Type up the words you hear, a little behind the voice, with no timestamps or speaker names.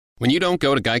When you don't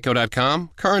go to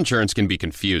Geico.com, car insurance can be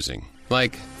confusing.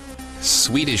 Like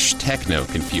Swedish techno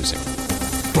confusing.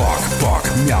 Bark, bark,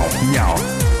 meow, meow.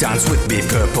 Dance with me,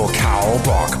 purple cow.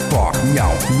 Bark, bark,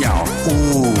 meow, meow.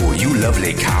 Ooh, you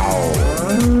lovely cow.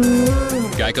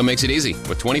 Geico makes it easy.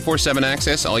 With 24/7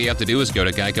 access, all you have to do is go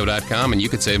to Geico.com and you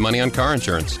could save money on car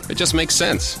insurance. It just makes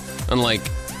sense. Unlike,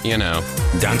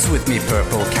 Dance with me,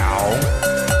 purple cow.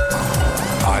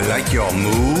 I like your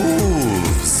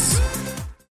moves.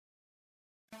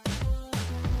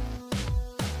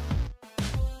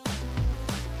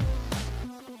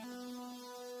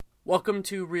 Welcome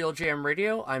to Real Jam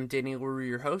Radio. I'm Danny LaRue,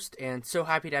 your host, and so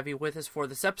happy to have you with us for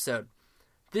this episode.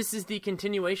 This is the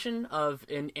continuation of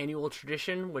an annual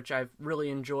tradition, which I've really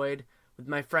enjoyed with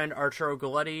my friend Arturo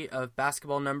Galletti of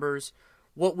Basketball Numbers.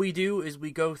 What we do is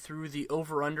we go through the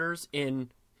over-unders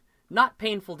in not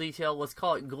painful detail, let's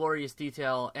call it glorious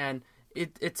detail, and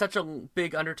it's such a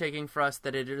big undertaking for us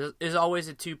that it is always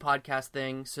a two-podcast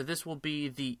thing, so this will be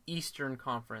the Eastern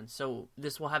Conference. So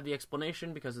this will have the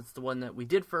explanation because it's the one that we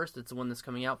did first, it's the one that's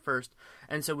coming out first,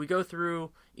 and so we go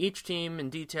through each team in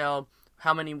detail,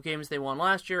 how many games they won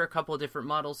last year, a couple of different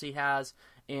models he has,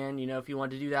 and, if you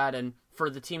want to do that, and for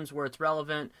the teams where it's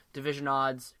relevant, division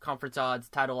odds, conference odds,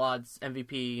 title odds,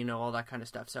 MVP, all that kind of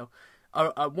stuff. So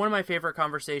one of my favorite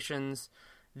conversations.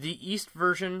 The East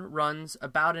version runs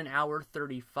about an hour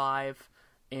 35,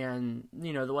 and,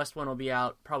 the West one will be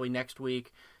out probably next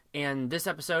week. And this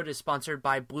episode is sponsored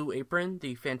by Blue Apron,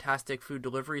 the fantastic food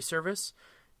delivery service.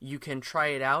 You can try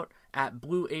it out at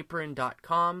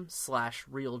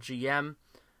blueapron.com/realgm,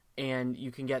 and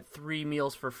you can get 3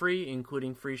 meals for free,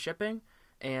 including free shipping.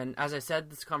 And as I said,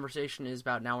 this conversation is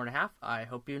about an hour and a half. I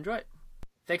hope you enjoy it.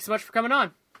 Thanks so much for coming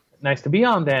on. Nice to be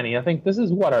on, Danny. I think this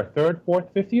is, our third,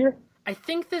 fourth, fifth year? I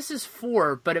think this is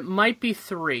 4, but it might be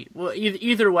 3. Well,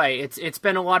 either way, it's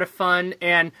been a lot of fun,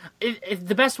 and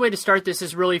the best way to start this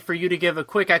is really for you to give a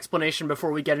quick explanation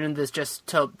before we get into this, just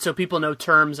so people know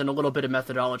terms and a little bit of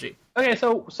methodology. Okay,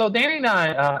 so Danny and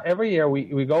I, every year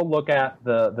we go look at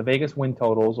the Vegas win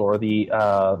totals or the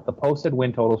posted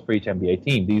win totals for each NBA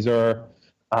team. These are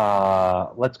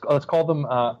let's call them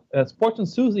sports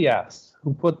enthusiasts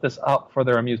who put this up for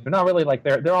their amusement. Not really, like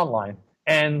they're online.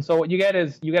 And so what you get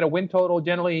is you get a win total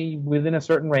generally within a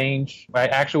certain range. I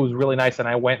actually was really nice, and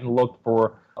I went and looked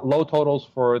for low totals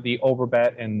for the over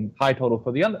bet and high total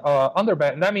for the under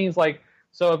bet. And that means,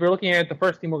 so if you're looking at the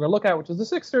first team we're going to look at, which is the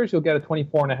Sixers, you'll get a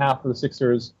 24.5 for the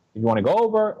Sixers if you want to go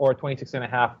over, or a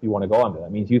 26.5 if you want to go under.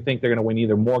 That means you think they're going to win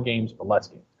either more games or less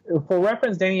games. For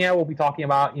reference, Danny and I will be talking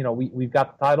about, we've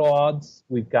got the title odds,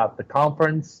 we've got the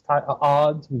conference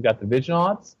odds, we've got the division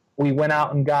odds. We went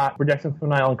out and got projections from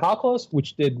Nile and Calculus,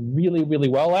 which did really, really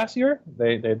well last year.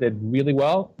 They did really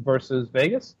well versus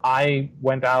Vegas. I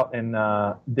went out and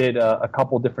did a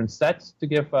couple different sets to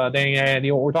give Danny and I an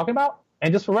idea what we're talking about.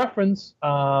 And just for reference,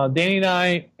 Danny and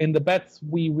I, in the bets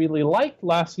we really liked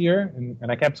last year,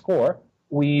 and I kept score,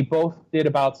 we both did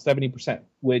about 70%,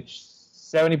 which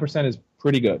 70% is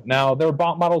pretty good. Now, there were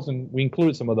bot models, and we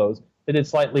included some of those. They did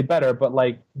slightly better, but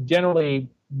generally,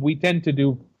 we tend to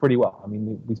do pretty well. I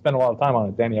mean, we spend a lot of time on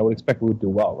it, Danny. I would expect we would do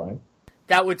well, right?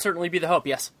 That would certainly be the hope,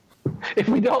 yes. If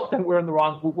we don't, then we're on the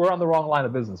wrong line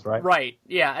of business, right? Right.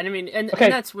 Yeah. And I mean, and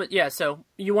that's what. Yeah. So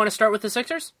you want to start with the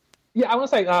Sixers? Yeah, I want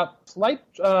to say slight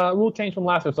rule change from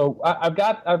last year. So I've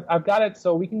got it.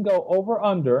 So we can go over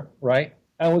under, right?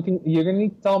 And you're going to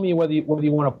need to tell me whether you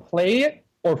want to play it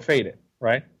or fade it,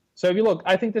 right? So if you look,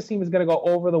 I think this team is going to go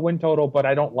over the win total, but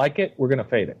I don't like it. We're going to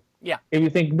fade it. Yeah. If you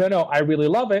think, no, I really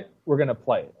love it, we're going to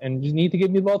play it. And you need to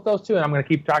give me both those two, and I'm going to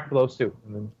keep track of those two.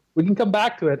 And then we can come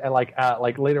back to it at like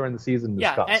later in the season.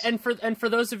 Discuss. Yeah, and for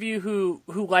those of you who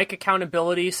like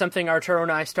accountability, something Arturo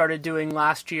and I started doing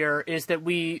last year is that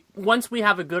once we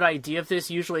have a good idea of this,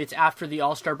 usually it's after the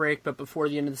All-Star break, but before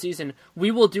the end of the season,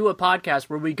 we will do a podcast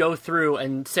where we go through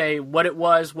and say what it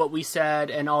was, what we said,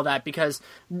 and all that, because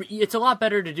it's a lot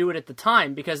better to do it at the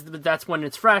time, because that's when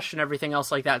it's fresh and everything else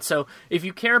like that. So if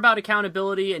you care about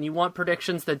accountability and you want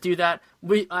predictions that do that,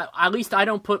 at least I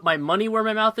don't put my money where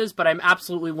my mouth is, but I'm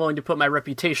absolutely willing to put my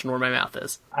reputation where my mouth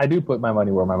is. I do put my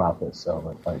money where my mouth is. So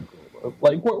like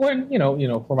when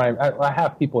for I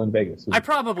have people in Vegas. I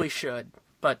probably should,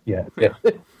 but yeah.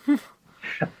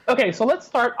 Okay, so let's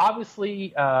start.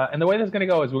 Obviously, and the way this is going to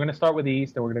go is we're going to start with the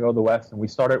East and we're going to go to the West, and we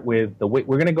started with we're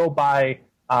going to go by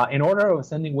in order of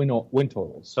ascending win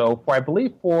totals. So I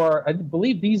believe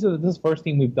this first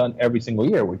team we've done every single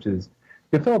year, which is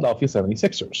the Philadelphia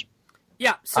 76ers.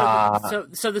 Yeah,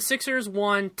 so the Sixers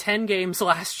won 10 games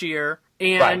last year,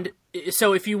 and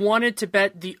so if you wanted to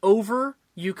bet the over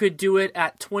you could do it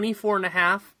at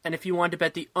 24.5, and if you wanted to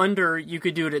bet the under, you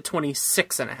could do it at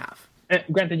 26.5. And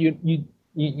granted, you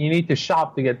need to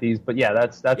shop to get these, but yeah,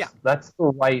 that's the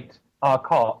right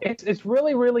call. It's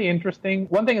really, really interesting.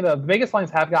 One thing, the Vegas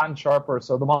lines have gotten sharper,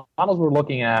 so the models we're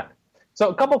looking at. So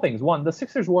a couple things. One, the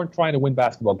Sixers weren't trying to win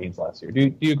basketball games last year.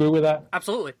 Do you agree with that?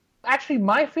 Absolutely. Actually,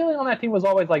 my feeling on that team was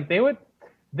always like they were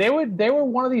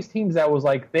one of these teams that was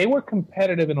like they were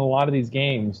competitive in a lot of these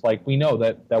games. Like we know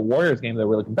that Warriors game they're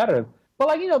really competitive, but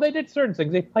like they did certain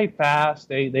things. They played fast.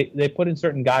 They put in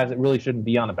certain guys that really shouldn't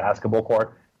be on a basketball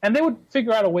court, and they would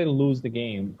figure out a way to lose the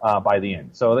game by the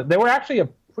end. So they were actually a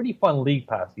pretty fun league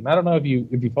pass team. I don't know if you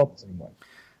felt the same way.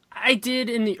 I did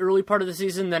in the early part of the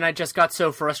season, then I just got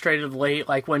so frustrated late,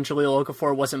 like when Jahlil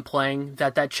Okafor wasn't playing,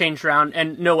 that changed around,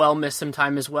 and Noel missed some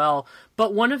time as well.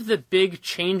 But one of the big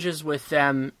changes with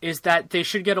them is that they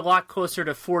should get a lot closer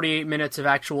to 48 minutes of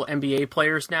actual NBA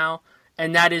players now,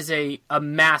 and that is a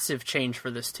massive change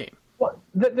for this team. Well,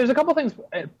 there's a couple things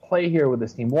at play here with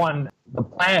this team. One, the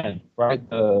plan, right?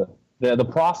 The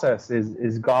process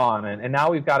is gone, and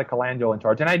now we've got a Colangelo in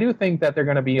charge. And I do think that they're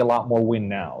going to be a lot more win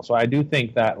now. So I do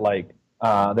think that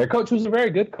their coach, who's a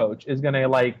very good coach, is going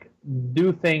to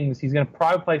do things. He's going to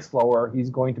probably play slower.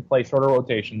 He's going to play shorter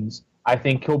rotations. I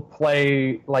think he'll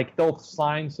play they'll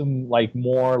sign some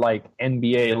more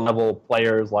NBA level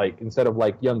players instead of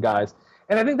young guys.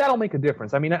 And I think that'll make a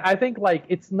difference. I mean, I think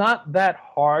it's not that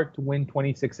hard to win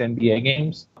 26 NBA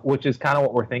games, which is kind of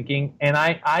what we're thinking. And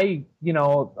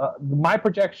my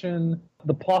projection,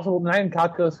 the plausible Night and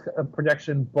Katko's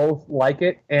projection, both like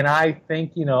it. And I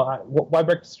think, why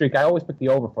break the streak? I always pick the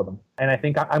over for them. And I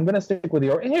think I'm going to stick with the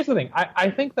over. And here's the thing. I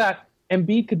think that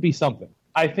Embiid could be something.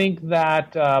 I think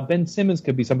that Ben Simmons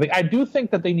could be something. I do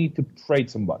think that they need to trade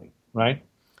somebody, right?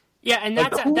 Yeah, and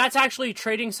that's actually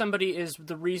trading somebody is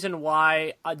the reason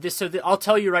why I'll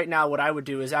tell you right now what I would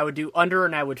do is I would do under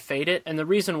and I would fade it, and the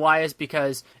reason why is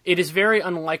because it is very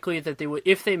unlikely that they would,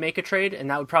 if they make a trade,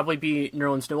 and that would probably be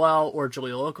Nerlens Noel or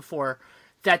Jahlil Okafor,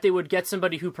 that they would get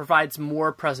somebody who provides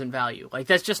more present value.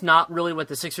 That's just not really what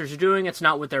the Sixers are doing. It's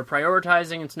not what they're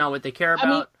prioritizing. It's not what they care about.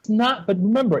 I mean, it's not, but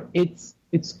remember, it's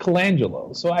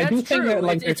Colangelo. So I do think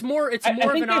that it's more of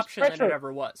an option than it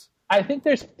ever was. I think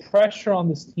there's pressure on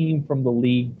this team from the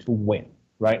league to win,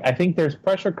 right? I think there's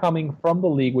pressure coming from the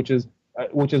league, which is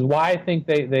why I think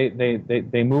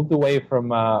they moved away from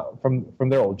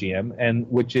their old GM, and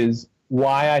which is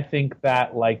why I think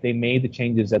that they made the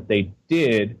changes that they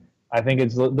did. I think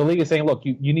it's the league is saying, look,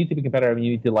 you need to be competitive and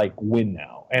you need to win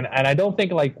now, and I don't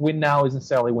think win now is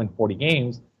necessarily win 40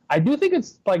 games. I do think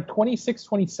it's 26,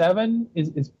 27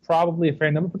 is probably a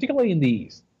fair number, particularly in the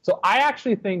East. So I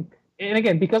actually think. And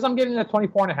again, because I'm getting a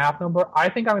 24.5 number, I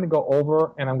think I'm going to go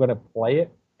over and I'm going to play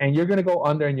it, and you're going to go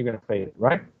under and you're going to fade it,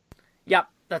 right? Yep,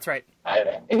 that's right.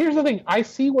 Here's the thing. I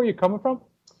see where you're coming from.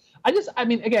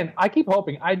 Again, I keep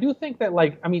hoping. I do think that,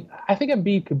 I think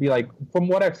Embiid could be, from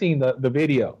what I've seen, the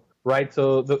video, right?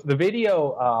 So the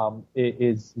video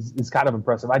is kind of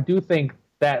impressive. I do think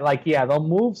that, they'll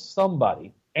move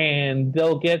somebody, and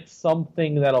they'll get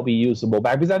something that'll be usable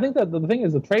back. Because I think that the thing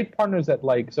is the trade partners that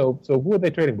so who are they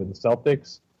trading with? The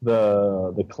Celtics,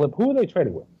 the Clip. Who are they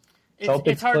trading with? Celtics,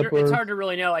 it's hard to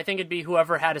really know. I think it'd be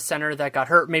whoever had a center that got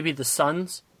hurt. Maybe the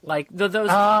Suns.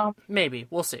 Those. Maybe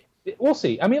we'll see. We'll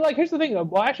see. I mean, here's the thing.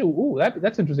 Well, actually,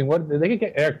 that's interesting. What they could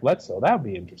get Eric Bledsoe? That would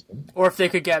be interesting. Or if they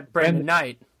could get Brandon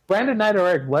Knight. Brandon Knight or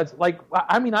Eric Bledsoe,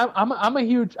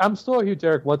 I'm still a huge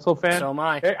Eric Bledsoe fan. So am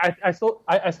I. I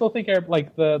still think Eric,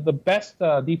 the best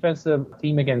defensive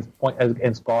team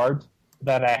against guards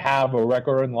that I have a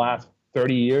record in the last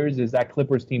 30 years is that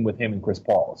Clippers team with him and Chris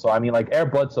Paul. So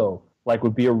Eric Bledsoe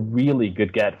would be a really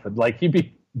good get for he'd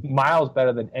be miles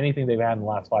better than anything they've had in the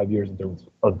last 5 years in terms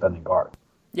of defending guard.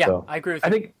 Yeah, so, I agree with you.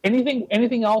 I think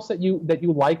anything else that you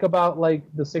like about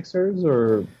the Sixers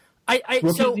or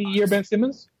Rookie of the Year Ben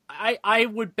Simmons? I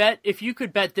would bet, if you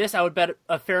could bet this, I would bet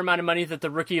a fair amount of money that the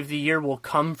Rookie of the Year will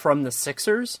come from the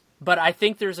Sixers. But I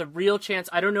think there's a real chance.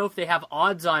 I don't know if they have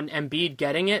odds on Embiid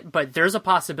getting it, but there's a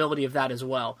possibility of that as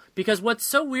well. Because what's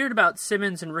so weird about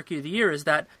Simmons and Rookie of the Year is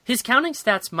that his counting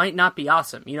stats might not be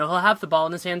awesome. He'll have the ball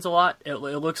in his hands a lot. It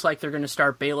looks like they're going to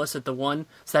start Bayless at the 1,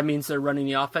 so that means they're running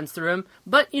the offense through him.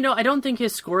 But, I don't think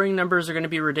his scoring numbers are going to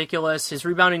be ridiculous. His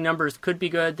rebounding numbers could be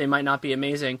good. They might not be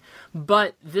amazing.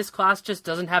 But this class just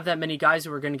doesn't have that many guys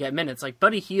who are going to get minutes.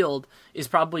 Buddy Hield is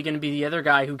probably going to be the other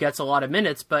guy who gets a lot of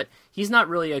minutes, but he's not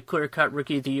really a clear-cut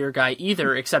Rookie of the Year guy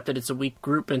either, except that it's a weak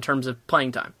group in terms of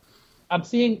playing time. I'm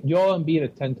seeing Joel Embiid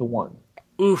at 10-1.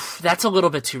 Oof, that's a little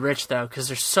bit too rich though, because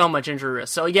there's so much injury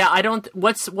risk. So yeah, I don't.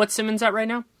 What's Simmons at right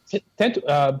now?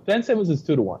 Ben Simmons is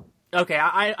 2-1. Okay,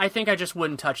 I think I just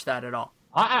wouldn't touch that at all.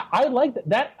 I like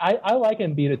that. I like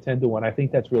Embiid at 10-1. I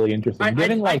think that's really interesting.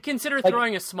 I consider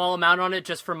throwing a small amount on it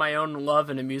just for my own love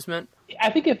and amusement. I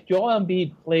think if Joel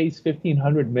Embiid plays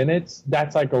 1,500 minutes,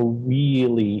 that's like a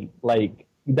really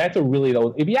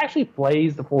low. If he actually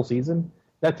plays the full season,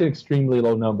 that's an extremely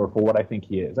low number for what I think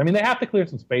he is. I mean, they have to clear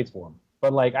some space for him,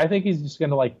 but like I think he's just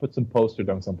gonna like put some posters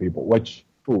on some people. Which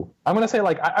I'm gonna say I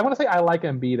like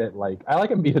Embiid at 10-1. I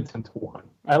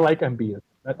like Embiid.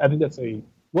 I think that's a.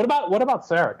 What about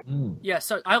Saric? Yeah,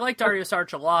 so I like Dario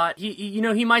Saric a lot.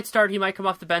 He might start, he might come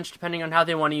off the bench depending on how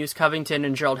they want to use Covington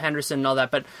and Gerald Henderson and all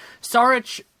that. But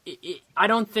Saric, I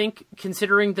don't think,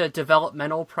 considering the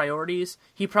developmental priorities,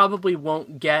 he probably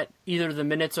won't get either the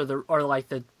minutes or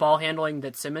the ball handling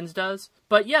that Simmons does.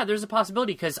 But yeah, there's a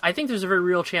possibility because I think there's a very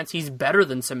real chance he's better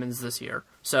than Simmons this year.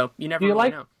 So you never really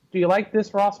know. Do you like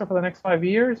this roster for the next 5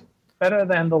 years? Better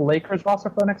than the Lakers roster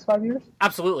for the next 5 years?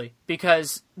 Absolutely,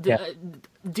 because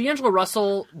D'Angelo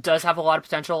Russell does have a lot of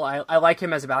potential. I like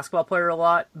him as a basketball player a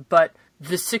lot, but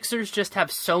the Sixers just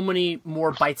have so many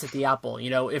more bites at the apple.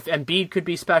 If Embiid could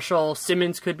be special,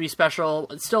 Simmons could be special.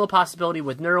 It's still a possibility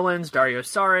with Nerlens, Dario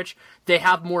Saric. They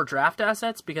have more draft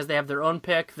assets because they have their own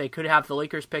pick. They could have the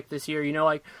Lakers pick this year.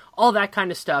 All that kind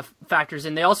of stuff factors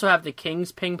in. They also have the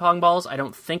Kings ping pong balls. I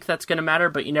don't think that's going to matter,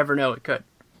 but you never know. It could.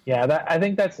 Yeah, I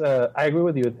think that's. I agree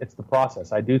with you. It's the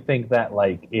process. I do think that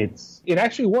it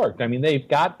actually worked. I mean, they've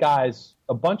got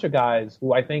a bunch of guys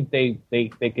who I think they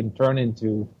can turn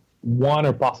into one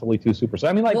or possibly two superstars.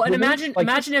 I mean, and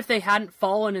imagine if they hadn't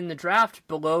fallen in the draft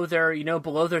below their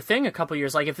thing a couple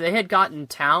years. Like if they had gotten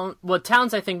Towns. Well,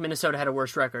 Towns, I think Minnesota had a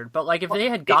worse record, but if they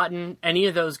had gotten any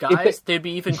of those guys, they'd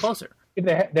be even closer. If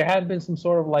there had been some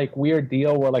sort of weird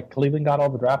deal where Cleveland got all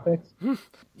the draft picks.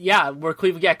 Yeah,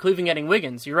 Cleveland getting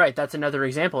Wiggins. You're right. That's another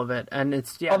example of it, and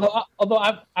it's Although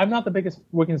I'm not the biggest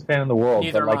Wiggins fan in the world,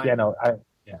 Neither but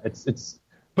it's.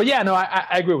 But yeah, no, I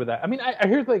agree with that. I mean,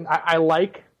 here's the thing. I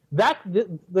like that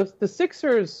the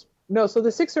Sixers. No, so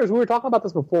the Sixers. We were talking about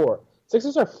this before.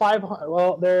 Sixers are 500.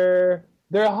 Well, they're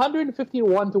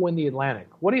 151 to win the Atlantic.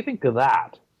 What do you think of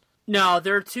that? No,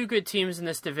 there are two good teams in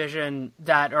this division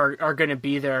that are going to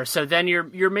be there. So then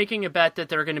you're making a bet that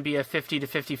they're going to be a 50 to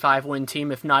 55 win team,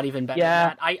 if not even better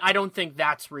than that. I don't think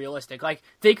that's realistic.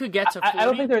 They could get to 40. I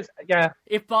don't think there's. Yeah.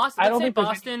 If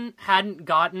Boston hadn't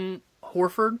gotten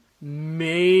Horford,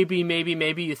 maybe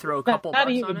you throw a couple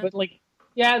bucks on it. But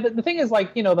yeah, the thing is,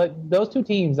 those two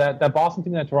teams, that Boston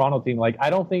team and that Toronto team, I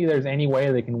don't think there's any way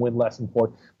they can win less than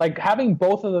 40. Having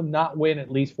both of them not win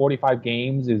at least 45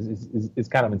 games is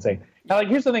kind of insane. Now,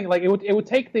 here's the thing: it would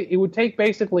take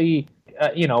basically,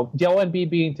 Joel Embiid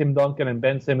being Tim Duncan and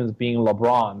Ben Simmons being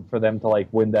LeBron for them to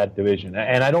win that division,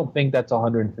 and I don't think that's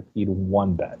 150 to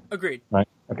 1 bet. Agreed. Right?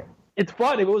 Okay. It's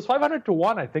fun. If it was 500 to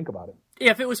 1, I'd think about it.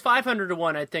 Yeah, if it was 500 to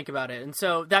 1, I'd think about it. And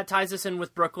so that ties us in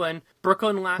with Brooklyn.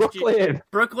 Brooklyn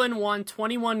won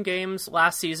 21 games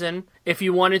last season. If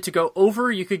you wanted to go over,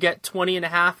 you could get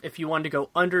 20.5. If you wanted to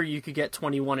go under, you could get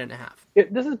 21.5.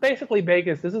 This is basically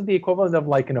Vegas. This is the equivalent of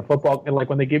in a football,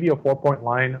 when they give you a 4-point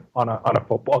line on a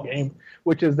football game,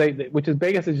 which is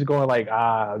Vegas is just going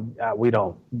we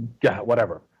don't,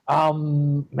 whatever.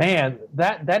 Man,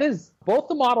 that is both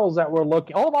the models that we're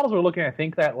looking. All the models we're looking at, I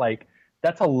think that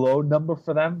that's a low number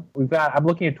for them. I'm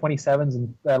looking at 27s,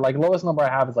 and lowest number I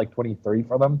have is 23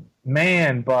 for them.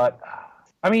 Man, but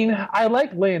I mean, I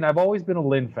like Lin. I've always been a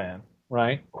Lin fan,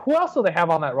 right? Who else do they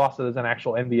have on that roster that's an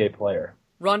actual NBA player?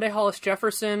 Rondae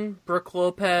Hollis-Jefferson, Brooke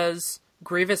Lopez,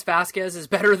 Grievous Vasquez is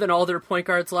better than all their point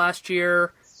guards last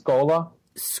year. Scola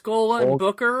and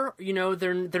Booker,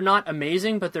 they're not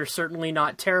amazing, but they're certainly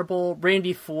not terrible.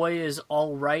 Randy Foye is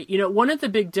all right. One of the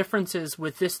big differences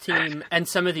with this team and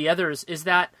some of the others is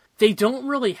that they don't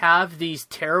really have these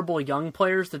terrible young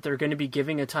players that they're going to be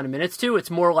giving a ton of minutes to. It's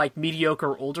more like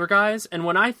mediocre older guys. And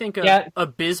when I think of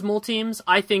abysmal teams,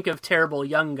 I think of terrible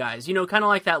young guys. Kind of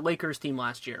like that Lakers team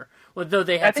last year, though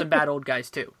they had some bad old guys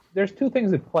too. There's two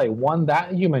things at play. One,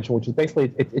 that you mentioned, which is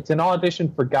basically it's an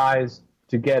audition for guys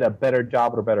to get a better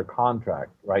job or a better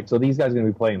contract, right? So these guys are going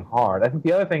to be playing hard. I think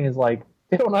the other thing is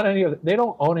they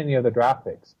don't own any of the draft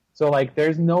picks. So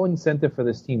there's no incentive for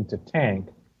this team to tank.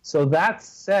 So that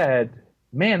said,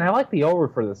 man, I like the over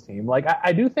for this team.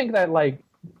 I do think that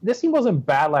this team wasn't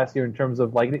bad last year in terms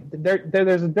of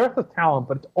there's a dearth of talent,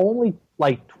 but it's only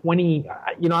 20.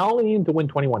 I only need them to win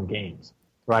 21 games,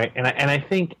 right? And I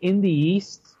think in the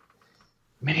East.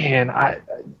 Man, I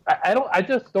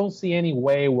just don't see any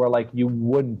way where you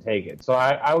wouldn't take it. So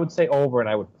I would say over, and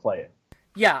I would play it.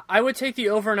 Yeah, I would take the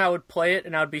over and I would play it,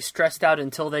 and I would be stressed out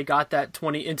until they got that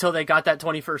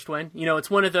 21st win. You know, it's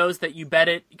one of those that you bet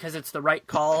it because it's the right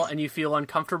call and you feel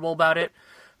uncomfortable about it.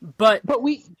 But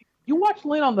you watched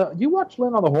Lynn on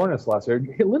the Hornets last year.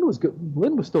 Lynn was good.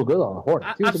 Lynn was still good on the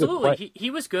Hornets. Absolutely, he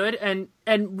was good, and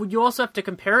what you also have to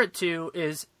compare it to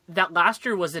is that last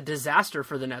year was a disaster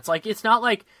for the Nets. Like, it's not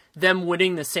like them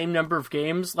winning the same number of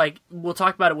games. Like, we'll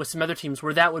talk about it with some other teams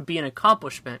where that would be an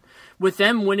accomplishment. With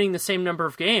them winning the same number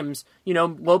of games, you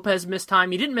know, Lopez missed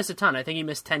time. He didn't miss a ton. I think he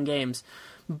missed 10 games.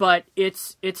 But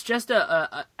it's just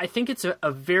I think it's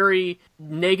a very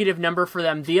negative number for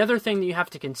them. The other thing that you have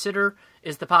to consider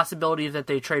is the possibility that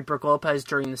they trade Brook Lopez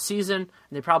during the season, and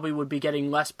they probably would be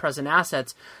getting less present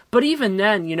assets. But even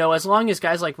then, you know, as long as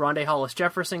guys like Rondae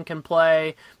Hollis-Jefferson can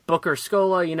play, Booker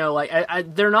Scola, you know, like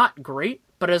they're not great,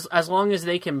 but as long as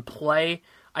they can play,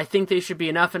 I think they should be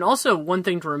enough. And also, one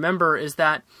thing to remember is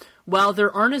that while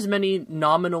there aren't as many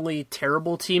nominally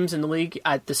terrible teams in the league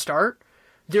at the start,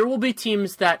 there will be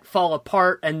teams that fall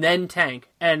apart and then tank.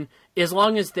 And as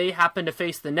long as they happen to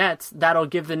face the Nets, that'll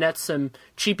give the Nets some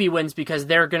cheapy wins because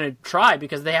they're going to try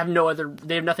because they have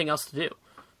nothing else to do.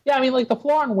 Yeah, I mean, like, the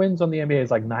floor on wins on the NBA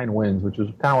is like 9 wins, which is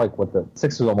kind of like what the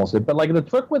Sixers almost did. But, like, the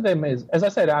trick with them is, as I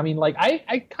said, I mean, like,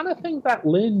 I kind of think that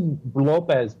Lynn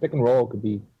Lopez pick and roll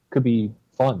could be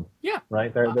fun. Yeah.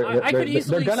 Right? I could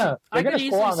easily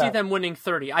see them winning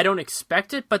 30. I don't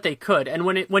expect it, but they could. And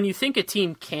when you think a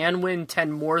team can win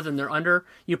 10 more than they're under,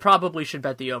 you probably should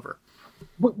bet the over.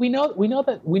 We know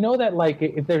that like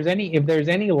if there's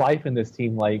any life in this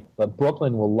team, like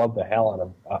Brooklyn will love the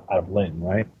hell out of Lynn,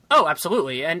 right? Oh,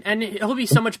 absolutely, and he'll be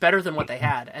so much better than what they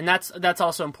had, and that's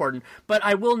also important. But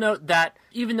I will note that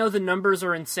even though the numbers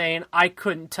are insane, I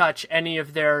couldn't touch any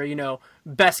of their, you know,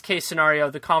 best case scenario,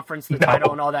 the conference, the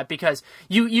title, and all that, because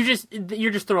you're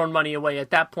just throwing money away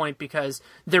at that point because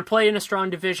they're playing a strong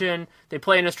division, they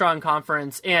play in a strong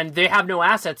conference, and they have no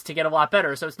assets to get a lot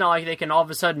better. So it's not like they can all of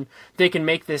a sudden they can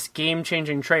make this game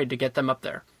changing trade to get them up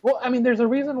there. Well, I mean, there's a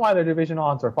reason why their division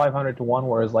odds are 500-1,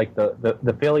 whereas like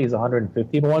the Phillies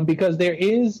 150-1, because there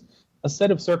is a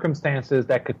set of circumstances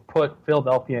that could put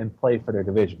Philadelphia in play for their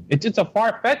division. It's a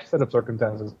far-fetched set of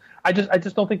circumstances. I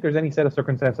just don't think there's any set of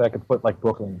circumstances that could put like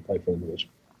Brooklyn in play for the division.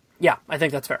 Yeah, I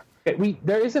think that's fair.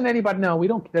 There isn't anybody. No, we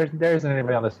don't. There isn't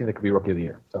anybody on this team that could be Rookie of the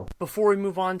Year. So before we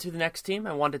move on to the next team,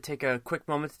 I wanted to take a quick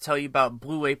moment to tell you about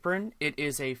Blue Apron. It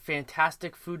is a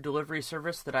fantastic food delivery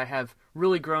service that I have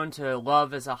really grown to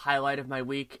love as a highlight of my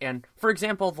week. And for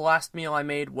example, the last meal I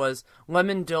made was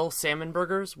lemon dill salmon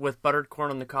burgers with buttered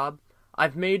corn on the cob.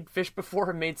 I've made fish before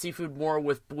and made seafood more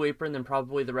with Blue Apron than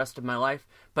probably the rest of my life,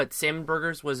 but salmon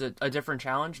burgers was a different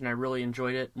challenge, and I really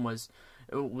enjoyed it and was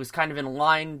kind of in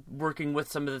line working with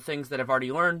some of the things that I've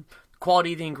already learned.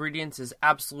 Quality of the ingredients is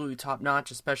absolutely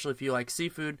top-notch, especially if you like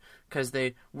seafood, because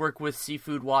they work with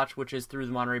Seafood Watch, which is through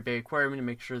the Monterey Bay Aquarium, to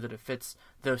make sure that it fits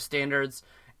those standards.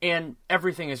 And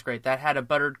everything is great. That had a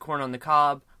buttered corn on the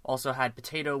cob, also had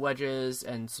potato wedges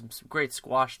and some great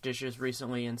squash dishes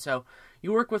recently. And so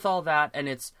you work with all that, and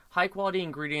it's high-quality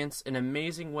ingredients, an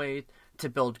amazing way to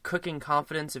build cooking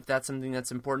confidence if that's something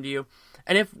that's important to you.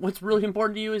 And if what's really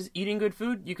important to you is eating good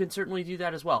food, you can certainly do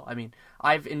that as well. I mean,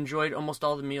 I've enjoyed almost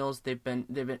all the meals. They've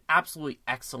been absolutely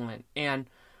excellent. And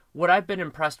what I've been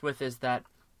impressed with is that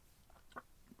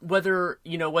whether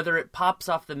it pops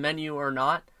off the menu or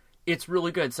not, it's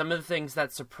really good. Some of the things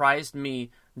that surprised me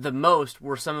the most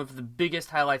were some of the biggest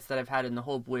highlights that I've had in the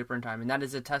whole Blue Apron time. And that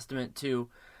is a testament to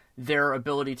their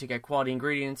ability to get quality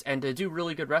ingredients and to do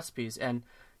really good recipes. And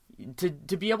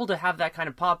to be able to have that kind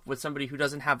of pop with somebody who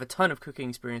doesn't have a ton of cooking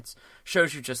experience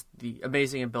shows you just the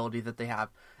amazing ability that they have.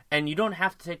 And you don't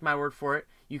have to take my word for it.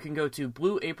 You can go to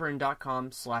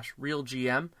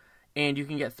blueapron.com/realgm and you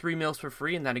can get 3 meals for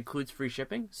free, and that includes free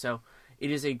shipping. So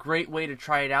it is a great way to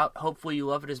try it out. Hopefully you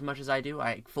love it as much as I do.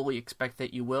 I fully expect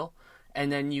that you will.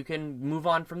 And then you can move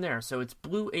on from there. So it's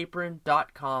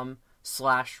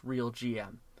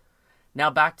blueapron.com/realgm. Now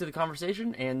back to the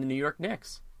conversation and the New York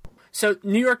Knicks. So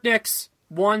New York Knicks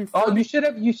won. You should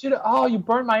have. Oh, you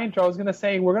burned my intro. I was going to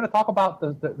say we're going to talk about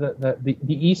the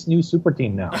East new super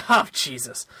team now. Oh,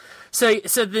 Jesus. So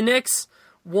the Knicks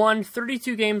won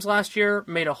 32 games last year,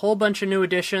 made a whole bunch of new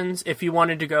additions. If you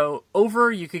wanted to go over,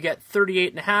 you could get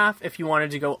 38.5. If you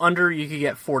wanted to go under, you could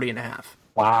get 40.5.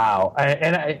 Wow.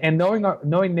 And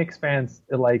knowing Knicks fans,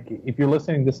 like, if you're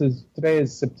listening, today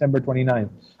is September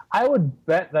 29th. I would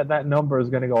bet that number is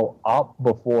going to go up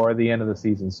before the end of the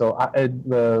season. So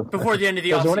before the end of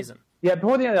the offseason. Yeah,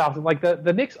 before the end of the offseason. Like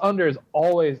the Knicks under is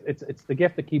always it's the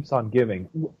gift that keeps on giving.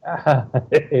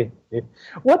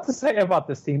 What to say about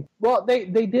this team? Well, they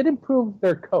did improve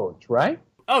their coach, right?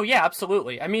 Oh, yeah,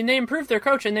 absolutely. I mean, they improved their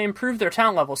coach and they improved their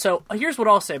talent level. So here's what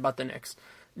I'll say about the Knicks.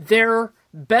 Their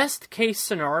best case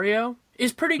scenario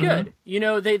is pretty good. Mm-hmm. You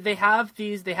know, they have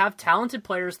talented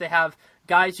players. They have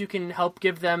guys who can help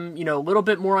give them, you know, a little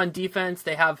bit more on defense.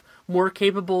 They have more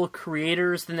capable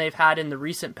creators than they've had in the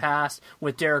recent past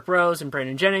with Derrick Rose and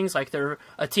Brandon Jennings. Like, they're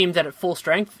a team that at full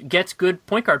strength gets good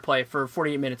point guard play for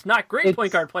 48 minutes. Not great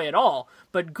point guard play at all,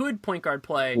 but good point guard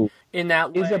play in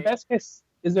that way. Does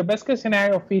their best case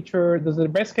scenario feature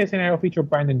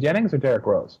Brandon Jennings or Derrick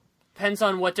Rose? Depends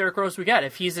on what Derrick Rose we get.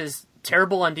 If he's as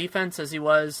terrible on defense as he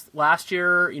was last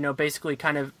year, you know, basically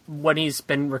kind of when he's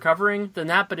been recovering, than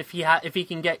that. But if he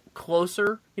can get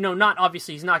closer, you know, not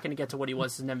obviously he's not going to get to what he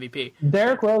was as an MVP.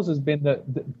 Derrick Rose has been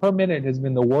per minute has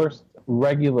been the worst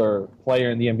regular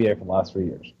player in the NBA for the last 3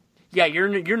 years. Yeah,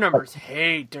 your numbers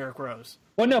hate Derrick Rose.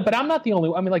 Well, no, but I'm not the only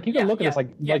one. I mean, like, you can look at this,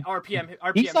 like RPM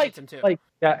he's hates him too. Like,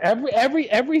 yeah,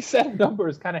 every set of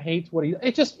numbers kind of hates what he.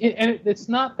 It's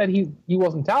not that he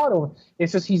wasn't talented.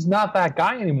 It's just he's not that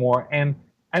guy anymore. And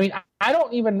I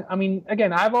mean,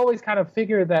 again, I've always kind of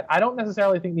figured that I don't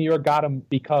necessarily think New York got him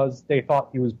because they thought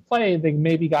he was playing. They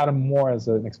maybe got him more as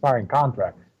an expiring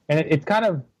contract. And it's kind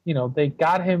of, you know, they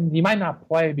got him. He might not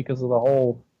play because of the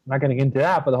whole. I'm not going to get into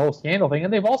that, but the whole scandal thing.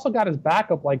 And they've also got his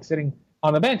backup, like, sitting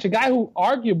on the bench, a guy who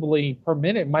arguably per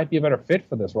minute might be a better fit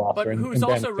for this roster. But who's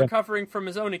also recovering from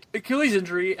his own Achilles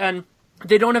injury, and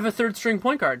they don't have a third string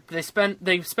point guard. They've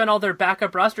spent all their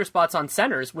backup roster spots on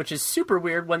centers, which is super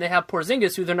weird when they have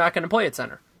Porzingis, who they're not going to play at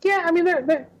center. Yeah, I mean,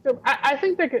 I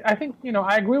think you know,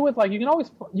 I agree with, like, you can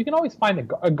always find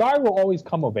a guard will always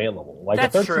come available. Like,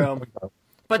 that's a third true. Point guard.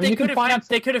 But they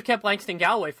could have kept Langston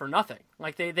Galloway for nothing.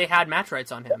 Like, they had match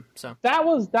rights on him. So that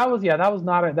was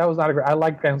not a great. I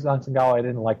like Langston Galloway. I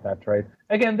didn't like that trade.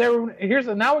 Again,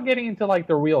 now we're getting into, like,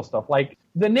 the real stuff. Like,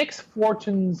 the Knicks'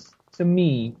 fortunes to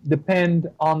me depend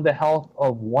on the health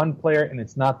of one player, and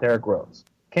it's not Derrick Rose.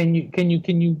 Can you?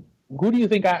 Who do you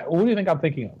think I'm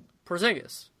thinking of?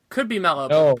 Porzingis could be Melo.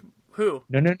 No. Who?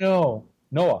 No.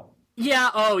 Noah. Yeah.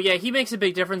 Oh, yeah. He makes a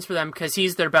big difference for them because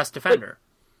he's their best defender.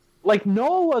 Like,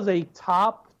 Noah was a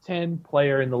top 10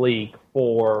 player in the league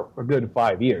for a good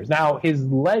 5 years. Now, his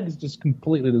legs just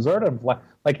completely deserted him.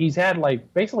 Like, he's had,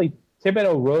 like, basically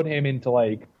Thibodeau rode him into,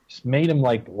 like, just made him,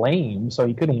 like, lame, so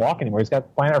he couldn't walk anymore. He's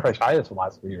got plantar fasciitis for the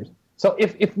last 3 years. So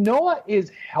if Noah is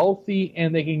healthy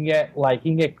and they can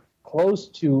get close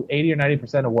to 80 or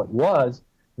 90% of what he was,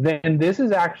 then this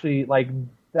is actually, like,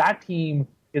 that team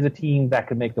is a team that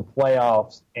could make the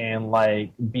playoffs and,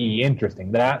 like, be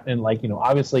interesting. That, and, like, you know,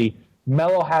 obviously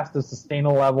Melo has to sustain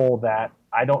a level that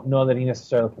I don't know that he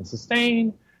necessarily can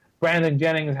sustain. Brandon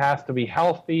Jennings has to be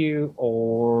healthy,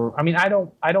 or I mean, I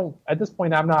don't at this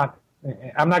point I'm not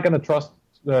going to trust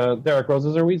Derrick Rose.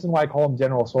 There's a reason why I call him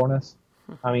General Soreness.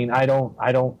 I mean, I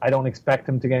don't expect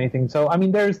him to get anything. So I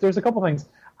mean, there's a couple things.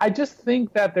 I just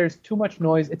think that there's too much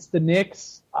noise. It's the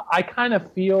Knicks. I kind of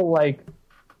feel like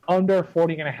under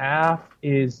 40.5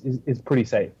 is pretty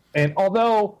safe. And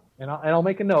although, and I'll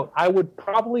make a note, I would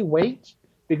probably wait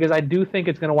because I do think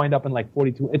it's going to wind up in, like,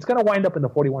 42. It's going to wind up in the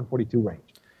 41-42 range.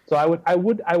 So I would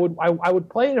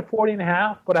play it at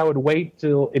 40.5, but I would wait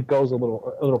till it goes a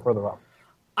little further up.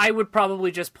 I would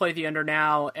probably just play the under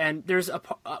now, and there is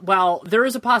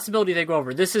a possibility they go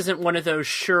over. This isn't one of those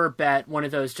sure bet, one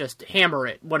of those just hammer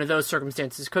it, one of those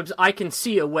circumstances, because I can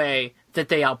see a way that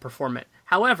they outperform it.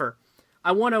 However,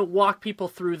 I want to walk people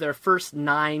through their first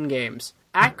 9 games.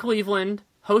 At Cleveland,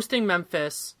 hosting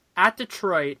Memphis, at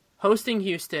Detroit, hosting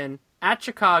Houston, at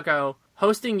Chicago,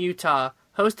 hosting Utah,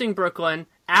 hosting Brooklyn,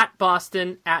 at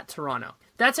Boston, at Toronto.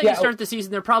 That's how you start the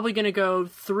season. They're probably going to go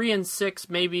 3-6,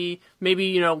 maybe,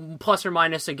 you know, plus or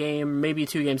minus a game, maybe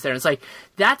 2 games there. It's like,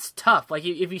 that's tough. Like,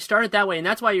 if you start it that way, and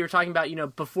that's why you were talking about, you know,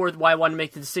 before, why I wanted to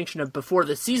make the distinction of before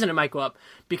the season it might go up,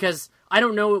 because I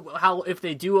don't know how, if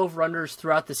they do over-unders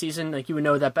throughout the season, like, you would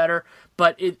know that better,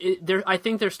 but I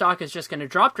think their stock is just going to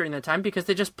drop during that time because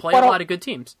they just play a lot of good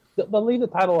teams. They'll leave the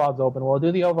title odds open. We'll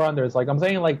do the over-unders. Like, I'm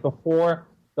saying, like, before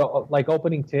the, like,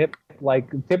 opening tip,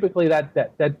 like, typically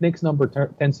that Knicks number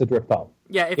tends to drift up.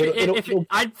 Yeah,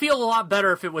 I'd feel a lot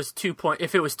better if it was 2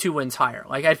 wins higher.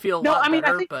 Like, I'd feel a lot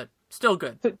better, but still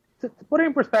good. To put it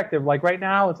in perspective, like, right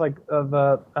now it's like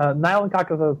the Nile and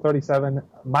Kaka's at 37.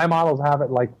 My models have it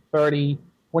like 30,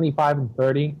 25, and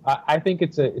 30. I think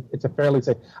it's a fairly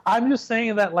safe. I'm just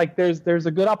saying that, like, there's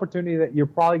a good opportunity that you're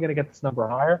probably going to get this number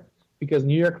higher because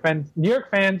New York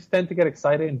fans tend to get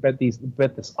excited and bet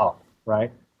this up,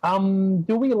 right?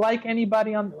 Do we like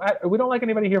anybody on? We don't like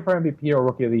anybody here for MVP or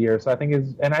Rookie of the Year. So I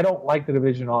think and I don't like the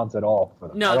division odds at all. For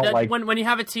them. No, I don't like, when you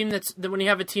have a team that's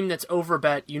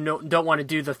overbet, you don't want to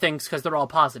do the things because they're all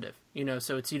positive.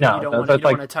 So it's you don't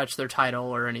want to touch their title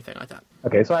or anything like that.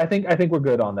 Okay, so I think we're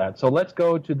good on that. So let's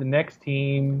go to the next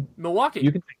team. Milwaukee.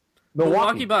 You can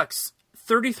Milwaukee Bucks,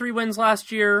 33 wins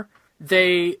last year.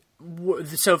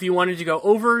 So if you wanted to go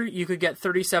over, you could get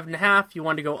 37.5. You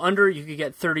wanted to go under, you could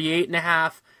get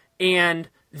 38.5. And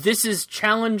this is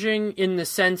challenging in the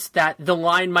sense that the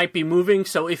line might be moving.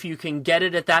 So if you can get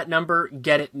it at that number,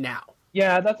 get it now.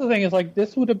 Yeah, that's the thing. Is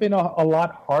this would have been a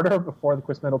lot harder before the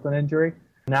Chris Middleton injury.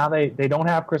 Now they don't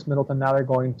have Chris Middleton. Now they're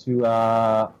going to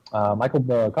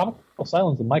comical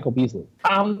silence and Michael Beasley.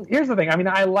 Here's the thing. I mean,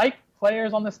 I like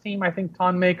players on this team. I think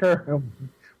Ton Maker,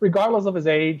 regardless of his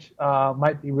age,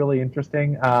 might be really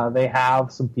interesting. They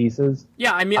have some pieces.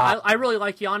 Yeah, I mean, I really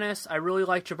like Giannis. I really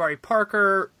like Jabari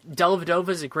Parker. Dellavedova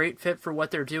is a great fit for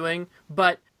what they're doing.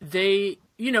 But they,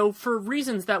 for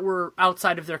reasons that were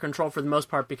outside of their control for the most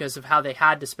part because of how they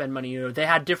had to spend money, they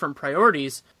had different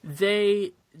priorities.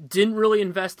 They didn't really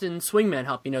invest in swingman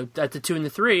help, at the 2 and the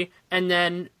 3. And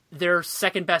then their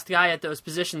second best guy at those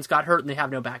positions got hurt and they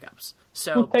have no backups.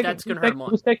 So that's going to hurt them a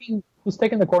lot. Who's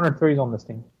taking the corner threes on this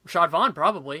team? Rashad Vaughn,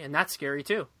 probably, and that's scary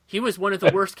too. He was one of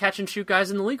the worst catch-and-shoot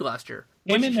guys in the league last year.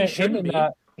 Him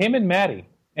and Matty.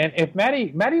 And if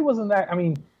Matty wasn't that, I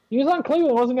mean, he was on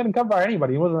Cleveland, wasn't getting covered by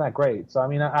anybody. He wasn't that great. So, I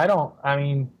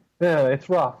mean, it's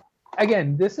rough.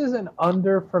 Again, this is an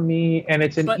under for me, and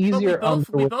it's easier under.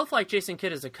 We both like Jason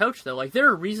Kidd as a coach, though. There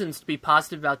are reasons to be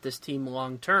positive about this team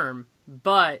long-term,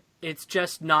 but it's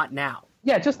just not now.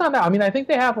 Yeah, just not now. I mean, I think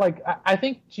they have, I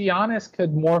think Giannis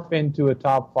could morph into a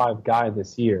top 5 guy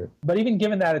this year. But even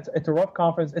given that, it's a rough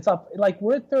conference. It's up,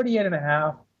 we're at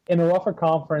 38.5 in a rougher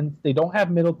conference. They don't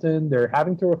have Middleton. They're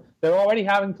already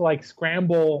having to,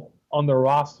 scramble on their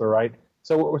roster, right?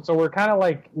 So we're kind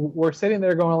of we're sitting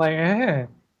there going eh.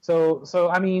 So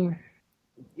I mean,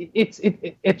 it's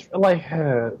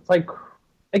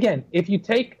again, if you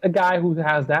take a guy who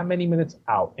has that many minutes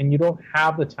out and you don't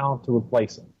have the talent to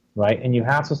replace him, right, and you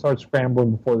have to start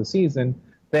scrambling before the season,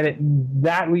 then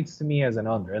that reads to me as an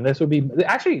under. And this would be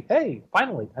actually, hey,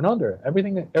 finally an under.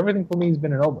 Everything for me has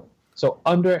been an over. So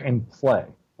under and play,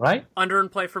 right? Under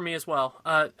and play for me as well.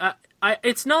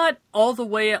 It's not all the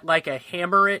way at a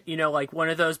hammer it, one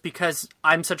of those, because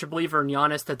I'm such a believer in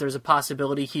Giannis that there's a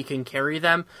possibility he can carry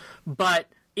them. But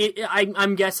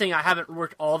I'm guessing I haven't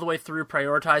worked all the way through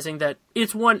prioritizing that.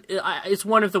 It's one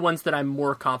of the ones that I'm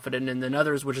more confident in than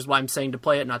others, which is why I'm saying to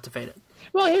play it, not to fade it.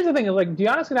 Well, here's the thing: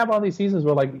 Giannis can have all these seasons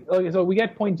where so we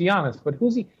get point Giannis, but who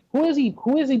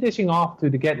is he dishing off to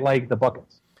get the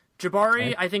buckets? Jabari,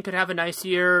 right. I think, could have a nice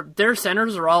year. Their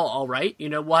centers are all right.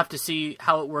 We'll have to see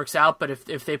how it works out. But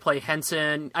if they play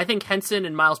Henson, I think Henson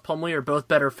and Miles Plumlee are both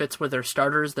better fits with their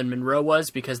starters than Monroe was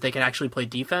because they can actually play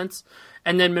defense.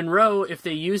 And then Monroe, if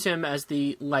they use him as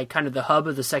the kind of the hub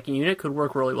of the second unit, could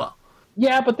work really well.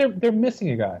 Yeah, but they're missing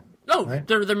a guy. No, right?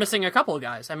 they're missing a couple of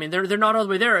guys. I mean, they're not all the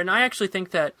way there. And I actually think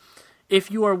that if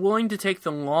you are willing to take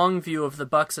the long view of the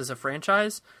Bucks as a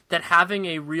franchise, that having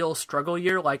a real struggle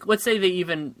year, let's say they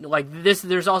even this,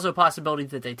 there's also a possibility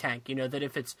that they tank. That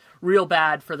if it's real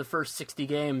bad for the first 60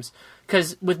 games,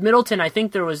 because with Middleton, I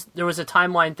think there was a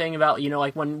timeline thing about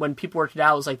when people worked it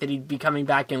out, it was that he'd be coming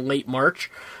back in late March,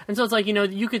 and so it's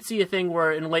you could see a thing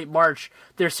where in late March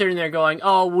they're sitting there going,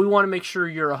 oh, we want to make sure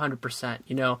you're 100%.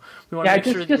 We want to make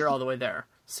sure that you're all the way there.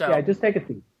 So yeah, just take a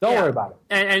seat. Don't worry about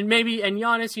it. And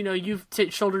Giannis,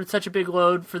 you've shouldered such a big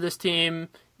load for this team.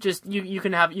 Just you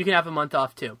can have a month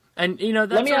off too, and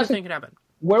that sort of thing can happen.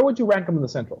 Where would you rank them in the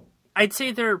Central? I'd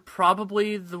say they're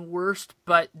probably the worst,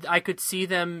 but I could see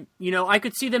them. I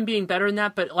could see them being better than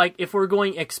that. But if we're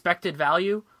going expected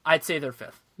value, I'd say they're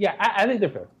 5th. Yeah, I think they're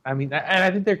 5th. I mean, and I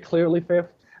think they're clearly 5th.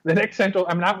 The next Central,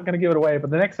 I'm not going to give it away, but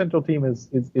the next Central team is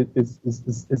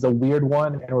a weird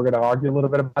one, and we're going to argue a little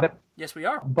bit about it. Yes, we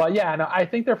are. But yeah, no, I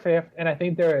think they're 5th, and I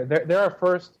think they're our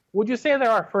first. Would you say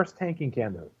they're our first tanking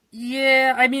candidate?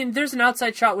 Yeah, I mean, there's an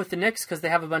outside shot with the Knicks because they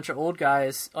have a bunch of old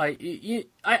guys.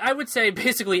 I would say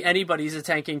basically anybody's a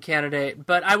tanking candidate,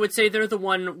 but I would say they're the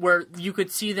one where you could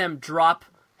see them drop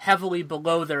heavily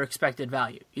below their expected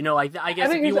value. I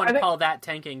guess if you want to call that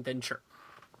tanking, then sure.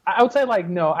 I would say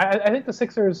no. I think the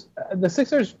Sixers,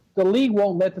 the league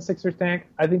won't let the Sixers tank.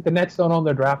 I think the Nets don't own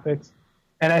their draft picks,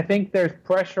 and I think there's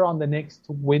pressure on the Knicks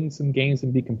to win some games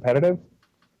and be competitive.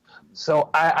 So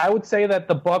I would say that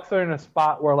the Bucks are in a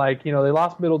spot where they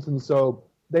lost Middleton, so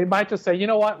they might just say, you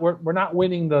know what, we're not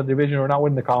winning the division, we're not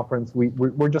winning the conference.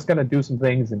 We're just going to do some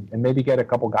things and maybe get a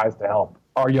couple guys to help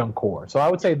our young core. So I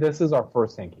would say this is our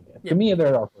first tanking. Yep. To me,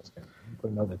 they're our first tanking.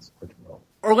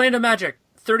 Orlando Magic,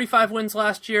 35 wins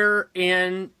last year,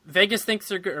 and Vegas thinks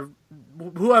they're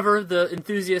whoever the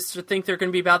enthusiasts think they're going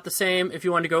to be about the same. If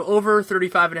you want to go over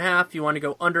 35.5, you want to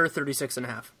go under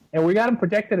 36.5. And we got them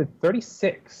projected at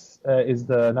 36. Is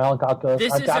the Nylon calculus?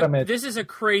 This is a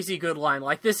crazy good line.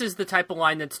 Like, this is the type of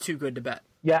line that's too good to bet.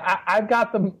 Yeah, I've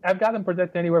got them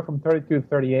projected anywhere from 32 to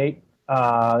 38.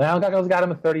 Nylon calculus got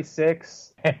them at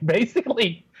 36, and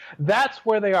basically that's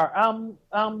where they are.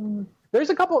 There's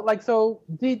a couple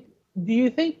do you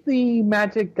think the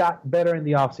Magic got better in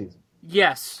the offseason?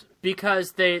 Yes,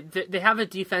 because they have a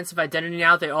defensive identity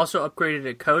now. They also upgraded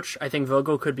a coach. I think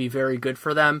Vogel could be very good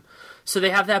for them. So they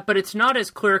have that, but it's not as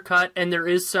clear-cut, and there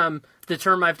is the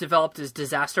term I've developed is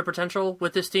disaster potential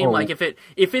with this team. Like, if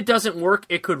it doesn't work,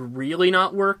 it could really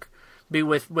not work. Be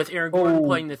with Aaron Gordon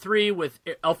playing the 3, with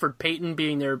Elfrid Payton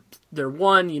being their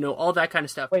 1, all that kind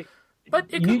of stuff. Wait, but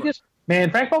it could work.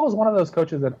 Man, Frank Vogel is one of those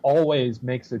coaches that always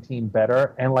makes the team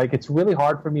better, and it's really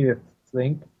hard for me to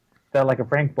think that a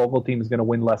Frank Vogel team is going to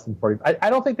win less than 40. I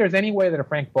don't think there's any way that a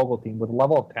Frank Vogel team with a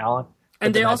level of talent.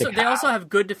 And they also have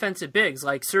good defensive bigs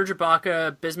like Serge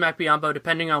Ibaka, Bismack Biyombo,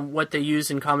 depending on what they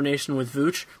use in combination with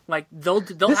Vooch.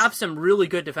 They'll have some really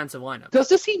good defensive lineup. Does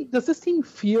this team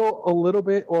feel a little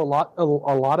bit or a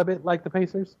lot of it like the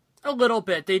Pacers? A little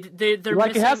bit. They're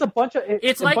missing, it has a bunch of.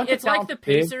 It's like the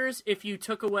Pacers if you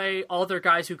took away all their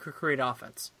guys who could create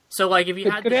offense. So if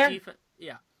you had the defense,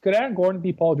 yeah. Could Aaron Gordon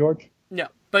be Paul George? No,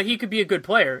 but he could be a good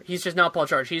player. He's just not Paul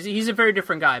George. He's a very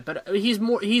different guy, but he's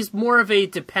more of a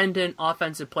dependent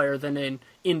offensive player than an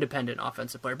independent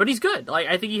offensive player. But he's good.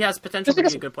 I think he has potential to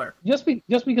be a good player. Just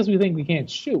because we think we can't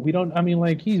shoot, we don't. I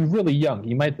mean, he's really young.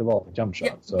 He might develop a jump shot.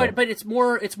 Yeah, so. But it's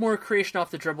more creation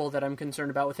off the dribble that I'm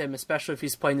concerned about with him, especially if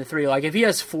he's playing the 3. If he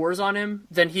has 4s on him,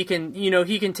 then he can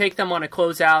take them on a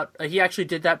closeout. He actually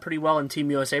did that pretty well in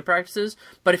Team USA practices.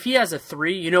 But if he has a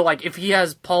 3, if he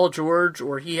has Paul George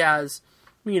or he has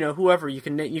whoever, you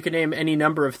can name any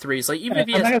number of 3s. Even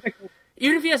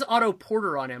if he has Otto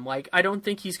Porter on him, I don't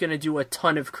think he's going to do a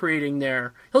ton of creating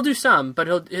there. He'll do some, but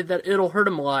it'll hurt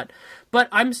him a lot. But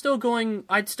I'd still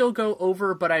go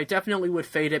over, but I definitely would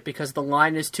fade it because the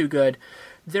line is too good.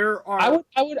 There are.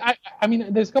 I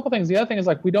mean, there's a couple things. The other thing is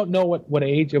we don't know what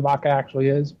age Ibaka actually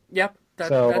is. Yep,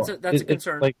 that's a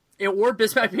concern. Or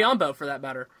Bismack Biyombo for that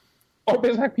matter. Or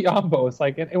Bismack Biyombo.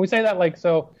 It's and we say that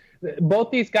so. Both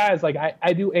these guys,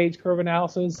 I do age curve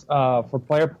analysis for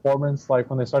player performance,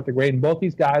 when they start to grade. And both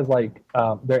these guys,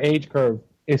 their age curve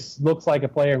looks like a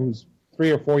player who's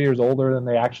 3 or 4 years older than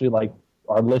they actually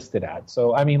are listed at.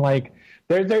 So I mean,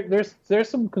 there's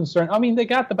some concern. I mean, they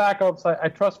got the backups. I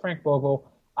trust Frank Vogel.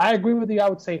 I agree with you. I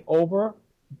would say over,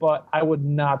 but I would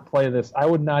not play this. I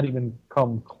would not even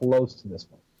come close to this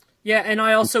one. Yeah, and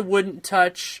I also wouldn't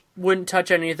touch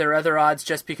any of their other odds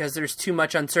just because there's too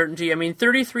much uncertainty. I mean,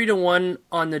 33-1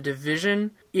 on the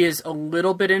division is a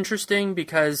little bit interesting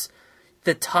because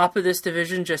the top of this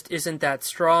division just isn't that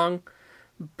strong.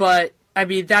 But I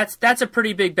mean, that's a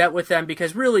pretty big bet with them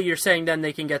because really you're saying then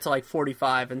they can get to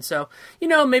 45. And so,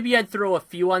 maybe I'd throw a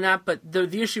few on that, but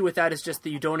the issue with that is just that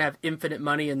you don't have infinite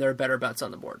money and there are better bets on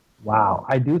the board. Wow.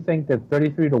 I do think that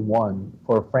 33-1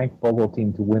 for a Frank Vogel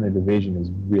team to win a division is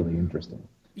really interesting.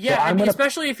 Yeah, so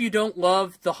especially if you don't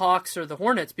love the Hawks or the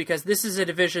Hornets, because this is a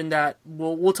division that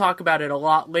we'll talk about it a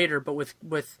lot later, but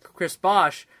with Chris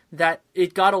Bosh, that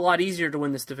it got a lot easier to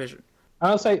win this division.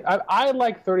 I'll say I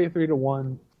like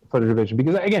 33-1 for the division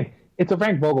because again, it's a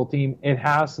Frank Vogel team. It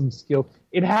has some skill.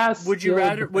 It has.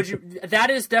 That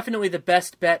is definitely the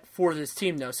best bet for this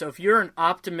team, though. So if you're an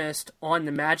optimist on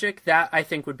the Magic, that I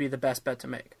think would be the best bet to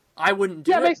make. I wouldn't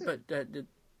do it, but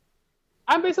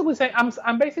I'm basically saying I'm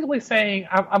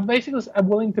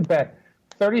willing to bet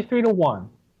 33-1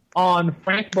 on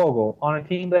Frank Vogel on a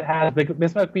team that has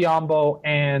Bismack Biyombo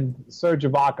and Serge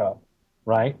Ibaka,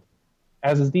 right,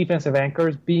 as his defensive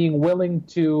anchors, being willing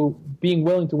to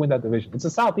win that division. It's the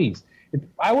Southeast.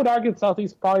 I would argue the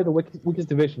Southeast is probably the weakest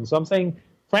division. So I'm saying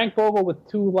Frank Vogel with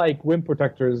 2 rim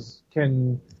protectors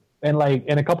and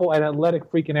a couple an athletic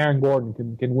freaking Aaron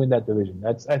Gordon can win that division.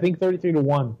 That's I think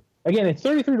 33-1. Again, it's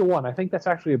 33-1. I think that's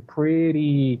actually a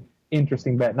pretty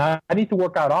interesting bet. Now I need to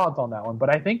work out odds on that one,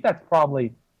 but I think that's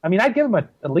probably. I mean, I'd give him at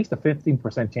least a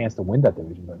 15% chance to win that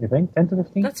division. Don't you think? 10 to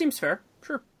 15. That seems fair.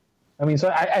 Sure. I mean, so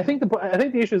I think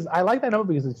the issue is I like that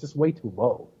number because it's just way too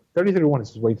low. 30-31 is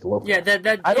just way too low. Yeah,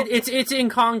 it's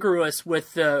incongruous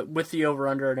with the over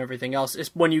under and everything else. Is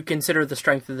when you consider the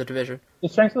strength of the division,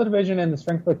 and the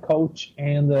strength of the coach,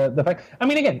 and the fact. I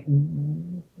mean,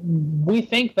 again, we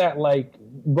think that like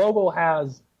Vogel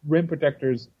has rim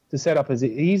protectors to set up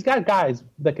he's got guys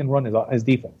that can run his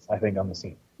defense. I think on the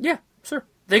scene. Yeah, sure.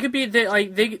 They could be.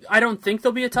 I don't think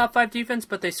they'll be a top 5 defense,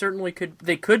 but they certainly could.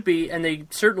 They could be, and they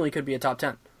certainly could be a top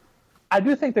 10. I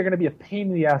do think they're going to be a pain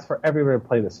in the ass for everybody to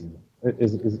play this season.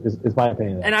 Is my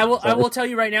opinion. And I will tell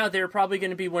you right now, they're probably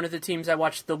going to be one of the teams I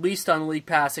watch the least on League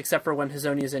Pass, except for when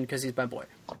Hezonja is in because he's my boy.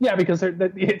 Yeah, because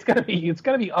it's going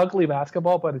to be ugly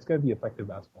basketball, but it's going to be effective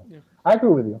basketball. Yeah. I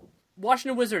agree with you.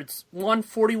 Washington Wizards won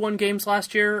 41 games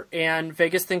last year, and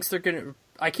Vegas thinks they're going to.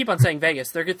 I keep on saying Vegas.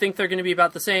 They're going to think they're going to be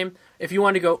about the same. If you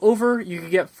want to go over, you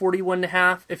could get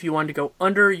 41.5. If you want to go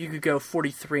under, you could go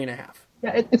 43.5.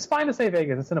 Yeah, it's fine to say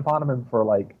Vegas. It's an eponym for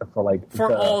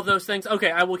all of those things.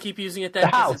 Okay, I will keep using it then.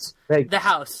 The house. The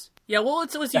house. Yeah, well,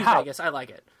 let's use Vegas. I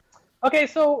like it. Okay,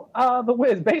 so the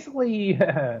Wiz basically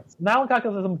now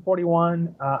calculates them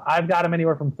 41. I've got them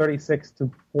anywhere from 36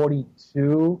 to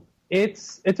 42.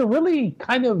 It's a really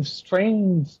kind of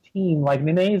strange team. Like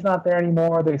Nene's not there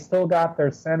anymore. They still got their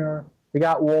center. They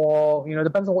got Wall. You know,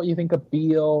 depends on what you think of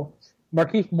Beal.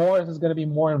 Markieff Morris is going to be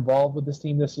more involved with this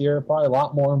team this year. Probably a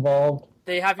lot more involved.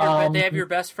 They have your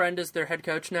best friend as their head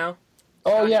coach now.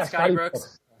 Scotty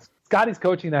Brooks. Scotty's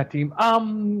coaching that team.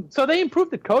 So they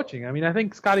improved the coaching. I mean, I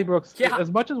think Scotty Brooks. Yeah.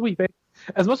 As much as we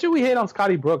hate on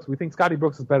Scotty Brooks, we think Scotty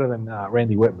Brooks is better than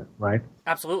Randy Whitman, right?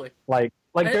 Absolutely. Like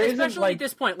there isn't especially at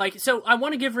this point. So I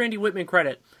want to give Randy Whitman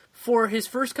credit for his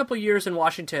first couple years in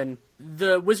Washington.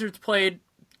 The Wizards played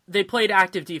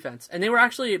active defense, and they were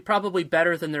actually probably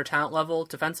better than their talent level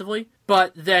defensively.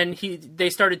 But then they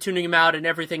started tuning him out, and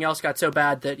everything else got so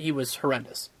bad that he was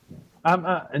horrendous. I'm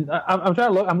trying to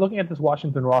look. I'm looking at this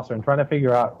Washington roster and trying to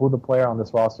figure out who the player on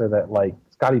this roster that like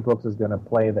Scotty Brooks is going to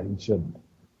play that he shouldn't.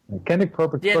 Like, Kendrick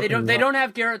Perkins. Yeah, they don't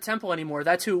have Garrett Temple anymore.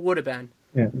 That's who it would have been.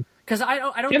 Yeah. Because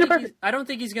I don't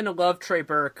think he's going to love Trey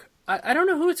Burke. I don't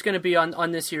know who it's going to be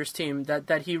on this year's team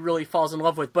that he really falls in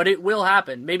love with, but it will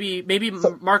happen. Maybe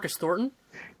Marcus Thornton.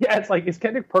 Yeah, it's like, is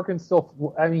Kendrick Perkins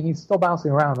still? I mean, he's still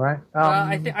bouncing around, right?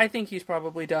 I think he's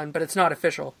probably done, but it's not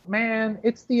official. Man,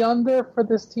 it's the under for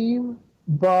this team,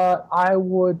 but I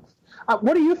would.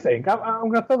 What do you think? I'm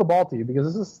going to throw the ball to you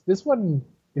because this one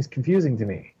is confusing to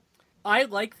me. I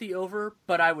like the over,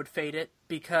 but I would fade it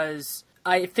because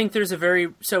I think there's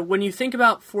so when you think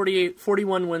about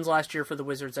 41 wins last year for the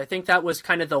Wizards, I think that was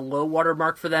kind of the low water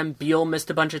mark for them. Beal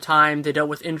missed a bunch of time. They dealt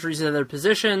with injuries at other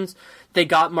positions. They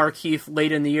got Markieff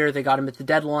late in the year. They got him at the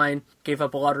deadline, gave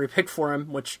up a lottery pick for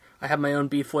him, which I have my own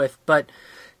beef with. But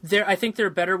I think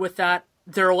they're better with that.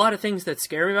 There are a lot of things that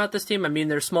scare me about this team. I mean,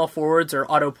 their small forwards are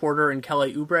Otto Porter and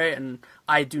Kelly Oubre, and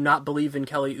I do not believe in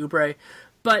Kelly Oubre.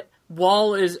 But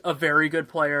Wall is a very good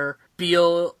player.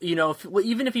 Beal,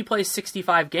 even if he plays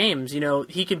 65 games,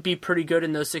 he can be pretty good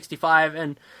in those 65.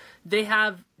 And they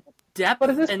have depth,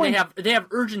 and they have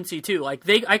urgency too. Like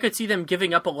I could see them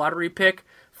giving up a lottery pick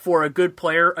for a good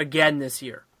player again this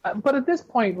year. But at this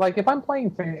point, like if I'm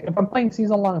playing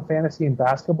season-long fantasy in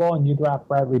basketball and you draft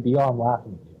Bradley Beal, I'm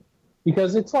laughing at you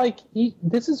because it's like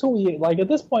this is who he like at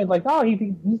this point. Like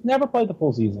he's never played the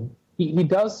full season. He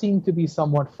does seem to be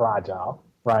somewhat fragile.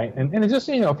 Right, and it's just,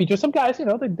 features some guys, they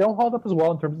don't hold up as well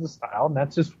in terms of the style, and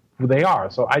that's just who they are.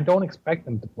 So I don't expect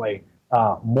them to play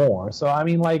more. So, I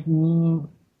mean, like,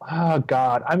 oh,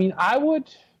 God. I mean, I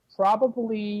would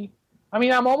probably,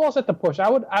 I'm almost at the push.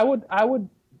 I would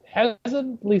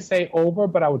hesitantly say over,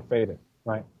 but I would fade it,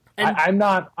 right? I'm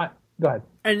not, go ahead.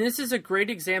 And this is a great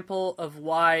example of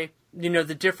why,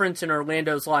 the difference in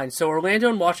Orlando's line. So Orlando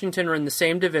and Washington are in the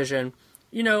same division.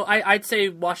 I'd say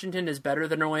Washington is better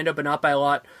than Orlando, but not by a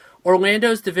lot.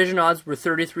 Orlando's division odds were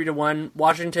 33-1.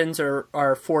 Washington's are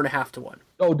 4.5-1.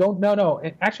 Oh, no.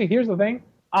 Actually, here's the thing.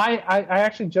 I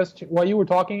actually just, while you were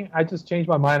talking, I just changed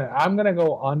my mind. I'm going to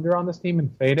go under on this team and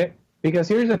fade it. Because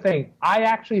here's the thing. I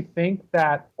actually think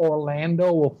that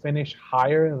Orlando will finish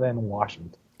higher than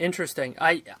Washington. Interesting.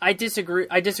 I disagree.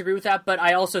 I disagree with that, but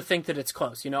I also think that it's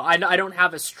close. I don't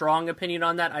have a strong opinion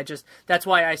on that. That's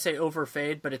why I say over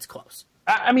fade, but it's close.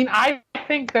 I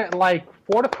think that like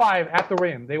 4 to 5 at the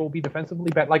rim, they will be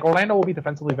defensively better. Like Orlando will be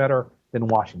defensively better than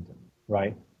Washington,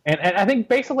 right? And I think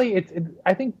basically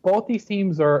I think both these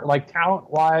teams are like talent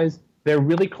wise, they're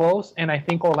really close, and I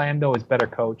think Orlando is better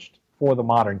coached for the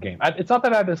modern game. It's not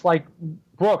that I dislike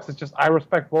Brooks. It's just I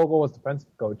respect Vogel as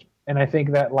defensive coach. And I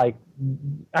think that,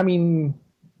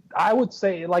 I would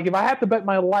say, like, if I had to bet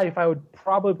my life, I would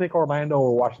probably pick Orlando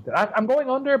or Washington. I'm going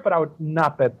under, but I would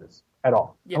not bet this. at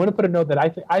all. Yeah. I'm going to put a note that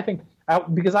I think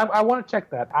because I want to check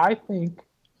that. I think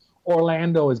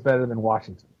Orlando is better than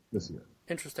Washington this year.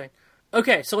 Interesting.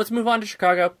 Okay, so let's move on to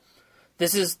Chicago.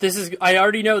 This is. I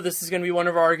already know this is going to be one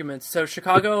of our arguments. So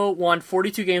Chicago won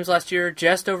 42 games last year,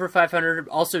 just over 500.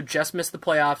 Also, just missed the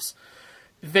playoffs.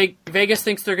 Vegas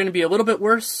thinks they're going to be a little bit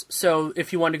worse. So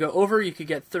if you want to go over, you could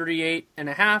get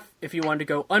 38.5. If you want to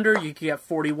go under, you could get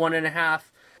 41.5.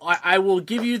 I will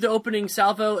give you the opening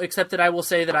salvo, except that I will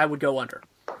say that I would go under.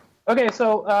 Okay,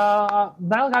 so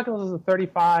Nile calculus is a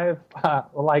 35.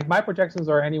 Like my projections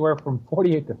are anywhere from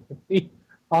 48 to 50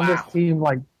 on this team.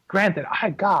 Like, granted,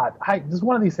 this is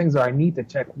one of these things that I need to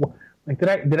check. Like,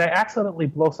 did I accidentally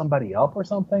blow somebody up or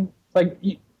something? It's like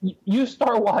you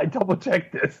start while I double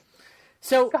check this.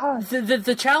 So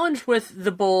the challenge with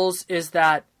the Bulls is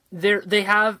that they're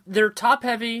top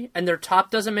heavy and their top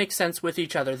doesn't make sense with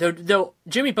each other. Though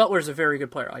Jimmy Butler is a very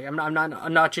good player. Like, I'm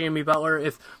not Jimmy Butler.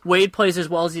 If Wade plays as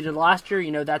well as he did last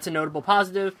year, that's a notable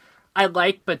positive. I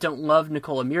like but don't love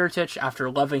Nikola Mirotic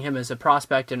after loving him as a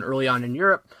prospect and early on in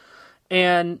Europe.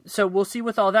 And so we'll see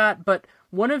with all that. But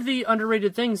one of the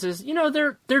underrated things is,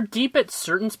 they're deep at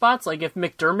certain spots. Like if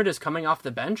McDermott is coming off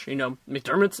the bench,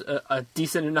 McDermott's a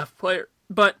decent enough player,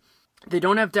 but they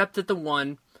don't have depth at the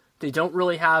one. They don't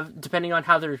really have, depending on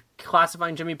how they're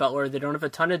classifying Jimmy Butler, they don't have a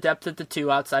ton of depth at the two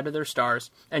outside of their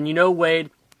stars. And Wade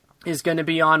is going to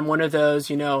be on one of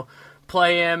those,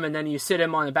 play him and then you sit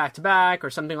him on the back-to-back or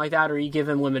something like that, or you give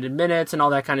him limited minutes and all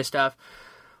that kind of stuff.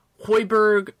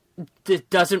 Hoiberg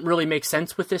doesn't really make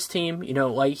sense with this team.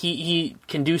 Like he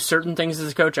can do certain things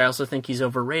as a coach. I also think he's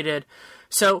overrated.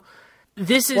 So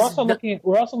this is... We're also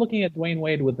looking at Dwayne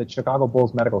Wade with the Chicago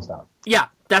Bulls medical staff. Yeah,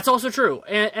 that's also true.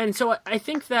 And so I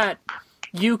think that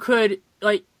you could,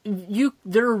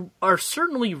 there are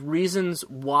certainly reasons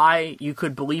why you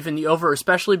could believe in the over,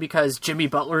 especially because Jimmy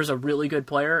Butler is a really good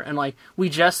player. And we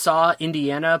just saw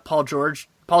Indiana, Paul George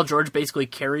basically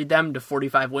carried them to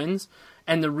 45 wins.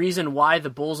 And the reason why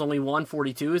the Bulls only won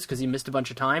 42 is because he missed a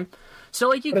bunch of time.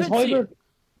 So you could see it.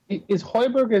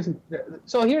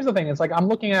 So here's the thing. It's I'm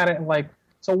looking at it and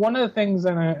so one of the things,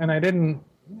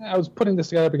 I was putting this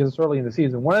together because it's early in the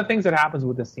season. One of the things that happens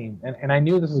with this team, and I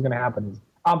knew this was going to happen, is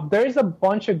there's a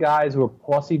bunch of guys who are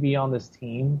plus EV on this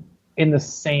team in the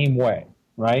same way,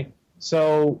 right?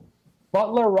 So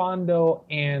Butler, Rondo,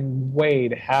 and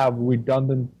Wade have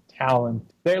redundant talent.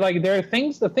 There are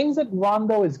things, the things that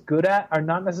Rondo is good at are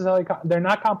not necessarily, they're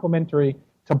not complementary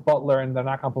to Butler, and they're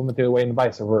not complementary to Wade, and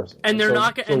vice versa. And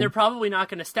they're probably not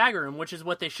going to stagger him, which is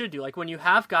what they should do. When you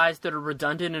have guys that are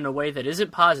redundant in a way that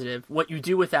isn't positive, what you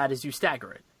do with that is you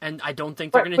stagger it. And I don't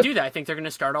think they're going to do that. I think they're going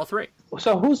to start all three.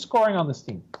 So who's scoring on this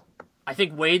team? I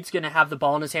think Wade's going to have the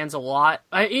ball in his hands a lot.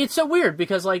 It's so weird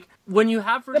because when you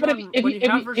have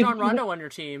Rajon Rondo on your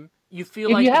team, you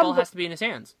feel like the ball has to be in his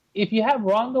hands. If you have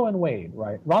Rondo and Wade,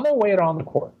 right? Rondo and Wade are on the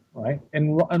court, right?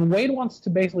 And Wade wants to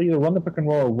basically either run the pick and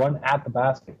roll or run at the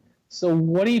basket. So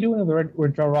what are you doing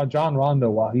with Rajon Rondo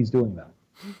while he's doing that?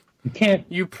 You can't.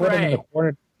 You put him in the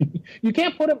corner. You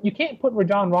can't put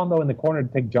Rajon Rondo in the corner to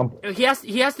take jumpers.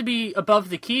 He has to be above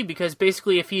the key because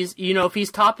basically if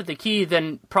he's top of the key,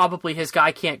 then probably his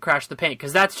guy can't crash the paint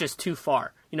because that's just too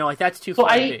far. That's too far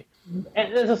to be.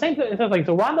 And it's the same thing. It's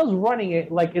so Rondo's running it.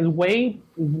 Is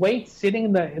Wade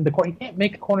sitting in the court? He can't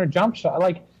make a corner jump shot.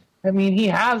 He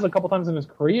has a couple times in his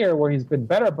career where he's been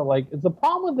better, but the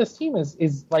problem with this team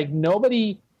is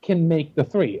nobody can make the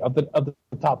three of the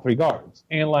top three guards.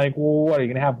 And what are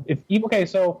you gonna have?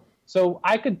 So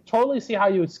I could totally see how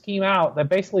you would scheme out that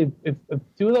basically if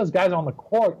two of those guys are on the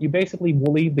court, you basically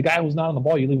will leave the guy who's not on the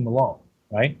ball. You leave him alone,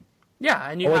 right?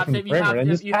 Yeah, and you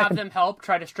have them help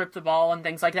try to strip the ball and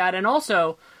things like that. And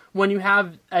also, when you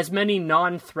have as many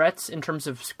non-threats in terms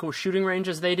of shooting range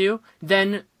as they do,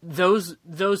 then those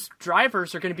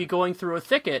drivers are going to be going through a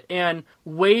thicket. And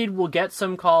Wade will get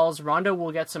some calls, Rondo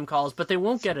will get some calls, but they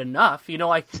won't get enough.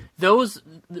 The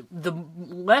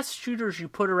less shooters you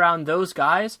put around those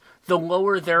guys, the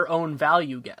lower their own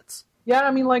value gets.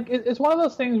 Yeah, it's one of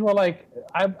those things where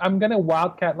I'm going to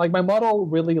wildcat. My model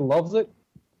really loves it.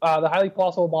 The highly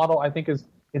plausible model, I think,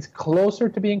 is closer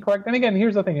to being correct. And again,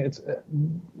 here's the thing: it's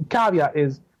caveat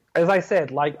is, as I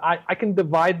said, I can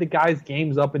divide the guys'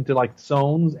 games up into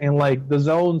zones, and the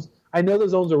zones. I know the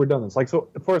zones are redundant. So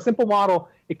for a simple model,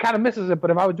 it kind of misses it.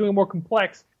 But if I was doing more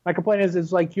complex, my complaint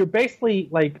is you're basically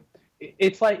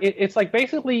it's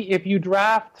basically if you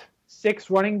draft 6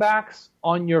 running backs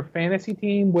on your fantasy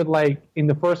team with in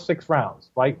the first 6 rounds,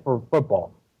 right, for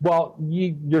football. Well,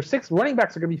 your 6 running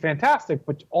backs are going to be fantastic,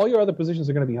 but all your other positions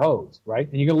are going to be hosed, right?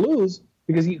 And you're going to lose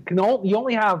because you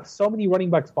only have so many running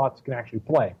back spots you can actually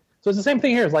play. So it's the same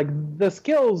thing here. It's the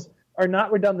skills are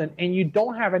not redundant, and you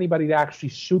don't have anybody to actually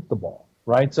shoot the ball,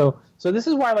 right? So this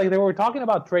is why, like, they were talking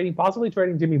about possibly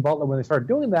trading Jimmy Butler when they started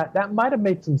doing that. That might have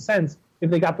made some sense if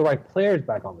they got the right players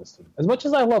back on this team. As much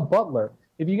as I love Butler,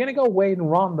 if you're going to go Wade and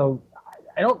Rondo,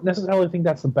 I don't necessarily think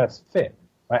that's the best fit,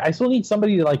 right? I still need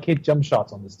somebody to, like, hit jump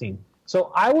shots on this team.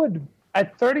 So I would,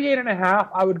 at 38.5,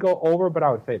 I would go over, but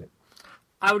I would fade it.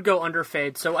 I would go under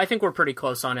fade, so I think we're pretty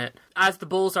close on it. As the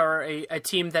Bulls are a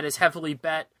team that is heavily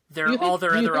bet, all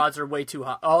their other odds are way too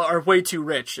high, are way too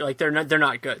rich. Like they're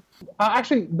not good.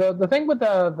 Actually, the thing with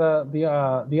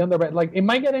the under bet, like, it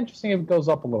might get interesting if it goes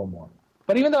up a little more.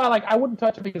 But even though I wouldn't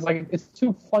touch it because, like, it's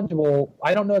too fungible.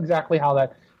 I don't know exactly how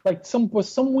that, like, some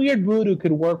weird voodoo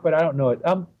could work, but I don't know it.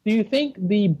 Do you think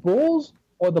the Bulls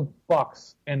or the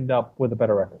Bucks end up with a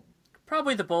better record?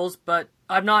 Probably the Bulls, but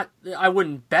I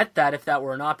wouldn't bet that if that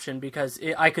were an option because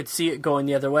I could see it going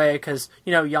the other way because,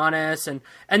 Giannis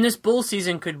and this Bulls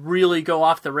season could really go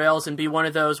off the rails and be one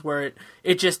of those where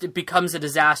it becomes a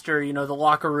disaster. The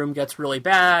locker room gets really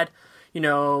bad,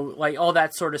 like all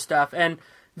that sort of stuff. And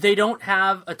they don't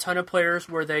have a ton of players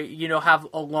where they, have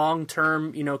a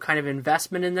long-term, kind of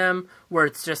investment in them where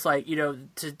it's just like,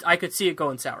 I could see it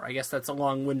going sour. I guess that's a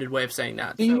long-winded way of saying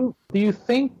that. Do you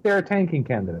think they're a tanking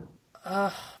candidate?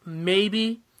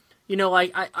 Maybe.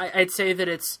 I'd say that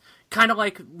it's kind of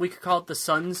like we could call it the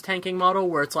Suns tanking model,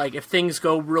 where it's like if things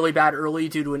go really bad early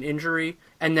due to an injury,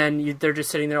 and then they're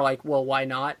just sitting there like, well, why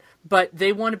not? But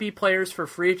they want to be players for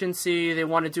free agency. They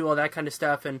want to do all that kind of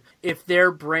stuff, and if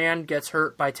their brand gets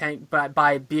hurt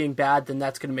by being bad, then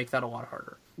that's going to make that a lot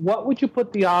harder. What would you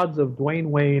put the odds of Dwayne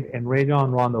Wade and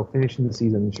Rajon Rondo finishing the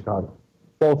season in Chicago?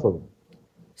 Both of them.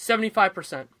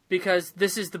 75%. Because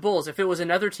this is the Bulls. If it was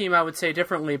another team, I would say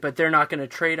differently, but they're not going to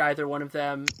trade either one of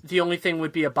them. The only thing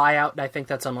would be a buyout, and I think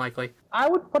that's unlikely. I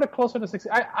would put it closer to 60.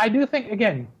 I do think,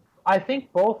 again, I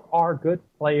think both are good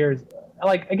players.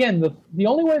 Like, again, the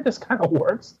only way this kind of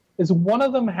works is one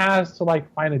of them has to, like,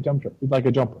 find a jumper,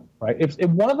 right? If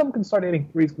one of them can start hitting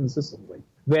threes consistently,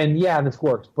 then, yeah, this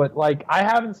works. But, like, I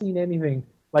haven't seen anything.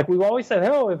 Like, we've always said,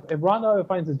 if Rondo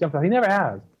finds his jumper, he never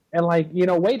has. And, like,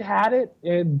 Wade had it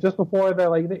just before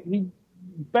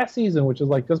best season, which is,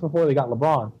 like, just before they got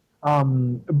LeBron.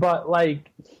 But,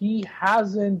 like, he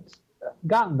hasn't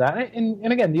gotten that. And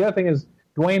again, the other thing is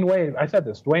Dwayne Wade. I said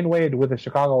this. Dwayne Wade with the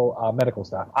Chicago medical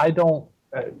staff. It's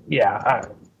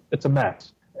a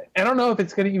mess. I don't know if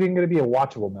it's even going to be a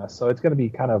watchable mess, so it's going to be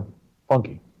kind of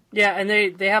funky. Yeah, and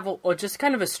they have just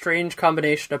kind of a strange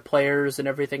combination of players and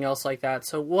everything else like that.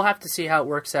 So we'll have to see how it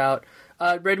works out.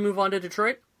 Ready to move on to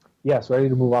Detroit? Yes, ready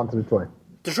to move on to Detroit.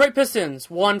 Detroit Pistons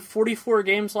won 44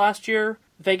 games last year.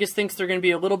 Vegas thinks they're going to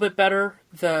be a little bit better.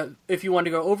 If you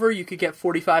wanted to go over, you could get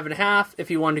 45.5.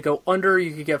 If you wanted to go under,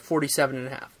 you could get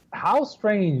 47.5. How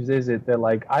strange is it that,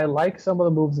 like, I like some of the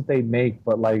moves that they make,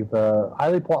 but, like, the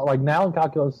highly now in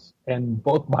calculus and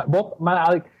both of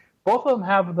them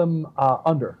have them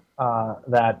under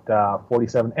that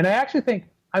 47. And I actually think,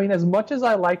 as much as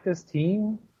I like this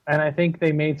team, and I think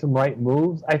they made some right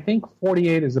moves, I think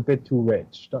 48 is a bit too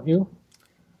rich, don't you?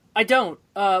 I don't.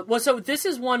 So this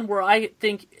is one where I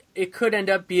think it could end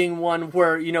up being one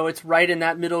where, it's right in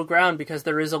that middle ground because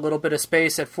there is a little bit of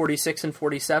space at 46 and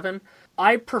 47.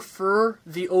 I prefer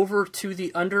the over to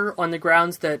the under on the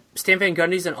grounds that Stan Van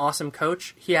Gundy's an awesome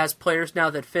coach. He has players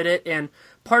now that fit it, and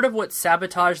part of what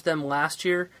sabotaged them last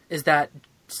year is that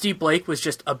Steve Blake was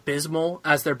just abysmal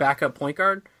as their backup point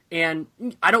guard. And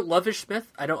I don't love Ish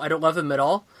Smith. I don't love him at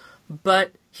all,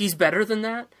 but he's better than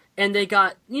that. And they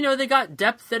got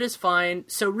depth that is fine.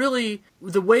 So really,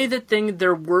 the way that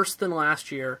they're worse than last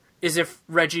year is if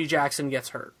Reggie Jackson gets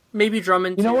hurt. Maybe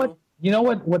Drummond too. You know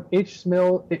what Ish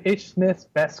Smith's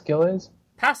best skill is?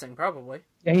 Passing, probably.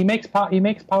 Yeah, he makes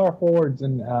power forwards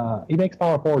and he makes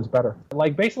power forwards better.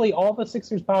 Like, basically all the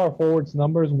Sixers power forwards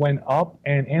numbers went up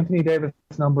and Anthony Davis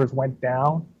numbers went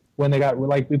down. When they got,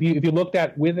 like, if you looked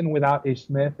at with and without Ish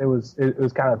Smith, it was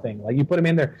kind of thing. Like, you put him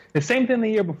in there. The same thing the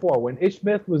year before. When Ish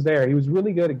Smith was there, he was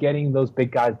really good at getting those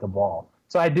big guys the ball.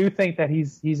 So I do think that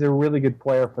he's a really good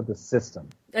player for the system.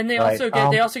 And they also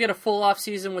get a full off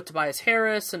season with Tobias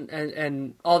Harris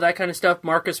and all that kind of stuff.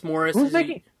 Marcus Morris.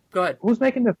 Go ahead. Who's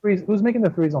making the threes? Who's making the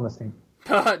threes on this team?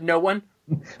 No one.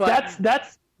 But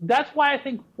that's why I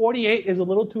think 48 is a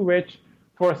little too rich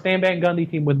for a Stan Van Gundy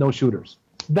team with no shooters.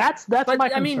 That's my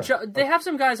concern. They have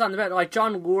some guys on the bench, like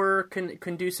John Lure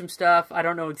can do some stuff. I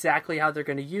don't know exactly how they're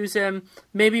going to use him.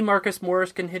 Maybe Marcus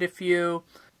Morris can hit a few.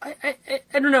 I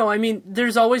don't know.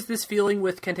 There's always this feeling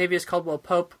with Kentavious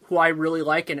Caldwell-Pope, who I really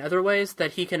like in other ways,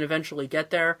 that he can eventually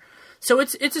get there. So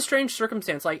it's a strange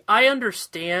circumstance. Like, I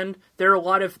understand there are a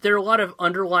lot of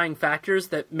underlying factors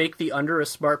that make the under a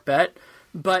smart bet,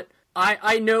 but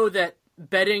I know that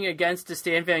betting against a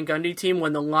Stan Van Gundy team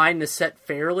when the line is set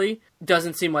fairly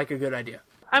doesn't seem like a good idea.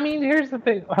 I mean, here's the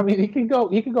thing. I mean, he can go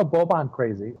Boban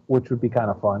crazy, which would be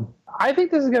kind of fun. I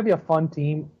think this is going to be a fun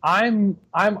team. I'm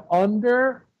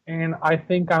under, and I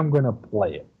think I'm going to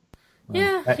play it.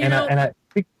 Yeah,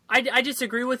 I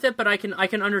disagree with it, but I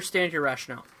can understand your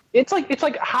rationale. It's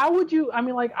like how would you? I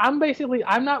mean, like I'm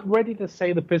not ready to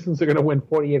say the Pistons are going to win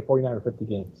 48, 49, or 50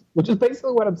 games, which is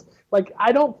basically what I'm like.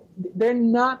 They're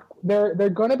not. They're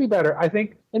going to be better. I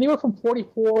think anywhere from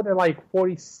 44 to like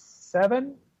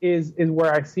 47 is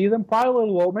where I see them. Probably a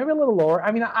little lower, maybe a little lower.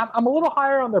 I mean, I'm a little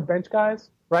higher on their bench guys,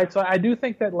 right? So I do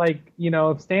think that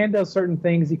if Stan does certain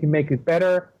things, he can make it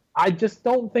better. I just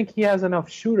don't think he has enough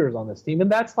shooters on this team,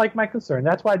 and that's like my concern.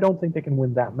 That's why I don't think they can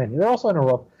win that many. They're also in a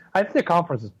rough. I think the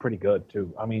conference is pretty good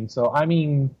too. I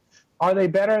mean, are they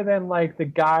better than like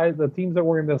the teams that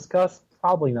we're going to discuss?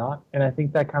 Probably not, and I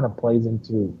think that kind of plays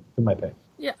into my pick.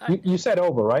 Yeah, you said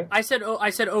over, right? I said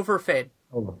over fade.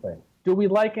 Over fade. Do we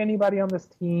like anybody on this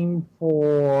team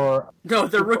for... No,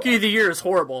 the rookie of the year is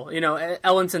horrible.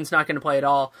 Ellinson's not going to play at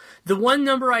all. The one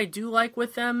number I do like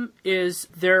with them is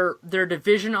their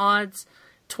division odds,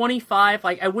 25.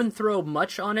 Like, I wouldn't throw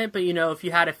much on it, but, if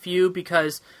you had a few,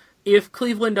 because if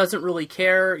Cleveland doesn't really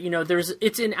care,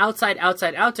 it's an outside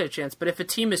chance. But if a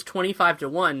team is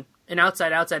 25-1, an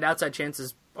outside chance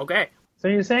is okay. So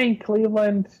you're saying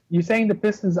Cleveland, you're saying the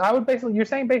Pistons, you're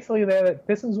saying basically that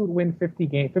Pistons would win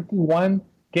 51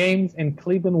 games and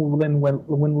Cleveland would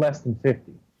win less than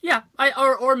 50. Yeah,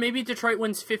 or maybe Detroit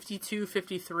wins 52,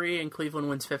 53 and Cleveland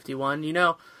wins 51.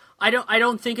 I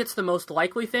don't think it's the most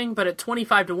likely thing, but at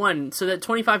 25-1, so that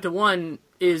 25-1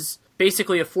 is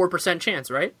basically a 4%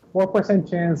 chance, right? 4%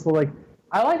 chance. So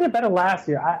I liked it better last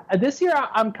year. This year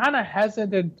I'm kind of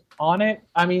hesitant on it.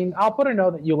 I mean, I'll put a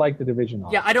note that you like the division.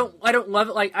 Yeah, I don't love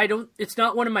it. Like, it's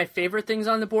not one of my favorite things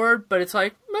on the board, but it's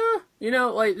like,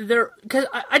 because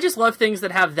I just love things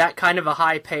that have that kind of a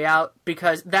high payout,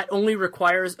 because that only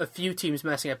requires a few teams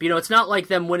messing up. It's not like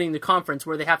them winning the conference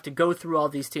where they have to go through all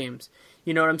these teams.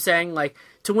 You know what I'm saying? Like,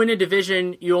 to win a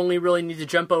division, you only really need to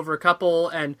jump over a couple,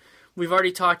 and we've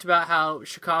already talked about how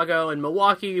Chicago and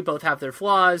Milwaukee both have their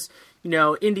flaws.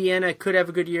 Indiana could have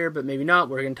a good year, but maybe not.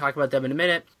 We're going to talk about them in a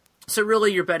minute. So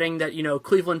really, you're betting that,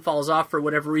 Cleveland falls off for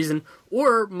whatever reason,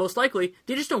 or most likely,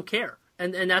 they just don't care.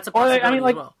 And that's a possibility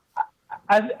as well.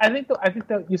 I think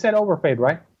that you said overfade,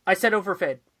 right? I said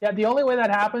overfade. Yeah, the only way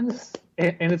that happens,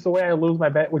 and it's the way I lose my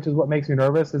bet, which is what makes me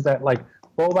nervous, is that,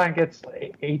 Boban gets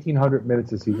 1,800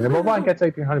 minutes this season. And Boban gets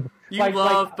 1,800. You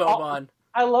love Boban.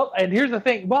 I love, and here's the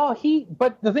thing.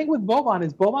 But the thing with Boban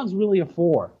is Boban's really a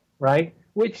 4, right?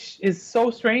 Which is so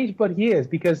strange, but he is,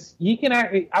 because he can.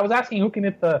 I was asking who can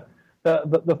hit the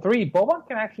 3. Boban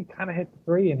can actually kind of hit the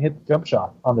 3 and hit the jump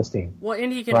shot on this team. Well,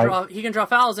 and he can draw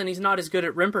fouls, and he's not as good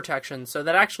at rim protection, so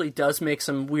that actually does make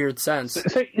some weird sense.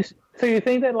 So you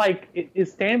think that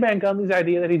is Stan Van Gundy's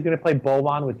idea that he's going to play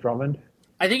Boban with Drummond?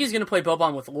 I think he's going to play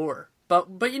Boban with Lure,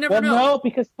 but you never know. No,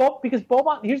 because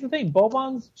Boban. Here's the thing: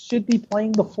 Boban should be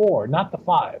playing the 4, not the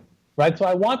 5. Right, so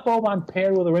I want Boban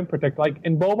paired with a rim protector.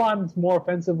 And Boban's more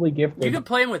offensively gifted. You could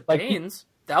play him with Baines.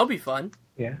 That would be fun.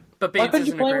 Yeah. But Baines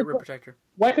isn't a great rim protector.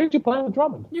 Why couldn't you play him with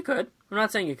Drummond? You could. I'm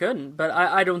not saying you couldn't, but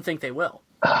I don't think they will.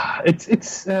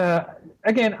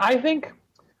 Again, I think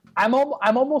I'm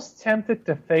almost tempted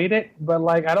to fade it, but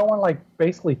I don't want to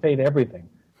basically fade everything.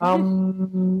 I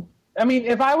mean,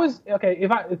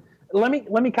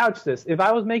 let me couch this. If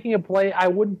I was making a play, I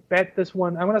wouldn't bet this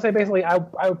one. I'm going to say basically, I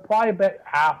would probably bet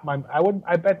half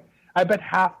I bet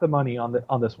half the money on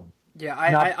this one. Yeah,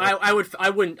 I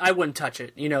wouldn't touch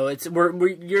it.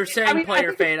 You're saying play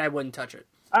or fade. I wouldn't touch it.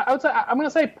 I would say I'm going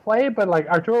to say play, but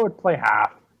Arturo would play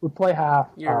half.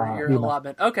 Your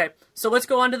allotment. Okay, so let's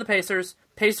go on to the Pacers.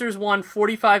 Pacers won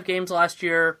 45 games last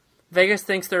year. Vegas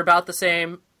thinks they're about the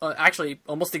same. Actually,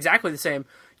 almost exactly the same.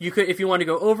 You could, if you want to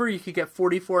go over, you could get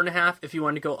 44.5. If you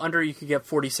want to go under, you could get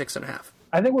 46.5.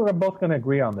 I think we're both going to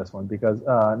agree on this one, because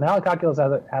now Calculus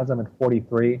has them at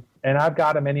 43, and I've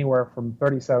got them anywhere from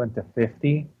 37 to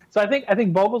 50. So I think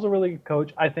Vogel's a really good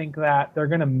coach. I think that they're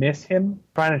going to miss him,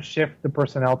 trying to shift the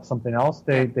personnel to something else.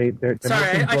 They're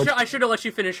Sorry, I should have let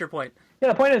you finish your point. Yeah,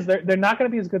 the point is they're not going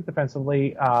to be as good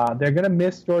defensively. They're going to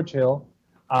miss George Hill.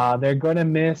 They're going to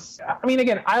miss... I mean,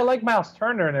 again, I like Miles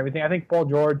Turner and everything. I think Paul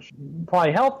George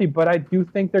probably healthy, but I do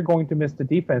think they're going to miss the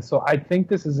defense. So I think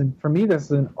this is an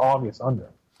obvious under.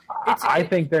 I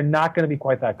think they're not going to be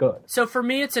quite that good. So for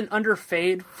me, it's an under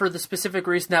fade for the specific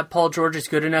reason that Paul George is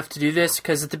good enough to do this.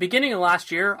 Because at the beginning of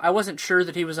last year, I wasn't sure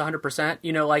that he was 100%.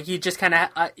 You know, like he just kind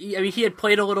of, he had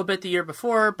played a little bit the year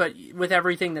before, but with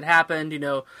everything that happened, you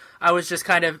know, I was just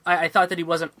kind of, I thought that he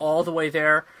wasn't all the way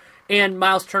there. And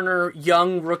Miles Turner,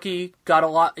 young rookie, got a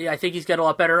lot. I think he's got a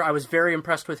lot better. I was very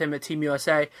impressed with him at Team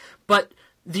USA. But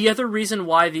the other reason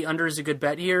why the under is a good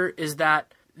bet here is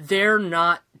that they're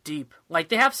not deep. Like,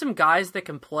 they have some guys that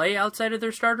can play outside of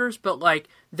their starters, but, like,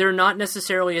 they're not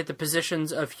necessarily at the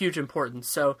positions of huge importance.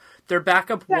 So their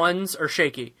backup ones are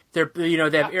shaky. They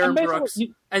have Aaron Brooks,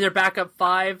 and their backup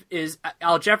 5 is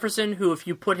Al Jefferson, who, if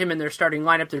you put him in their starting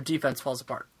lineup, their defense falls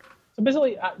apart. So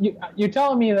basically, you're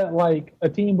telling me that, like, a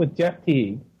team with Jeff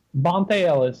Teague, Bonte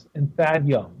Ellis, and Thad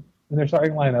Young in their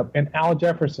starting lineup, and Al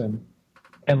Jefferson,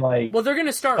 and, like... Well, they're going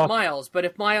to start Miles, but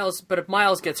if Miles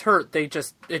gets hurt, they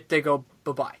go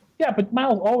bye-bye. Yeah, but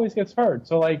Miles always gets hurt.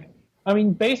 So, like, I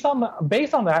mean, based on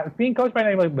that, being coached by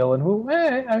Nate McMillan, who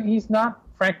he's not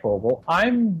Frank Vogel,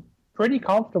 I'm pretty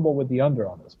comfortable with the under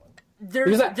on this one.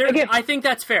 I think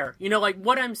that's fair. You know, like,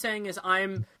 what I'm saying is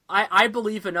I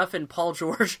believe enough in Paul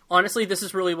George. Honestly, this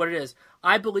is really what it is.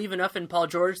 I believe enough in Paul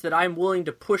George that I'm willing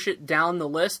to push it down the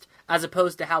list as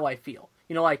opposed to how I feel.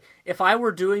 You know, like, if I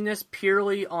were doing this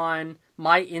purely on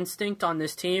my instinct on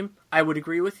this team, I would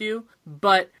agree with you.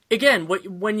 But, again,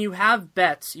 when you have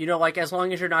bets, you know, like, as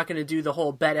long as you're not going to do the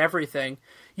whole bet everything,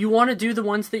 you want to do the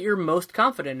ones that you're most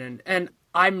confident in. And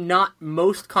I'm not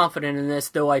most confident in this,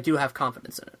 though I do have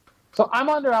confidence in it. So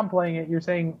I'm playing it. You're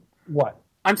saying what?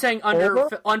 I'm saying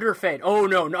under fade. Oh,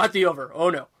 no, not the over. Oh,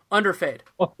 no. Under fade.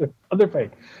 Under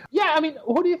fade. Yeah, I mean,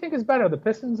 who do you think is better, the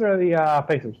Pistons or the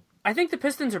Pacers? I think the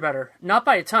Pistons are better. Not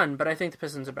by a ton, but I think the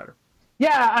Pistons are better.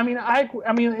 Yeah, I mean,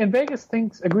 and Vegas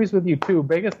agrees with you too.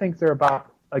 Vegas thinks they're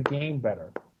about a game better.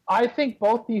 I think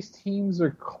both these teams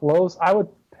are close. I would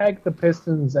peg the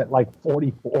Pistons at like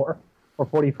 44 or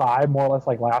 45, more or less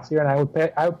like last year, and I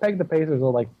would peg the Pacers at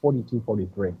like 42,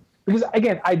 43. Because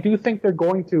again, I do think they're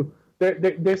going to.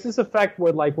 There's this effect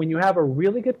where, like, when you have a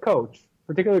really good coach,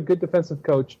 particularly a good defensive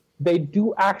coach, they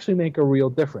do actually make a real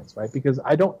difference, right? Because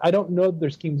I don't know that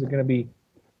their schemes are going to be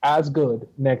as good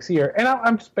next year, and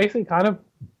I'm just basically kind of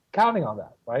counting on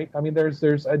that, right? I mean,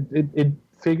 it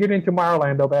figured into my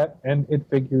Orlando bet, and it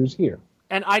figures here.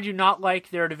 And I do not like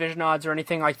their division odds or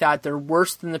anything like that. They're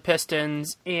worse than the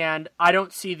Pistons, and I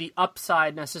don't see the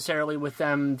upside necessarily with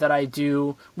them that I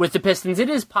do with the Pistons. It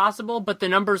is possible, but the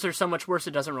numbers are so much worse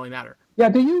it doesn't really matter. Yeah,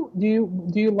 do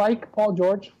you like Paul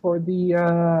George for the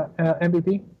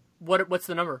MVP? What's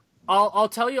the number? I'll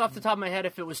tell you off the top of my head.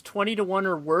 If it was 20-1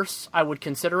 or worse, I would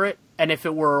consider it, and if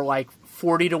it were like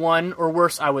 40-1 or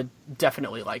worse, I would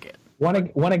definitely like it.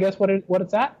 Want to guess what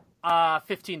it's at?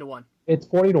 15-1. It's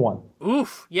 40-1.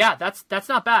 Oof, yeah, that's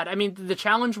not bad. I mean, the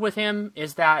challenge with him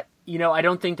is that, you know, I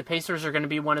don't think the Pacers are going to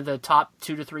be one of the top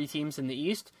 2 to 3 teams in the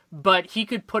East, but he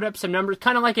could put up some numbers,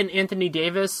 kind of like an Anthony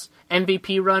Davis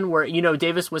MVP run where, you know,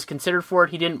 Davis was considered for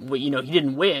it. He didn't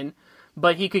win,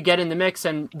 but he could get in the mix,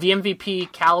 and the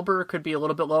MVP caliber could be a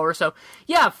little bit lower. So,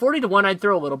 yeah, 40-1, I'd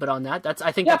throw a little bit on that.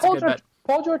 I think that's a good bet.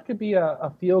 Paul George could be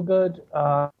a feel-good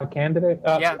candidate.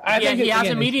 He has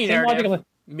a media narrative.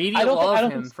 Media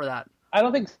love him for that. I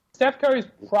don't think Steph Curry's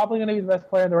probably going to be the best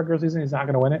player in the regular season. He's not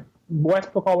going to win it.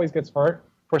 Westbrook always gets hurt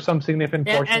for some significant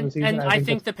portion of the season. And I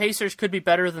think the Pacers could be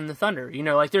better than the Thunder. You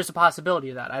know, like, there's a possibility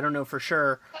of that. I don't know for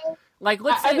sure. Like,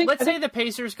 let's say the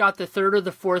Pacers got the 3rd or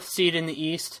the 4th seed in the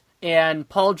East, and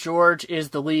Paul George is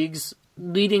the league's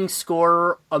leading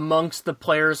scorer amongst the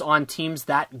players on teams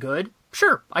that good.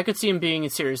 Sure, I could see him being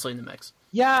seriously in the mix.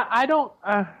 Yeah, I don't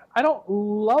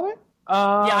love it.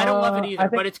 I don't love it either,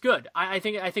 but it's good. I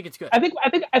think it's good. I think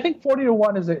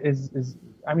 40-1 is.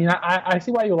 I mean, I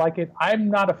see why you like it. I'm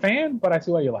not a fan, but I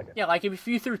see why you like it. Yeah, like if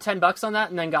you threw $10 on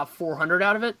that and then got 400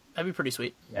 out of it, that'd be pretty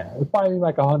sweet. Yeah, it would probably be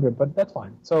like 100, but that's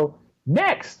fine. So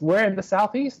next, we're in the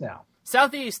Southeast now.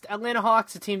 Southeast, Atlanta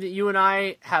Hawks, a team that you and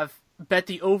I have bet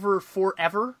the over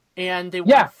forever, and they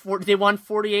won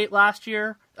 48 last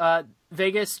year.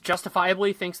 Vegas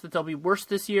justifiably thinks that they'll be worse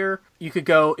this year. You could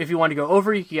go, if you want to go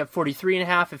over, you could get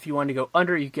 43.5. If you want to go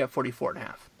under, you could get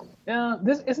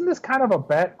 44.5. Isn't this kind of a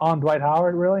bet on Dwight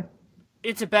Howard, really?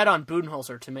 It's a bet on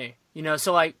Budenholzer to me. You know,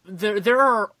 so like there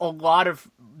are a lot of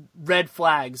red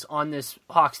flags on this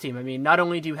Hawks team. I mean, not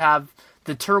only do you have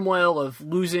the turmoil of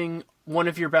losing one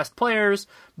of your best players,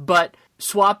 but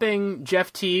swapping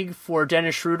Jeff Teague for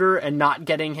Dennis Schroeder and not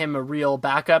getting him a real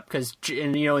backup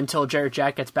until Jarrett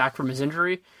Jack gets back from his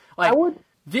injury.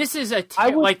 This is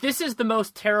this is the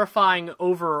most terrifying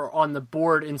over on the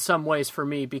board in some ways for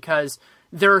me, because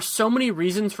there are so many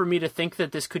reasons for me to think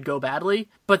that this could go badly,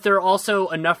 but there are also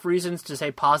enough reasons to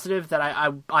say positive that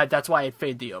I that's why I'd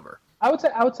fade the over. I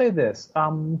would say this. A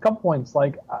couple points.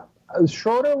 Like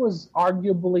Schroeder was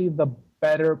arguably the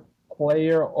better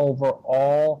player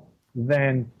overall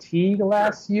than Teague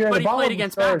last year. But he played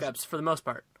against backups for the most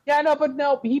part. Yeah, I know, but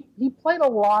no, he played a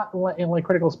lot in like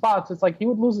critical spots. It's like he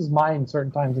would lose his mind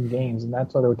certain times in games, and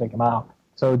that's why they would take him out.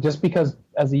 So just because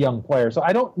as a young player. So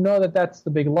I don't know that that's the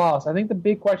big loss. I think the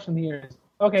big question here is,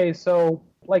 okay, so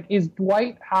like is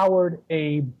Dwight Howard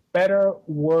a better,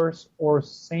 worse, or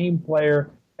same player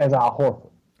as Al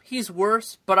Horford? He's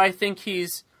worse, but I think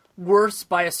he's worse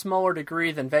by a smaller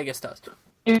degree than Vegas does.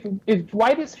 If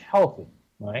Dwight is healthy,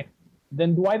 right,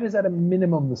 then Dwight is at a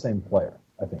minimum the same player,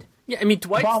 I think. Yeah, I mean,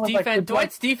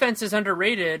 Dwight's defense is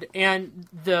underrated, and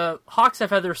the Hawks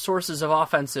have other sources of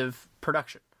offensive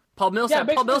production. Paul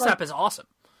Millsap is awesome.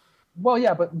 Well,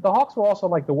 yeah, but the Hawks were also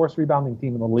like the worst rebounding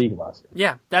team in the league last year.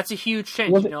 Yeah, that's a huge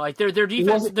change. Like their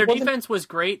defense was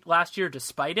great last year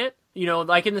despite it.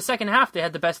 Like in the second half they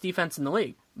had the best defense in the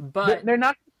league. But they're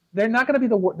not going to be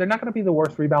the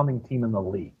worst rebounding team in the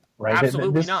league, right?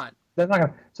 Absolutely not. They're not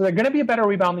gonna, so they're going to be a better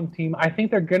rebounding team. I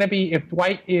think they're going to be, if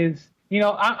Dwight is,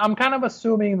 I'm kind of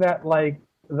assuming that like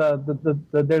the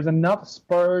there's enough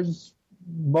Spurs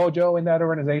mojo in that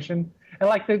organization. And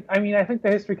I think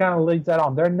the history kind of leads that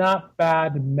on. They're not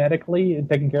bad medically in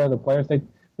taking care of the players. They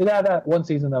had that one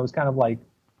season that was kind of like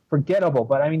forgettable,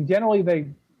 but I mean generally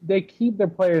they keep their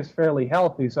players fairly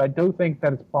healthy. So I do think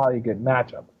that it's probably a good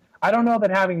matchup. I don't know that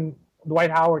having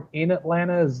Dwight Howard in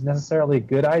Atlanta is necessarily a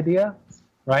good idea,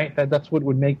 right? That's what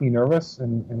would make me nervous.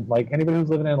 And like anybody who's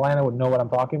living in Atlanta would know what I'm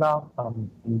talking about.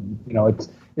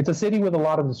 It's a city with a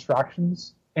lot of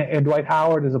distractions, and Dwight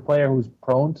Howard is a player who's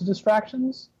prone to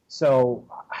distractions. So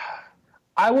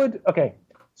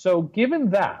so given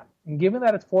that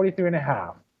it's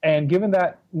 43.5, and given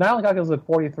that Nylan Calculus is at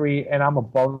 43 and I'm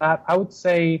above that, I would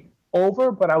say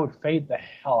over, but I would fade the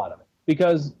hell out of it.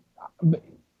 Because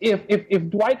if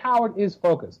Dwight Howard is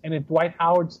focused and if Dwight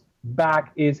Howard's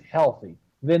back is healthy,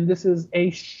 then this is a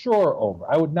sure over.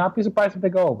 I would not be surprised if they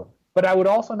go over. But I would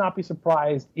also not be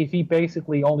surprised if he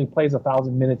basically only plays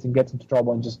 1,000 minutes and gets into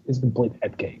trouble and just is a complete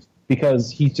head case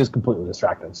because he's just completely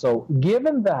distracted. So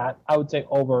given that, I would say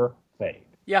over, fade.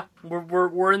 Yeah,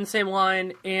 we're in the same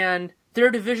line, and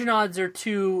their division odds are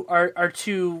too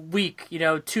weak.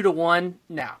 2-1.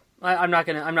 No, I'm not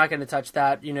gonna touch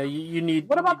that. You need.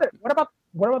 What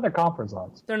about their conference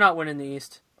odds? They're not winning the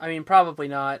East. I mean, probably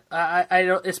not. I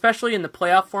don't, especially in the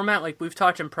playoff format. Like we've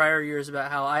talked in prior years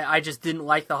about how I just didn't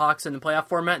like the Hawks in the playoff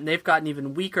format, and they've gotten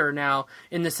even weaker now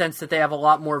in the sense that they have a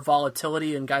lot more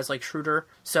volatility in guys like Schroeder.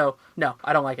 So no,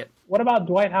 I don't like it. What about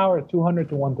Dwight Howard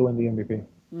 200-1 to win the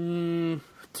MVP?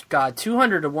 God,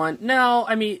 200-1. No,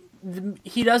 I mean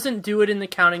he doesn't do it in the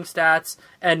counting stats,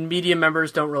 and media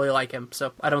members don't really like him,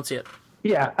 so I don't see it.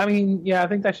 Yeah, I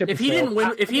think that should be. If he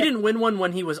didn't win one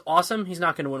when he was awesome, he's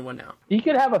not going to win one now. He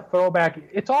could have a throwback.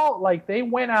 It's all like they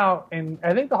went out, and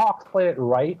I think the Hawks played it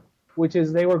right, which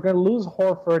is they were going to lose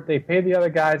Horford. They paid the other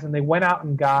guys, and they went out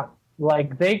and got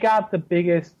the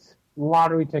biggest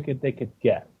lottery ticket they could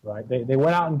get. Right? They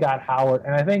went out and got Howard,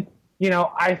 and I think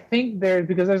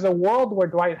because there's a world where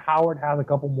Dwight Howard has a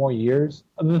couple more years.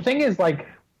 The thing is, like,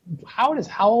 Howard is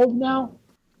how old now?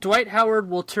 Dwight Howard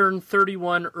will turn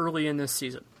 31 early in this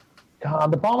season.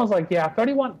 The problem is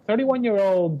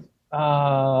 31-year-old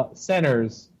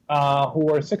centers who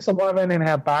are 6'11" and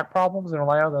have back problems and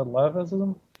rely on their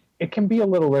athleticism, it can be a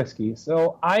little risky.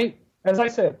 So as I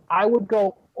said, I would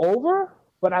go over,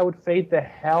 but I would fade the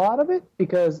hell out of it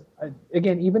because,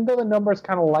 again, even though the numbers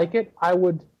kind of like it, I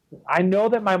know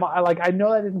that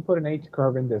I didn't put an age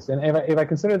curve in this, and if I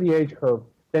consider the age curve,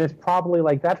 then it's probably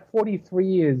like that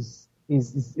 43 is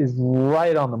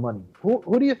right on the money.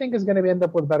 Who do you think is going to end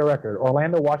up with a better record?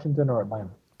 Orlando, Washington, or Atlanta?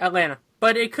 Atlanta.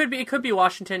 But it could be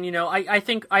Washington. I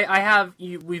think I have.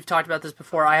 We've talked about this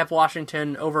before. I have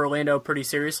Washington over Orlando pretty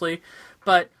seriously,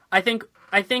 but I think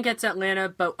it's Atlanta.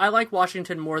 But I like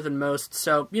Washington more than most.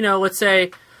 So let's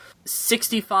say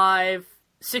 65,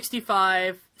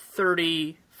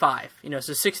 35.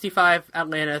 So 65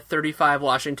 Atlanta, 35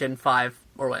 Washington, 5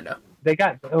 Orlando.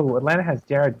 Atlanta has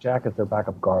Jared Jack as their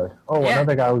backup guard.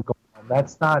 Another guy who's going on.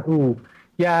 That's not,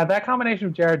 yeah, that combination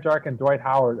of Jared Jack and Dwight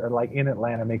Howard are like in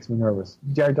Atlanta makes me nervous.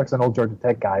 Jared Jack's an old Georgia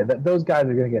Tech guy. Those guys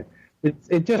are going to get,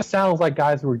 it just sounds like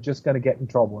guys who are just going to get in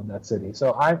trouble in that city.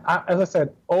 So I as I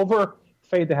said,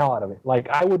 fade the hell out of it. Like,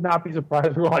 I would not be surprised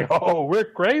if we were like, we're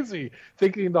crazy,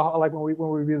 thinking when we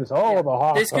review this, the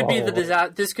Hawks. This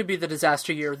could be the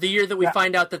disaster year, the year that we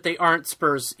find out that they aren't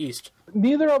Spurs East.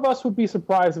 Neither of us would be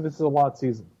surprised if this is a lot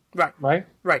season.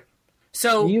 Right.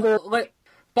 So,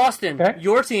 Boston, Okay.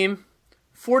 your team,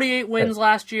 48 wins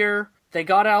last year. They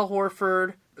got Al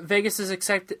Horford. Vegas is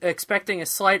expecting a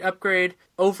slight upgrade,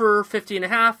 over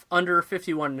 50.5, under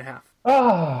 51.5.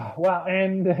 Oh, wow.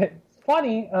 And it's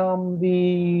funny,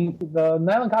 the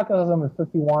Nyland calculus is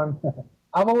 51.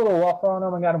 I'm a little rougher on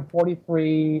them. I got them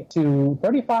 35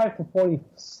 to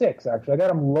 46, actually. I got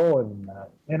them lower than that.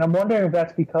 And I'm wondering if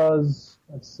that's because,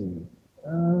 let's see.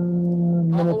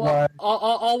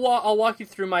 I'll walk you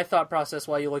through my thought process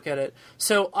while you look at it.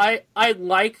 So I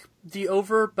like the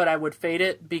over, but I would fade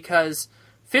it because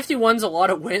 51's a lot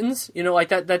of wins. You know,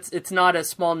 like it's not a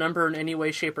small number in any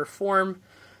way, shape, or form.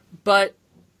 But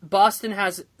Boston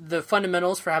has the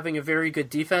fundamentals for having a very good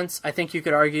defense. I think you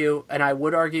could argue, and I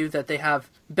would argue, that they have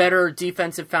better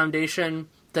defensive foundation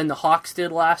than the Hawks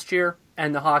did last year.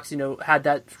 And the Hawks, had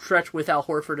that stretch with Al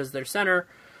Horford as their center.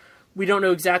 We don't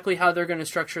know exactly how they're going to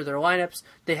structure their lineups.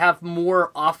 They have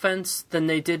more offense than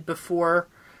they did before.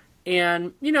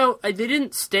 And, they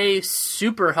didn't stay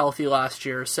super healthy last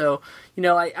year. So,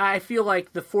 I feel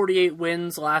like the 48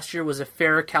 wins last year was a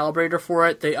fair calibrator for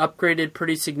it. They upgraded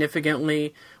pretty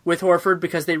significantly with Horford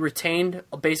because they retained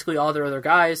basically all their other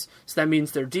guys. So that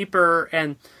means they're deeper.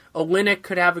 And Olynyk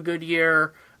could have a good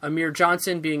year. Amir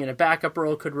Johnson being in a backup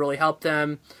role could really help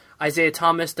them. Isaiah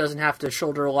Thomas doesn't have to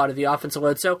shoulder a lot of the offensive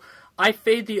load. So I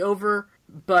fade the over,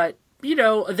 but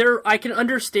I can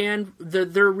understand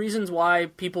there are reasons why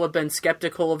people have been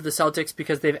skeptical of the Celtics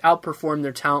because they've outperformed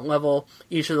their talent level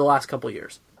each of the last couple of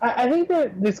years. I think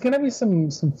that there's going to be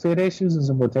some fit issues and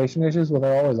some rotation issues, where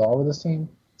there always are with this team.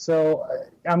 So,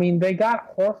 they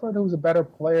got Horford, who's a better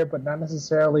player, but not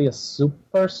necessarily a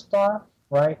superstar,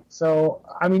 right? So,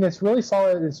 it's really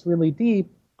solid, it's really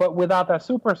deep, but without that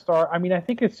superstar, I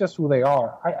think it's just who they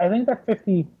are. I think that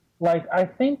 50,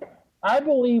 I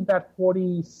believe that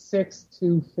 46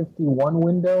 to 51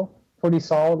 window pretty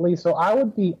solidly. So I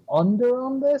would be under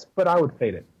on this, but I would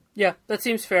fade it. Yeah, that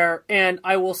seems fair. And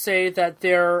I will say that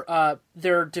their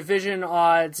division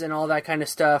odds and all that kind of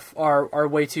stuff are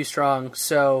way too strong.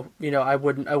 So, I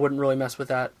wouldn't really mess with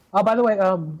that. Oh, by the way,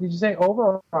 did you say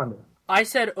over or under? I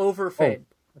said over fade.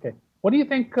 Oh, okay. What do you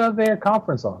think of their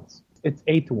conference odds? It's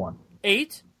 8 to 1.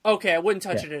 8? Okay, I wouldn't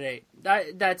touch it at 8.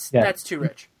 That's too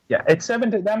rich. Yeah, it's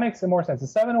 7 to. That makes more sense.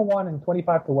 It's 7 to 1 and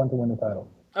 25 to 1 to win the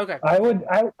title. Okay.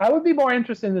 I would be more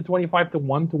interested in the 25 to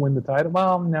 1 to win the title.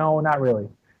 Well, no, not really,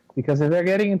 because if they're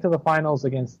getting into the finals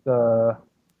against the.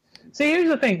 See, here's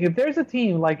the thing: if there's a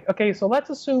team so let's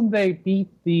assume they beat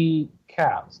the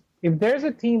Cavs. If there's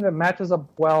a team that matches up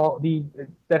well,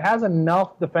 that has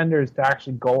enough defenders to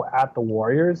actually go at the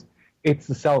Warriors, it's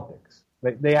the Celtics.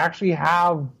 They actually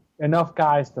have enough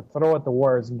guys to throw at the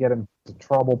Warriors and get them into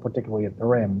trouble, particularly at the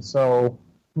rim. So,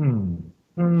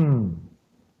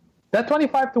 that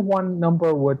 25 to 1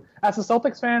 number would, as a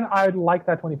Celtics fan, I'd like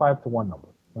that 25 to 1 number,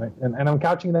 right? And I'm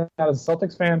couching that as a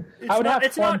Celtics fan.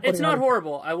 It's not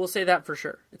horrible. I will say that for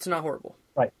sure. It's not horrible,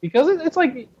 right? Because it's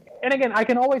like, and again, I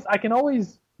can always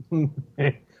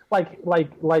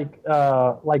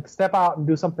step out and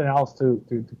do something else to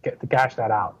cash that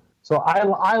out. So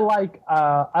I like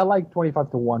 25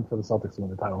 to 1 for the Celtics to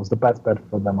win the title. It's the best bet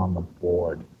for them on the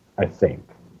board, I think.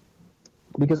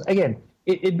 Because again,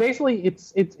 it basically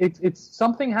it's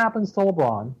something happens to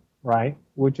LeBron, right?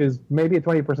 Which is maybe a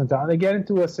 20% chance. They get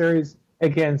into a series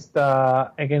against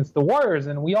the Warriors,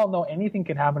 and we all know anything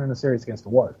can happen in a series against the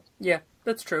Warriors. Yeah,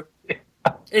 that's true.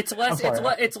 It's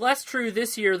less true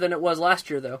this year than it was last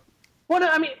year, though. Well,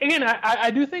 again, I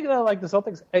do think that the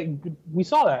Celtics, we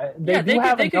saw that they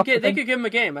could give them a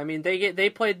game. They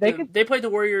played the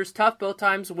Warriors tough both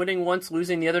times, winning once,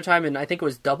 losing the other time, and I think it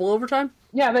was double overtime.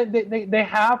 Yeah, they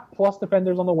have plus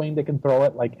defenders on the wing that can throw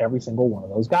it like every single one of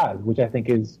those guys, which I think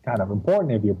is kind of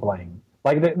important if you're playing.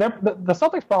 The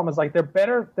Celtics' problem is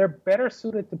they're better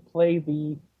suited to play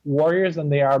the Warriors than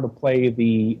they are to play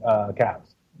the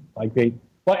Cavs. I think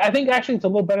actually it's a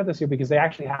little better this year because they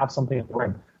actually have something at the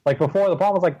rim. Before, the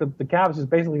problem was the Cavs just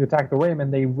basically attacked the rim,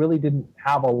 and they really didn't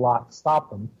have a lot to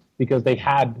stop them because they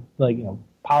had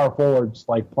power forwards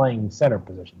playing center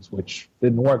positions, which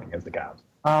didn't work against the Cavs.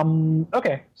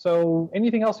 Okay, so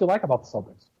anything else you like about the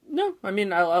Celtics? No, I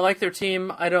like their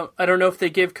team. I don't know if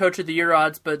they give Coach of the Year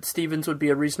odds, but Stevens would be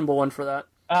a reasonable one for that.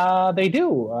 They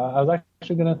do. I was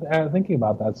actually thinking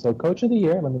about that. So Coach of the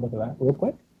Year, let me look at that real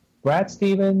quick. Brad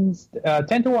Stevens,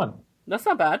 10 to 1. That's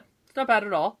not bad. It's not bad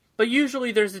at all. But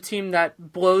usually there's a team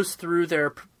that blows through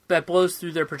their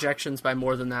projections by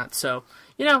more than that. So,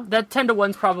 that 10 to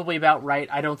 1's probably about right.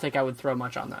 I don't think I would throw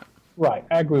much on that. Right.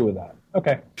 I agree with that.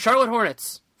 Okay. Charlotte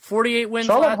Hornets, 48 wins.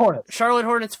 Charlotte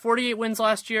Hornets, 48 wins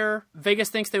last year. Vegas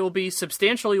thinks they will be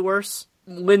substantially worse.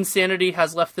 Linsanity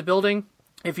has left the building.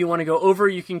 If you want to go over,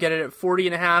 you can get it at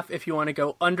 40.5. If you want to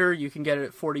go under, you can get it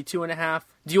at 42.5.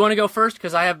 Do you want to go first?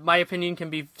 Because my opinion can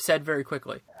be said very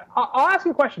quickly. I'll ask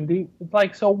you a question.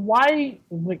 So why,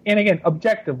 and again,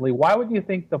 objectively, why would you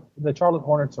think the Charlotte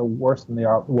Hornets are worse than they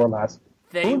were last?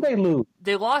 Who did they lose?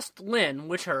 They lost Lynn,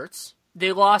 which hurts.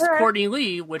 They lost Courtney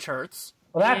Lee, which hurts.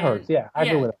 Well, that hurts. Yeah, I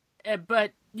agree with it.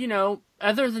 But,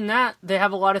 other than that, they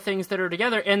have a lot of things that are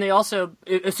together. And they also,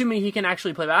 assuming he can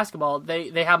actually play basketball,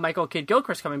 they have Michael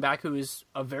Kidd-Gilchrist coming back, who is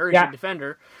a very good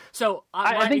defender. So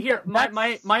I think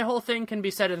my whole thing can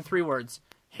be said in 3 words.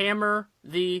 Hammer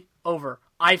the over.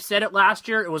 I've said it last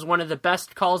year. It was one of the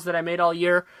best calls that I made all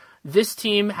year. This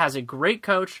team has a great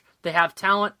coach. They have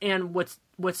talent. And what's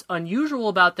unusual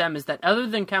about them is that other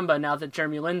than Kemba, now that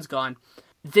Jeremy Lin's gone,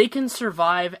 they can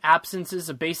survive absences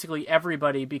of basically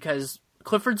everybody because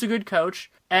Clifford's a good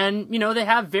coach, and, they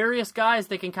have various guys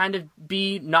that can kind of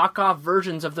be knockoff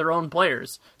versions of their own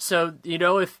players. So,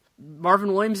 if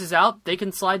Marvin Williams is out, they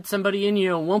can slide somebody in,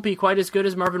 won't be quite as good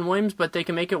as Marvin Williams, but they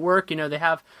can make it work. They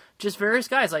have just various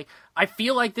guys. Like, I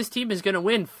feel like this team is going to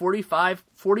win 45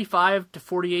 to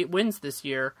 48 wins this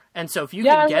year. And so if you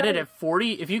can get it at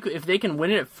 40, if they can win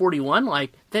it at 41,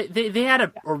 like they had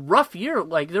a rough year.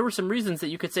 Like, there were some reasons that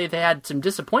you could say they had some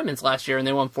disappointments last year and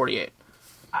they won 48.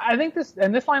 I think this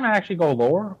line might actually go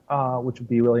lower, which would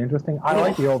be really interesting. I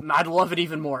like the over. I'd love it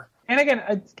even more. And again,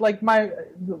 it's like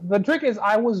the trick is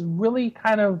I was really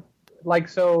kind of like,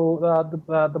 so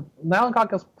the Nylon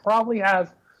Caucus probably has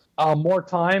more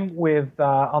time with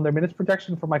on their minutes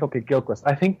projection for Michael Kidd-Gilchrist.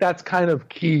 I think that's kind of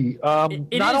key.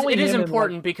 It is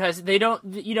important because they don't,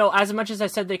 as much as I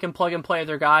said they can plug and play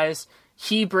other guys,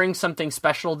 he brings something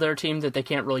special to their team that they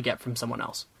can't really get from someone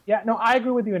else. Yeah, no, I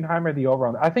agree with you in Heimer, the over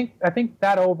on that. I think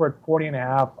that over at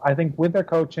 40.5, I think with their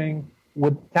coaching,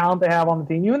 with the talent they have on the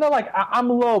team, even though I'm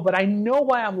low, but I know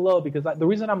why I'm low, because the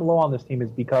reason I'm low on this team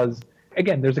is because,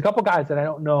 again, there's a couple guys that I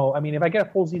don't know. I mean, if I get a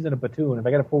full season of Batum, if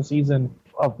I get a full season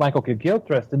of Michael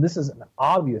Kidd-Gilchrist, then this is an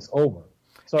obvious over.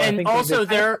 So and I think also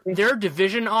their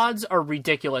division odds are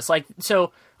ridiculous. Like,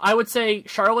 so I would say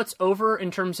Charlotte's over in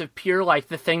terms of pure, like,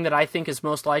 the thing that I think is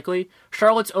most likely.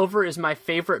 Charlotte's over is my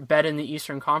favorite bet in the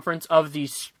Eastern Conference of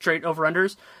these straight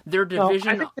over-unders. Their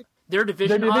division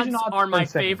odds are my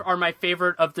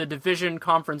favorite of the division,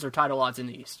 conference, or title odds in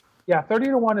the East. Yeah,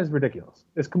 30-1 is ridiculous.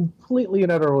 It's completely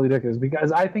and utterly ridiculous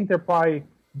because I think they're probably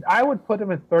 – I would put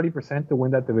them at 30% to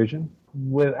win that division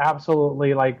with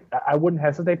absolutely, like, I wouldn't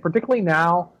hesitate, particularly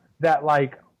now that,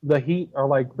 like, the Heat are,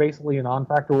 like, basically a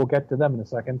non-factor. We'll get to them in a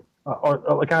second.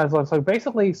 So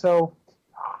basically, so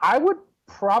I would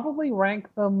probably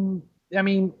rank them – I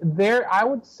mean, I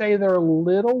would say they're a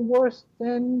little worse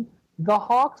than – the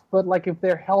Hawks, but like if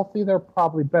they're healthy, they're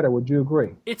probably better. Would you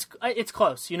agree? It's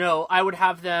close. I would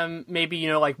have them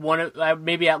maybe like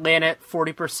maybe Atlanta at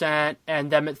 40%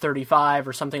 and them at 35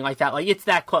 or something like that. Like it's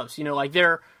that close. Like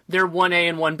they're 1A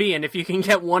and 1B, and if you can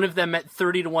get one of them at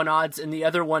 30-1 odds and the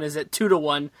other one is at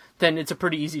 2-1, then it's a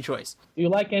pretty easy choice. Do you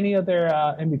like any of their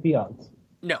MVP odds?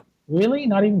 No. Really?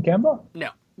 Not even Kemba? No.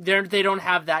 They don't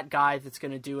have that guy that's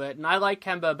going to do it, and I like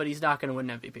Kemba, but he's not going to win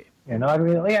MVP. Yeah, no, I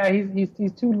mean, yeah, he's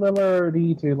too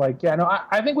Lillardy to like. Yeah, no,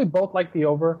 I think we both like the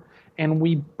over, and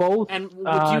we both. And do you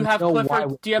have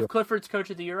Clifford? Do you have Clifford's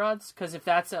Coach of the Year odds? Because if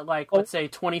that's at let's say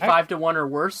 25-1 or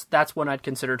worse, that's one I'd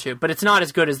consider too. But it's not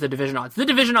as good as the division odds. The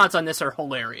division odds on this are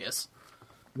hilarious.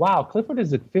 Wow, Clifford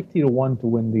is at 50-1 to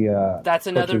win the. That's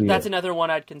another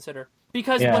one I'd consider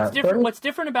because what's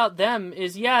different about them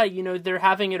is they're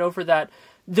having it over that.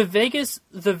 The Vegas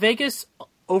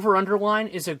over-under line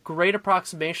is a great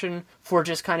approximation for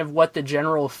just kind of what the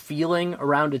general feeling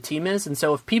around a team is. And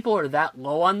so if people are that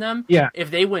low on them, if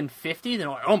they win 50, then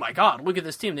like, oh my God, look at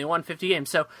this team. They won 50 games.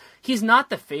 So he's not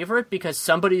the favorite because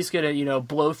somebody's going to,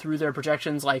 blow through their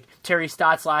projections like Terry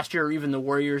Stotts last year or even the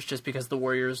Warriors just because the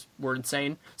Warriors were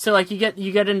insane. So like you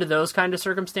get into those kind of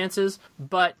circumstances.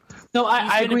 But no,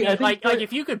 I agree. I think like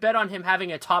if you could bet on him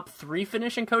having a top 3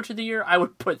 finishing Coach of the Year, I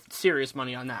would put serious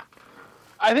money on that.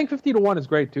 I think 50-1 is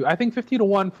great too. I think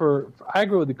 50-1 I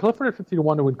agree with you. Clifford at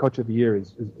 50-1 to win Coach of the Year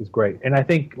is great. And I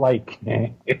think I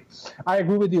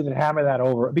agree with you that hammer that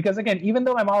over because again, even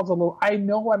though I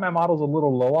know why my model's a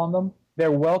little low on them. They're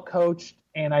well coached,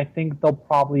 and I think they'll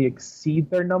probably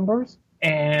exceed their numbers.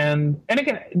 And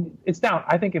again, it's down.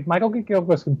 I think if Michael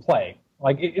Kidd-Gilchrist can play,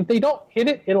 like if they don't hit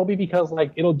it, it'll be because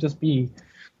like it'll just be,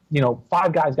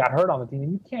 5 guys got hurt on the team,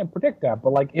 and you can't predict that.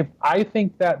 But like if I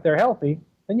think that they're healthy.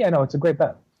 Then it's a great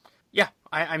bet. Yeah,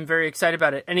 I'm very excited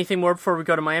about it. Anything more before we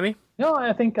go to Miami? No,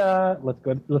 I think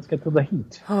let's get to the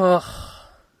Heat.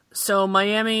 So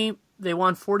Miami, they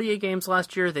won 48 games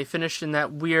last year. They finished in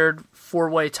that weird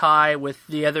four-way tie with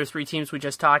the other three teams we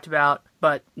just talked about,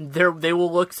 but they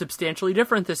will look substantially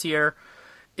different this year.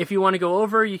 If you want to go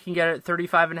over, you can get it at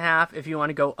 35.5. If you want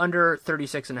to go under,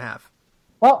 36.5.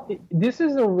 Well, this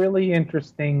is a really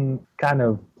interesting kind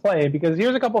of play because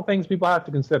here's a couple of things people have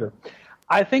to consider.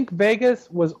 I think Vegas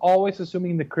was always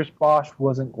assuming that Chris Bosh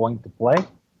wasn't going to play,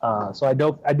 so I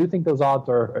do think those odds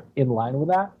are in line with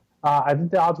that. I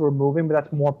think the odds were moving, but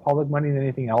that's more public money than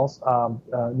anything else.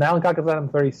 Now in Kaka's at him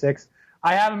 36.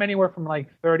 I have him anywhere from like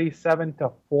 37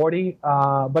 to 40.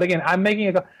 But again, I'm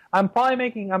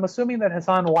assuming that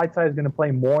Hassan Whiteside is going to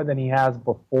play more than he has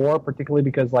before, particularly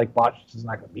because like Bosh is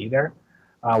not going to be there,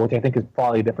 which I think is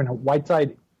probably different.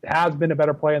 Whiteside has been a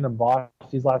better player than Bosh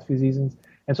these last few seasons.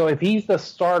 And so if he's the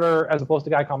starter as opposed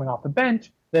to a guy coming off the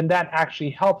bench, then that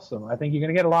actually helps him. I think you're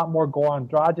going to get a lot more Goran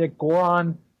Dragic.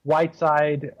 Goran,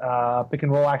 Whiteside, pick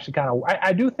and roll actually kind of...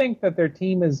 I do think that their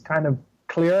team is kind of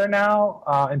clearer now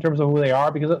in terms of who they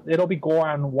are because it'll be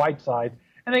Goran, Whiteside,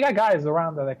 and they got guys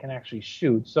around there that can actually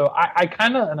shoot. So I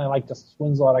kind of... And I like Justice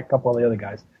Winslow, I like a couple of the other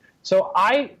guys. So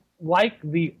I like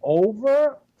the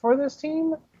over for this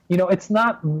team. You know, it's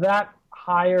not that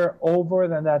higher over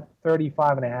than that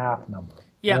 35.5 number.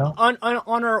 Yeah, you know?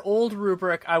 on our old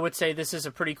rubric, I would say this is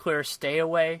a pretty clear stay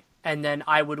away, and then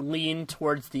I would lean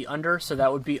towards the under, so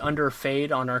that would be under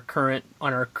fade on our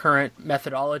current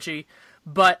methodology.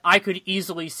 But I could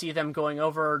easily see them going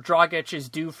over. Dragic is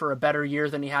due for a better year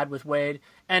than he had with Wade,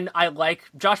 and I like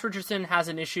Josh Richardson has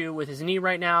an issue with his knee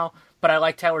right now, but I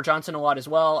like Tyler Johnson a lot as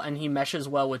well, and he meshes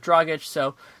well with Dragic,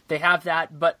 so they have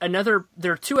that. But there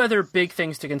are two other big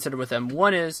things to consider with them.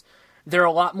 One is they're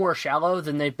a lot more shallow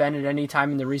than they've been at any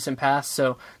time in the recent past,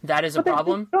 so that is a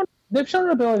problem. They've shown an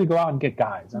ability to go out and get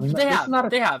guys. I mean, they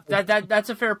have.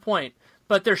 That's a fair point.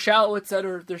 But they're shallow at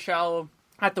center. They're shallow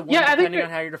at the one, depending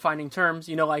on how you're defining terms.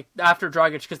 You know, like after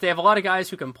Dragic, because they have a lot of guys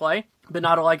who can play, but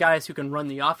not a lot of guys who can run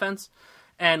the offense.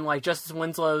 And like Justice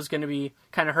Winslow is going to be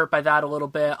kind of hurt by that a little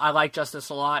bit. I like Justice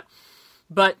a lot.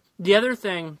 But the other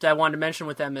thing that I wanted to mention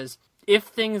with them is if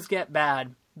things get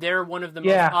bad, they're one of the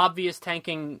most obvious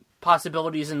tanking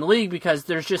possibilities in the league because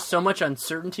there's just so much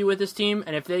uncertainty with this team,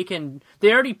 and if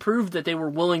they already proved that they were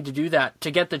willing to do that to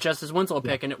get the Justice Winslow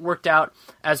pick, and it worked out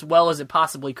as well as it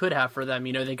possibly could have for them.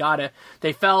 You know,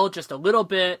 they fell just a little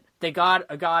bit. They got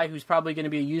a guy who's probably going to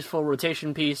be a useful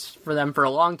rotation piece for them for a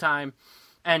long time,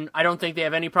 and I don't think they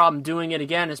have any problem doing it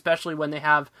again, especially when they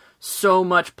have so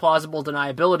much plausible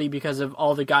deniability because of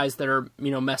all the guys that are, you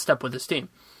know, messed up with this team.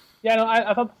 Yeah, no,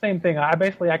 I thought the same thing.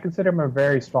 I consider him a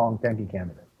very strong tanking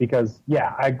candidate because,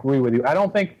 yeah, I agree with you. I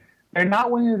don't think they're not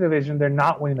winning the division. They're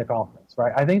not winning the conference,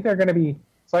 right? I think they're going to be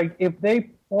 – it's like if they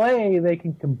play, they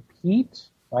can compete,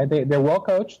 right? They're well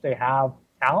coached. They have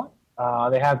talent.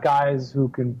 They have guys who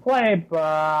can play,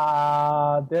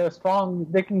 but they're strong.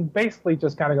 They can basically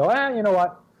just kind of go, you know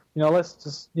what? You know, let's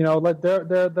just – you know, let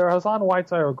their Hassan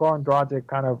Whiteside or Goran Dragic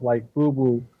kind of like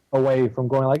boo-boo away from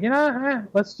going like, you know,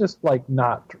 let's just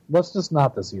not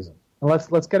this season. And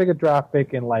let's get a good draft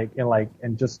pick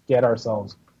and just get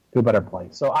ourselves to a better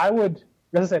place. So I would,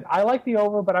 as I said, I like the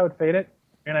over, but I would fade it.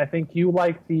 And I think you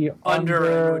like the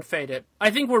under. And would fade it. I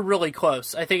think we're really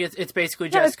close. I think it's basically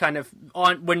just kind of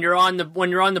on when you're on the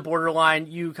borderline,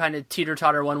 you kind of teeter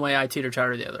totter one way, I teeter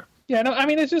totter the other. Yeah, no, I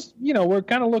mean it's just, you know, we're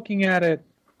kind of looking at it.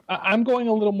 I'm going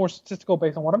a little more statistical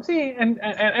based on what I'm seeing, and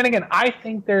again, I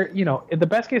think they're, you know, the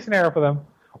best case scenario for them,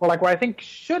 or like what I think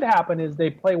should happen is they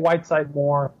play Whiteside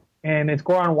more, and it's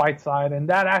Goran Whiteside, and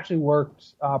that actually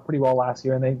worked pretty well last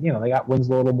year, and they got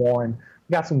Winslow a little more, and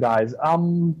got some guys.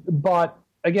 But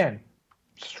again,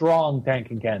 strong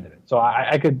tanking candidate. So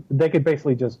they could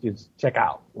basically just check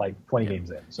out like 20 games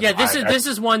in. So yeah, this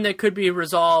is one that could be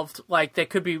resolved. Like that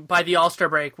could be by the All-Star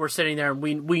break. We're sitting there and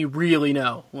we really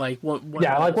know. Like what?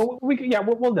 Yeah, like we'll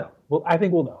know. I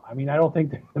think we'll know. I mean, I don't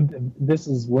think this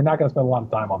is. We're not going to spend a lot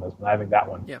of time on this, but I think that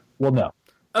one. Yeah, we'll know.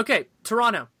 Okay,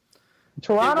 Toronto's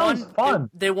fun.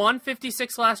 They won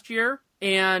 56 last year.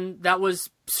 And that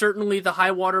was certainly the high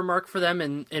water mark for them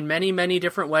in many, many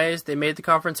different ways. They made the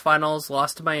conference finals,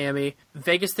 lost to Miami.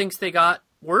 Vegas thinks they got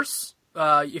worse.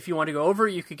 If you want to go over,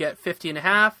 you could get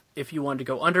 50.5. If you want to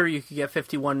go under, you could get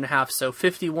 51.5. So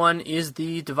 51 is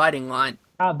the dividing line.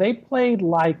 They played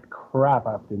like crap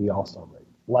after the All-Star break.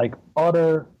 Like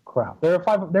utter crap.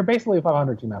 They're basically a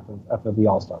 500 team after the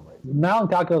All-Star break. Now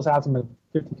Calculus has them at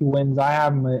 52 wins. I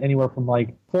have them anywhere from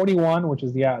like 41, which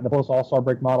is the post All-Star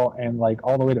break model, and like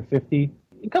all the way to 50.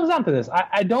 It comes down to this.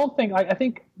 I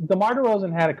think DeMar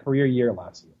DeRozan had a career year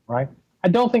last year, right? I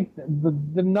don't think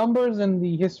the numbers and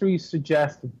the history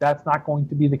suggest that that's not going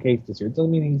to be the case this year. It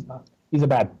doesn't mean he's a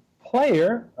bad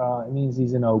player. It means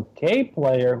he's an okay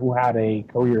player who had a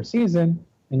career season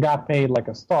and got paid like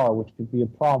a star, which could be a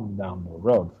problem down the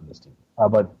road for this team.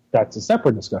 But that's a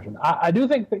separate discussion. I do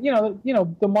think that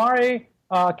DeMare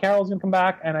Carroll's going to come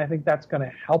back, and I think that's going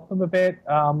to help them a bit.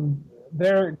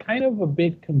 They're kind of a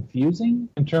bit confusing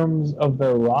in terms of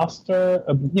their roster.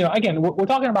 Again, we're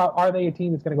talking about, are they a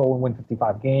team that's going to go and win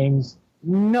 55 games?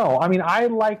 No. I mean,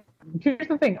 here's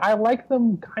the thing. I like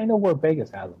them kind of where Vegas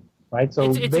has them, right?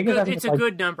 So it's a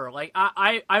good number. Like,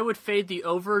 I would fade the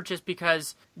over just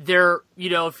because they're,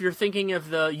 if you're thinking of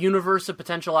the universe of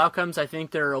potential outcomes, I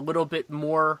think they're a little bit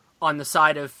more on the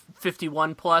side of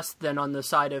 51 plus than on the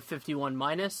side of 51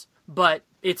 minus. But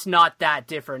it's not that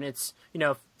different. It's,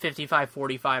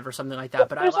 55-45 or something like that.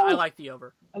 But I like the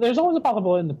over. There's always a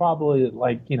possibility,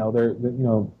 Masai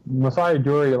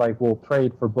Ujiri will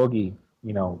trade for Boogie,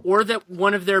 or that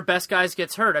one of their best guys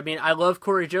gets hurt. I mean, I love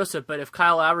Corey Joseph, but if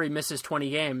Kyle Lowry misses 20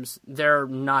 games, they're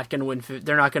not going to win.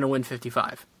 They're not going to win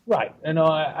 55. Right. And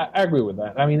I agree with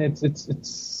that. I mean, it's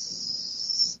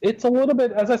a little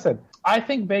bit, as I said, I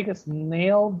think Vegas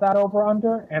nailed that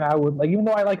over-under, and I would, even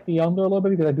though I like the under a little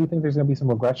bit because I do think there's going to be some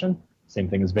regression, same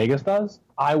thing as Vegas does,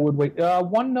 I would wait.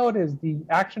 One note is the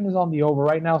action is on the over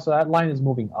right now, so that line is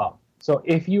moving up. So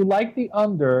if you like the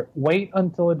under, wait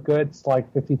until it gets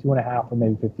 52.5 or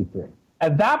maybe 53.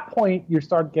 At that point, you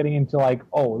start getting into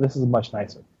this is much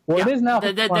nicer. Well, it is now.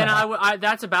 Then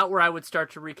that's about where I would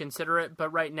start to reconsider it.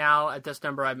 But right now, at this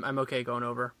number, I'm okay going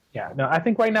over. Yeah, no, I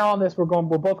think right now on this we're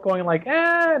both going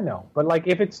no. But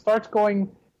if it starts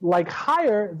going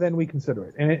higher, then we consider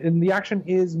it, and the action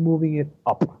is moving it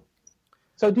up.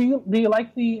 So do you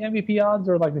like the MVP odds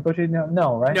or negotiating?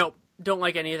 No, right? Nope. Don't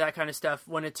like any of that kind of stuff.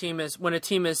 When a team has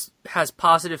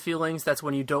positive feelings, that's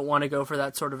when you don't want to go for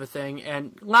that sort of a thing.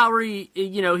 And Lowry,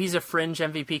 he's a fringe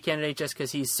MVP candidate just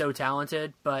because he's so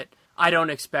talented, but I don't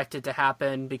expect it to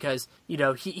happen because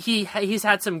he's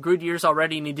had some good years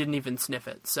already and he didn't even sniff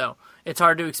it. So it's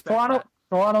hard to expect.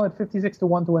 Toronto at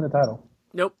 56-1 to win the title.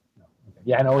 Nope.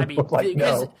 Yeah, I know.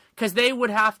 No. Because they would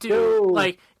have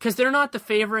to because they're not the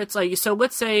favorites. So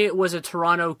let's say it was a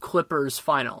Toronto Clippers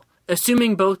final.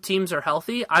 Assuming both teams are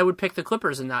healthy, I would pick the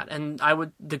Clippers in that, and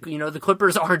the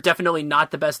Clippers are definitely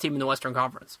not the best team in the Western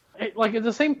Conference. It's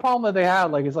the same problem that they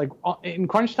had. In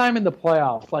crunch time in the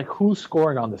playoffs, who's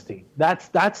scoring on this team?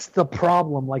 That's the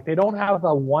problem. They don't have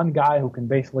the one guy who can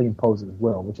basically impose his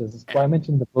will, which is why I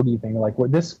mentioned the Boogie thing. Where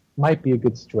this might be a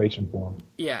good situation for him.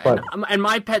 Yeah, and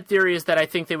my pet theory is that I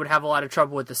think they would have a lot of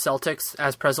trouble with the Celtics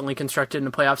as presently constructed in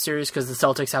a playoff series because the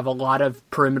Celtics have a lot of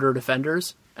perimeter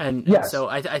defenders. And so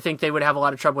I think they would have a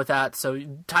lot of trouble with that. So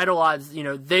title odds,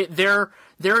 they're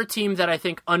a team that I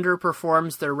think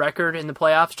underperforms their record in the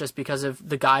playoffs just because of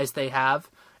the guys they have.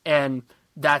 And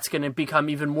that's going to become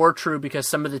even more true because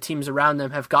some of the teams around them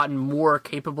have gotten more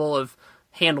capable of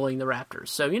handling the Raptors.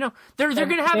 So, they're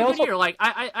going to have a good year.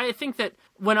 I think that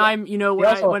when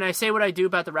when I say what I do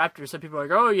about the Raptors, some people are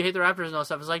like, oh, you hate the Raptors and all that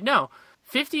stuff. It's like, no.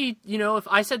 50, if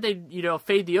I said they,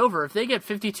 fade the over, if they get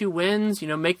 52 wins,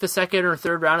 make the second or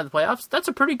third round of the playoffs, that's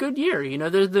a pretty good year.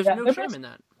 There's no shame in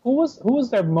that. Who was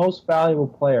their most valuable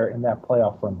player in that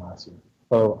playoff run last year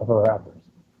for the Raptors?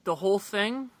 The whole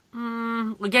thing?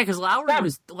 Again, because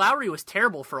Lowry was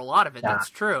terrible for a lot of it. That's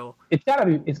true. It's gotta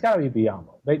be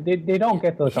Biyombo. They don't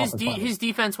get those. His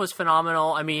defense was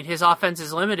phenomenal. I mean, his offense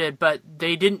is limited, but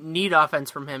they didn't need offense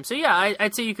from him. So yeah,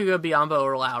 I'd say you could go Biyombo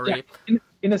or Lowry. Yeah.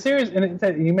 In the series, and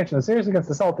you mentioned the series against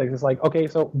the Celtics, it's okay,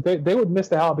 so they would miss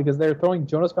the hell because they're throwing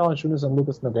Jonas Valanciunas and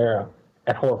Lucas Nogueira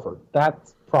at Horford.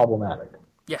 That's problematic.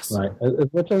 Yes. Right.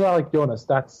 As much as I like Jonas,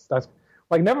 that's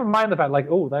never mind the fact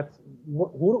that's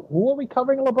who are we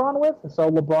covering LeBron with?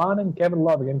 So LeBron and Kevin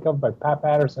Love are getting covered by Pat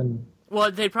Patterson.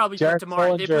 Well, they probably put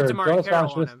DeMar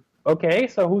Carroll on him. Okay,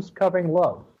 so who's covering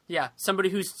Love? Yeah, somebody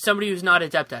who's not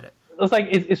adept at it.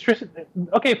 It's Tristan.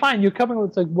 Okay, fine. You're covering.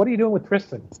 What are you doing with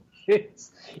Tristan?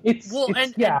 It's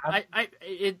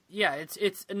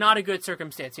not a good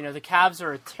circumstance. The Cavs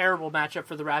are a terrible matchup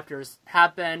for the Raptors.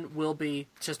 Have been, will be.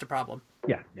 It's just a problem.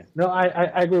 Yeah. No,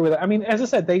 I agree with that. I mean, as I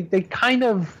said, they kind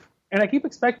of, and I keep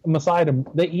expecting Masai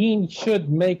that he should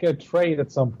make a trade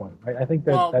at some point. Right? I think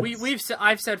that. Well,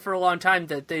 I've said for a long time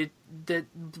that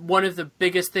one of the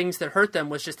biggest things that hurt them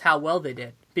was just how well they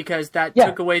did because that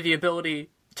took away the ability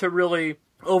to really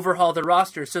overhaul the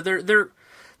roster. So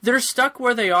they're stuck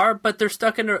where they are, but they're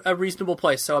stuck in a reasonable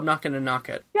place. So I'm not going to knock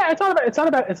it. Yeah, it's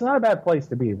not a bad place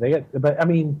to be. But I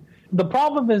mean, The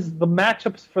problem is the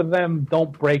matchups for them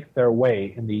don't break their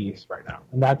way in the East right now,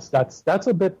 and that's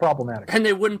a bit problematic. And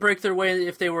they wouldn't break their way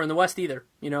if they were in the West either.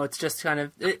 It's just kind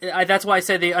of that's why I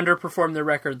say they underperform their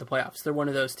record in the playoffs. They're one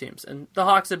of those teams, and the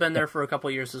Hawks have been there for a couple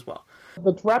of years as well.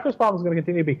 The Raptors' problem is going to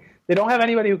continue to be they don't have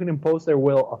anybody who can impose their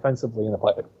will offensively in a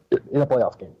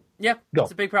playoff game. Yeah,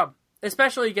 it's a big problem.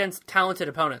 Especially against talented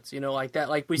opponents, like that.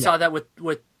 Like we saw that with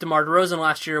DeMar DeRozan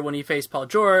last year when he faced Paul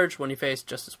George, when he faced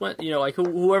Justice Winslow, like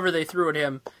whoever they threw at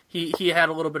him, he had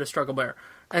a little bit of struggle there.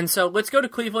 And so let's go to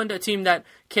Cleveland, a team that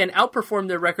can outperform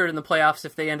their record in the playoffs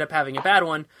if they end up having a bad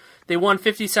one. They won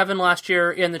 57 last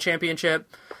year in the championship.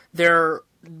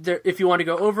 If you want to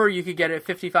go over, you could get it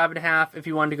 55.5. If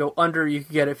you wanted to go under, you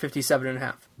could get it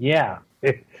 57.5. Yeah.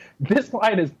 This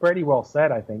line is pretty well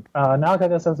set, I think. Now I got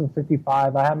this at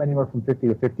 55. I have them anywhere from 50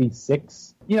 to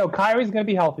 56. Kyrie's going to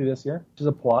be healthy this year, which is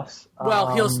a plus.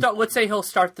 Well, he'll start. Let's say he'll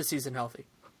start the season healthy.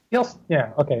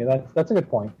 Okay, that's a good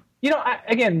point.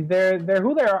 They're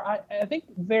who they are. I think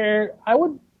I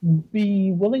would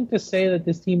be willing to say that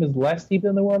this team is less deep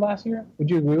than they were last year.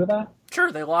 Would you agree with that?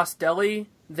 Sure, they lost Delhi.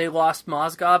 They lost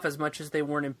Mozgov as much as they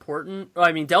weren't important. Well,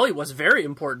 I mean, Delhi was very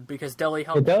important because Delhi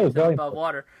helped keep them above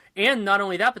water. And not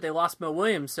only that, but they lost Mo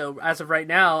Williams. So as of right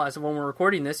now, as of when we're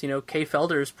recording this, Kay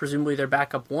Felder's presumably their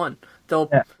backup one. They'll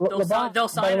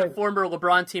sign a former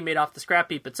LeBron teammate off the scrap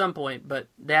heap at some point, but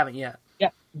they haven't yet.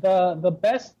 Yeah, the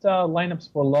best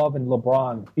lineups for Love and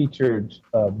LeBron featured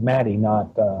Matty,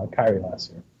 not Kyrie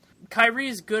last year.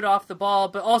 Kyrie's good off the ball,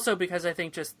 but also because I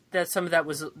think just that some of that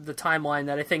was the timeline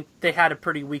that I think they had a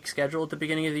pretty weak schedule at the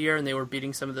beginning of the year and they were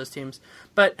beating some of those teams.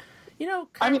 But,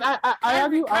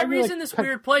 Kyrie's in this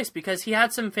weird place because he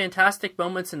had some fantastic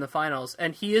moments in the finals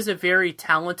and he is a very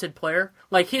talented player.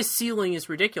 Like, his ceiling is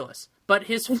ridiculous, but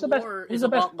his floor is a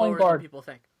lot lower than people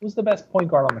think. Who's the best point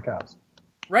guard on the Cavs?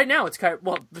 Right now, it's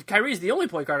Kyrie's the only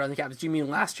point guard on the Cavs. Do you mean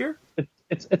last year?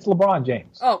 It's LeBron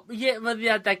James. Oh, yeah, but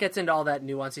that gets into all that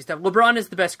nuancy stuff. LeBron is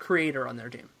the best creator on their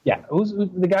team. Yeah, who's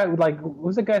the guy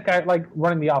who's the guy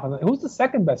running the offense? Who's the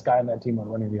second best guy on that team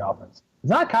running the offense? It's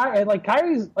not Kyrie.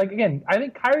 Kyrie's again. I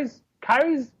think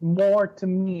Kyrie's more to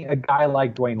me a guy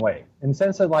like Dwayne Wade in the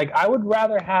sense that I would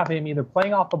rather have him either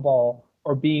playing off the ball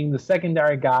or being the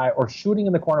secondary guy or shooting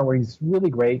in the corner where he's really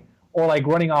great. Or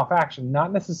running off action,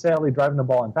 not necessarily driving the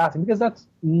ball and passing, because that's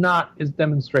not his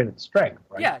demonstrated strength,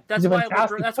 right? Yeah, that's why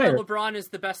LeBron is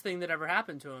the best thing that ever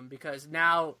happened to him, because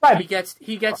now he gets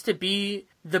to be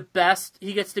the best.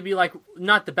 He gets to be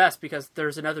not the best because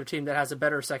there's another team that has a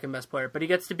better second best player, but he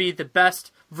gets to be the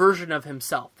best version of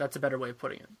himself. That's a better way of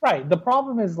putting it. Right. The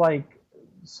problem is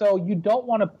so you don't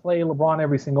want to play LeBron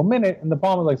every single minute, and the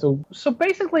problem is so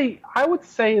basically, I would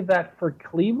say that for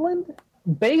Cleveland.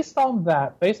 Based on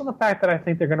the fact that I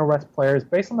think they're going to rest players,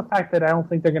 based on the fact that I don't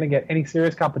think they're going to get any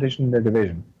serious competition in their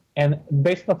division, and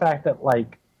based on the fact that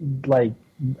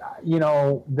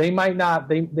they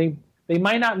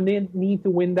might not need to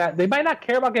win that, they might not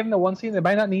care about getting the 1 seed, they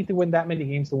might not need to win that many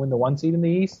games to win the 1 seed in the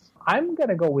East. I'm going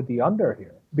to go with the under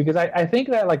here because I think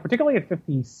that particularly at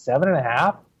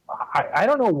 57.5. I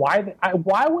don't know why.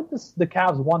 Why would the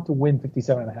Cavs want to win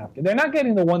 57.5? They're not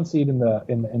getting the 1 seed in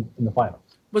the finals.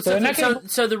 But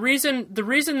so the reason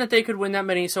that they could win that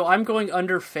many, so I'm going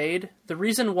under fade. The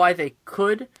reason why they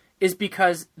could is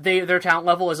because their talent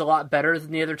level is a lot better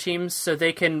than the other teams, so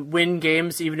they can win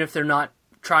games even if they're not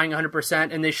trying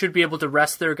 100%, and they should be able to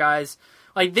rest their guys.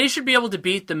 They should be able to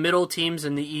beat the middle teams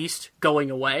in the East going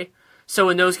away. So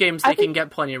in those games, they can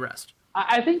get plenty of rest.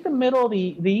 I think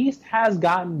the East has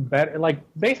gotten better.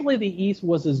 Basically, the East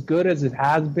was as good as it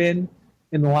has been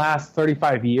in the last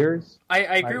 35 years. I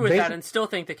agree with that and still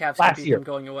think the Cavs can beat them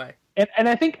going away. And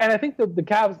I think the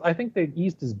Cavs, I think the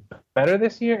East is better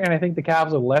this year, and I think the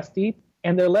Cavs are less deep.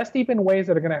 And they're less deep in ways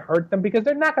that are going to hurt them because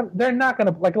they're not going to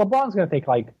LeBron's going to take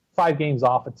 5 games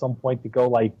off at some point to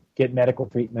go get medical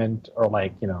treatment or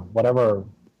whatever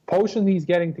potion he's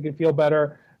getting to feel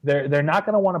better. They're not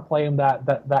going to want to play him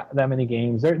that many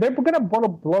games. They're going to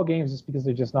blow games just because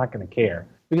they're just not going to care.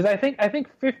 Because I think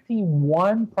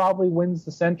 51 probably wins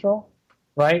the Central,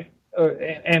 right?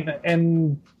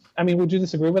 And I mean, would you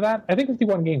disagree with that? I think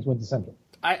 51 games wins the Central.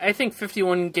 I think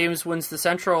 51 games wins the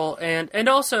Central, and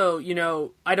also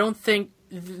I don't think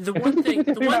the one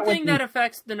thing that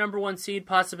affects the number 1 seed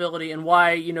possibility and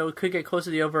why it could get close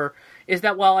to the over is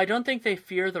that while I don't think they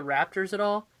fear the Raptors at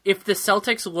all, if the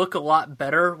Celtics look a lot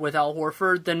better with Al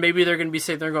Horford, then maybe they're going to be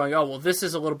saying they're going, oh well, this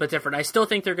is a little bit different. I still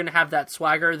think they're going to have that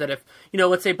swagger that if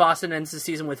let's say Boston ends the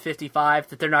season with 55,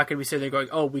 that they're not going to be saying they're going,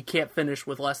 oh, we can't finish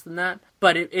with less than that.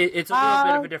 But it's a little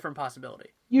bit of a different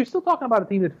possibility. You're still talking about a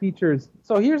team that features.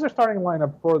 So here's their starting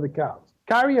lineup for the Cavs.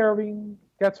 Kyrie Irving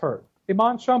gets hurt.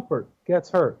 Iman Shumpert gets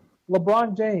hurt.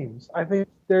 LeBron James, I think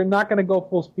they're not going to go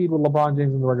full speed with LeBron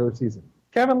James in the regular season.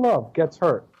 Kevin Love gets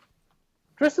hurt.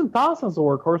 Tristan Thompson's a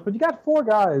workhorse, but you got 4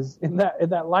 guys in that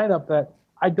lineup that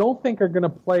I don't think are going to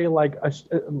play like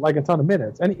a ton of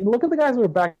minutes. And look at the guys who are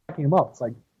backing him up. It's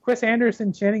like Chris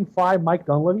Anderson, Channing Frye, Mike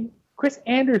Dunleavy. Chris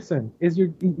Anderson is your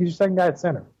second guy at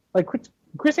center. Like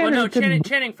Chris Anderson. No,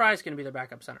 Channing Frye is going to be the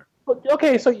backup center.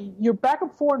 Okay, so your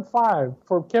backup 4 and 5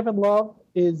 for Kevin Love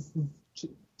is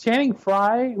Channing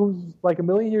Frye, who's like a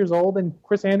million years old, and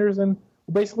Chris Anderson,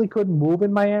 who basically couldn't move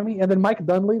in Miami, and then Mike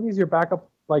Dunleavy is your backup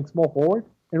like small forward,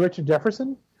 and Richard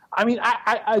Jefferson. I mean,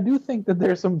 I do think that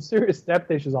there's some serious depth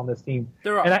issues on this team.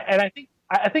 There are. And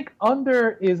I think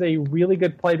under is a really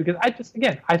good play because I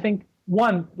think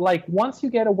once you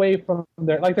get away from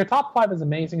their top 5 is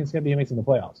amazing. It's going to be amazing in the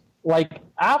playoffs. Like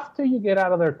after you get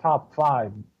out of their top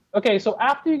 5, okay. So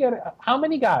after you get how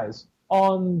many guys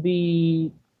on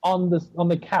the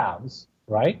Cavs,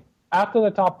 right? After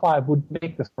the top 5 would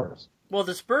make the Spurs. Well,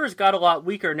 the Spurs got a lot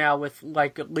weaker now with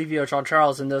like Livio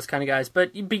Charles and those kind of guys.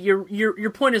 But your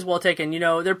point is well taken. You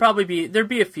know, there'd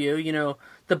be a few. You know,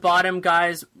 the bottom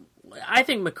guys. I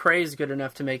think McRae is good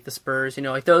enough to make the Spurs. You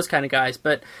know, like those kind of guys.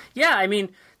 But yeah, I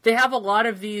mean, they have a lot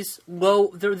of these low.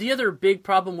 The other big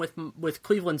problem with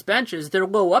Cleveland's bench is they're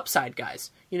low upside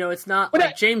guys. You know, it's not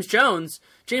like James Jones.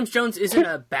 James Jones isn't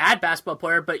a bad basketball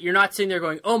player, but you're not sitting there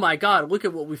going, "Oh my God, look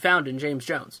at what we found in James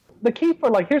Jones." The key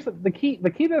for here's the key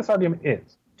to this argument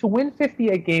is to win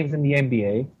 58 games in the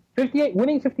NBA.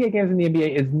 Winning 58 games in the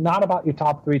NBA is not about your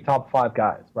top 3, top 5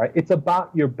 guys, right? It's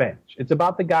about your bench. It's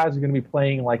about the guys who are going to be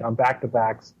playing like on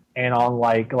back-to-backs and on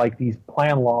like these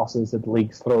planned losses that the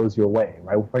league throws your way,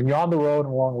 right? When you're on the road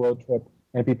on a long road trip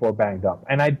and people are banged up.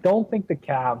 And I don't think the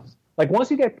Cavs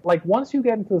once you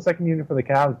get into the second unit for the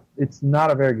Cavs, it's not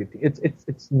a very good team.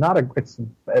 It's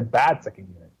a bad second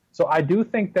unit. So I do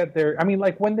think that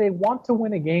when they want to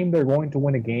win a game, they're going to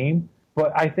win a game.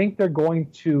 But I think they're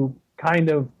going to kind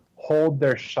of hold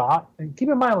their shot. And keep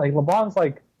in mind,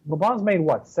 LeBron's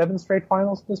made 7 straight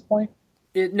finals at this point?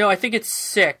 No, I think it's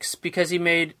 6 because he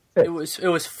made 6. It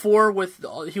was 4 with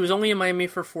he was only in Miami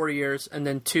for 4 years and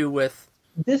then 2 with.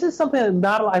 This is something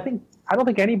that I don't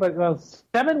think anybody.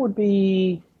 7 would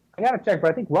be. I gotta check,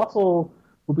 but I think Russell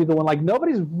would be the one. Like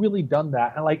nobody's really done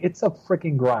that, and it's a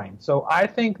freaking grind. So I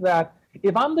think that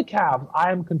if I'm the Cavs,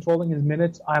 I am controlling his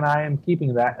minutes and I am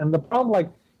keeping that. And the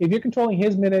problem, if you're controlling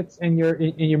his minutes and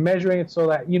you're measuring it so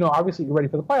that obviously you're ready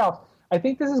for the playoffs. I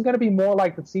think this is going to be more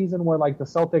like the season where the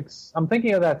Celtics. I'm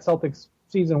thinking of that Celtics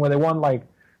season where they won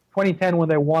 2010 when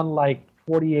they won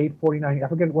 48, 49. I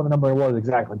forget what the number was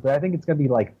exactly, but I think it's going to be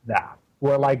like that.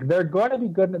 Where they're going to be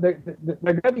good. They're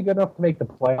going to be good enough to make the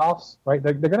playoffs, right?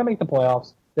 They're going to make the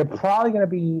playoffs. They're probably going to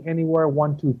be anywhere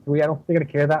 1, 2, 3. I don't think they're going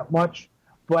to care that much.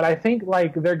 But I think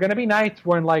they're going to be nights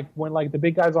when the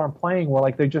big guys aren't playing, where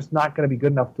they're just not going to be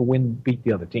good enough to beat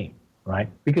the other team, right?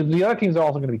 Because the other teams are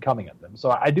also going to be coming at them. So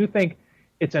I do think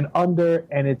it's an under,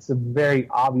 and it's a very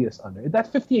obvious under.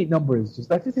 That 58 number is just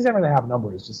that 57.5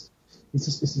 number is just it's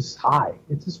just high.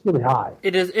 It's just really high.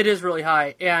 It is really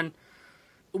high. And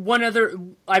one other,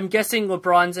 I'm guessing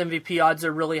LeBron's MVP odds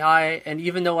are really high, and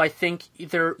even though I think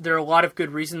there are a lot of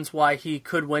good reasons why he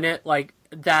could win it,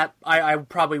 that I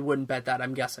probably wouldn't bet that,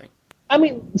 I'm guessing. I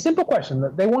mean, simple question.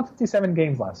 They won 57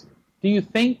 games last year. Do you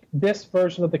think this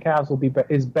version of the Cavs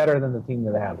is better than the team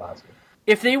that they had last year?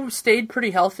 If they stayed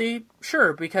pretty healthy,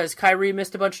 sure, because Kyrie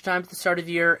missed a bunch of time at the start of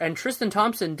the year, and Tristan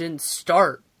Thompson didn't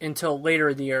start until later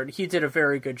in the year. He did a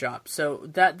very good job. So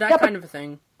that kind of a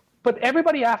thing. But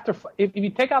everybody after, if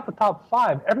you take out the top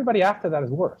 5, everybody after that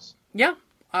is worse. Yeah,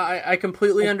 I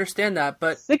completely understand that.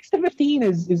 But 6 to 15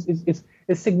 is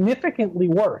significantly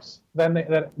worse than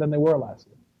they were last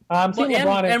year.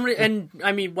 And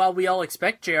I mean, while we all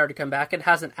expect JR to come back, it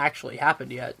hasn't actually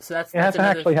happened yet. So it hasn't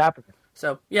actually happened.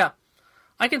 So yeah,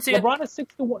 I can see LeBron is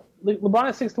 6 to 1. LeBron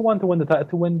is 6 to 1 to win the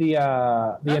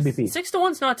MVP. 6 to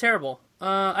 1's not terrible.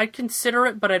 I'd consider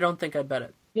it, but I don't think I'd bet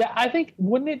it. Yeah, I think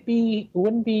wouldn't it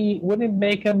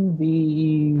make him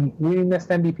the winningest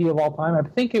MVP of all time? I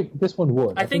think this one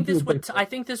would. I think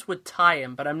this would tie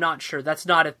him, but I'm not sure. That's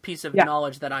not a piece of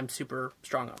knowledge that I'm super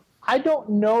strong on. I don't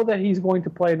know that he's going to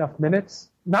play enough minutes.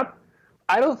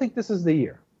 I don't think this is the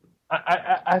year.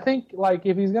 I think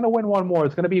if he's going to win one more,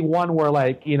 it's going to be one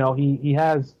where he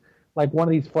has one of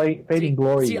these fading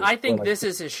glories. See, I think this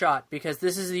is his shot because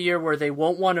this is the year where they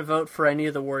won't want to vote for any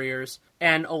of the Warriors,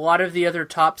 and a lot of the other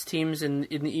tops teams in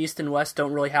the East and West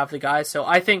don't really have the guys. So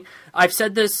I think I've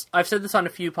said this on a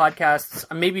few podcasts,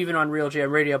 maybe even on Real Jam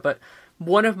Radio, but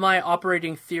one of my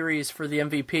operating theories for the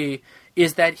MVP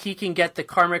is that he can get the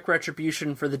karmic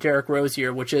retribution for the Derrick Rose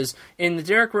year, which is in the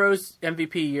Derrick Rose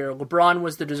MVP year, LeBron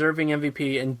was the deserving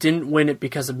MVP and didn't win it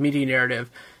because of media narrative.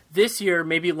 This year,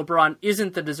 maybe LeBron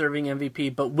isn't the deserving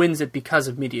MVP, but wins it because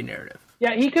of media narrative.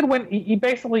 Yeah, he could win. He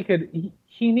basically could.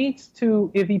 He needs to,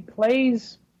 if he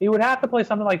plays, he would have to play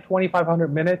something like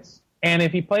 2,500 minutes. And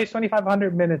if he plays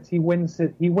 2,500 minutes, he wins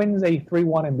it. He wins a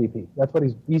 3-1 MVP. That's what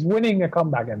he's winning a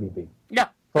comeback MVP. Yeah,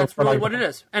 that's really what it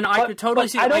is. And I could totally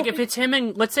see that. Like, if it's him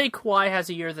and, let's say Kawhi has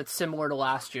a year that's similar to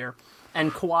last year,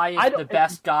 and Kawhi is the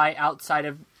best guy outside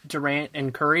of Durant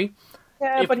and Curry.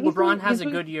 Yeah, if LeBron has a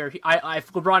good year,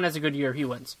 if LeBron has a good year, he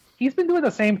wins. He's been doing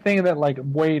the same thing that like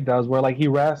Wade does, where like he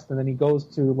rests and then he goes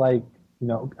to like, you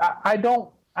know, I don't.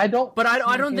 But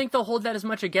I don't think they'll hold that as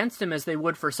much against him as they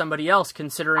would for somebody else,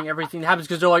 considering everything that happens.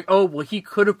 Because they're like, oh, well, he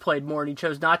could have played more and he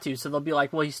chose not to, so they'll be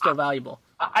like, well, he's still valuable.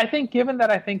 I think, given that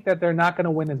I think that they're not going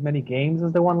to win as many games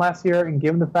as they won last year, and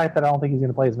given the fact that I don't think he's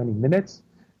going to play as many minutes,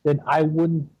 then I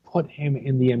wouldn't put him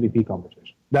in the MVP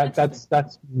conversation.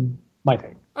 That's my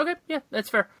take. Okay, yeah, that's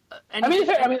fair.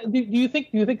 Do you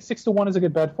think 6-1 is a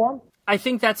good bet for him? I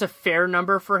think that's a fair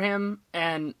number for him,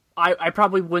 and I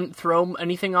probably wouldn't throw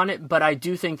anything on it, but I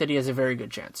do think that he has a very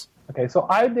good chance. Okay, so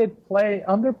I did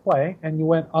underplay, and you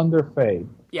went under fade.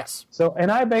 Yes. So, and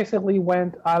I basically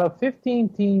went out of 15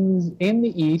 teams in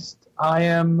the East. I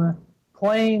am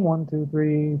playing 1, 2,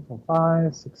 3, 4,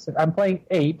 5, 6, 7. I'm playing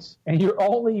 8, and you're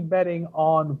only betting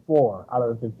on 4 out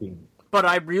of the 15. But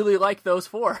I really like those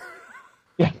 4.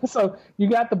 Yeah, so you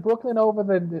got the Brooklyn over,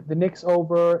 the Knicks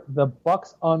over, the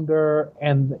Bucks under,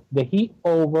 and the Heat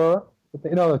over.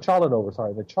 The Charlotte over.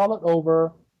 Sorry, the Charlotte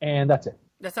over, and that's it.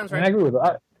 That sounds right. And I agree with it.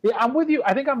 Yeah, I'm with you.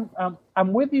 I think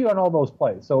I'm with you on all those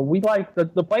plays. So we like the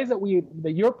plays that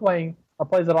you're playing are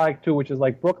plays that I like too, which is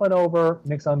like Brooklyn over,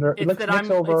 Knicks under, Knicks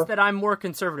over. It's that I'm more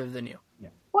conservative than you. Yeah.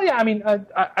 Well, yeah. I mean,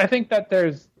 I think that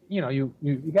there's you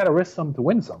got to risk some to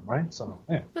win some, right? So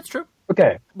yeah. That's true.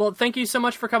 Okay. Well, thank you so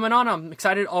much for coming on. I'm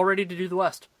excited already to do the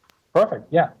West.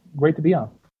 Perfect. Yeah. Great to be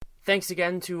on. Thanks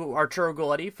again to Arturo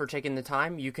Galletti for taking the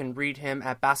time. You can read him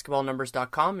at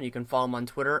basketballnumbers.com, and you can follow him on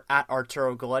Twitter at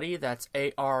Arturo Galletti. That's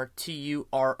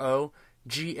ARTURO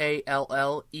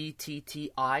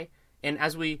GALLETTI. And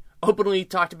as we openly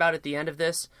talked about at the end of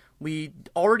this, we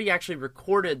already actually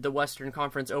recorded the Western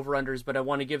Conference over-unders, but I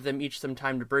want to give them each some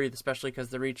time to breathe, especially because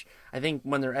they're each, I think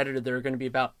when they're edited, they're going to be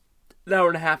about an hour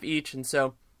and a half each, and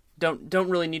so don't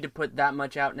really need to put that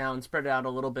much out now and spread it out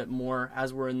a little bit more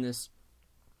as we're in this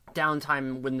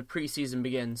downtime when the preseason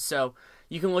begins. So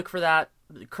you can look for that.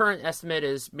 The current estimate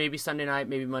is maybe Sunday night,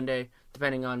 maybe Monday,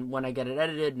 depending on when I get it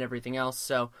edited and everything else.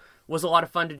 So it was a lot of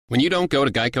fun to do. When you don't go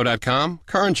to Geico.com,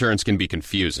 car insurance can be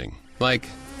confusing. Like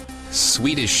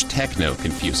Swedish techno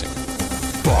confusing.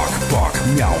 Bark, bark,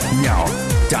 meow, meow.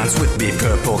 Dance with me,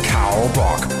 purple cow.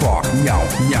 Bark, bark, meow,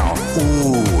 meow.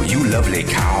 Ooh, you lovely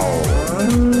cow.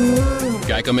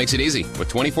 Geico makes it easy. With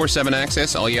 24/7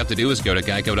 access, all you have to do is go to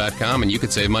Geico.com and you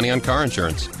could save money on car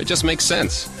insurance. It just makes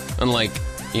sense. Unlike,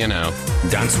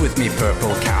 Dance with me,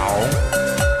 purple cow.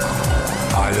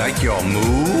 I like your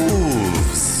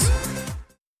moves.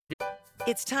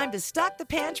 It's time to stock the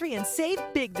pantry and save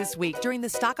big this week during the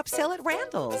stock up sale at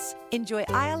Randall's. Enjoy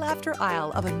aisle after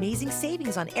aisle of amazing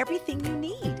savings on everything you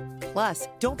need. Plus,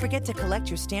 don't forget to collect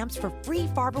your stamps for free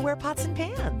Farberware pots and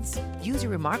pans. Use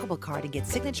your Remarkable card and get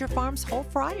Signature Farms whole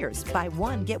fryers. Buy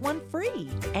one, get one free.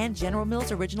 And General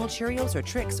Mills Original Cheerios or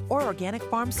Trix or Organic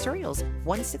Farms cereals,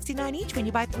 $1.69 each when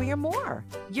you buy 3 or more.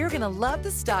 You're going to love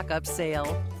the stock up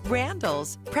sale.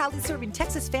 Randall's, proudly serving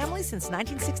Texas families since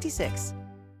 1966.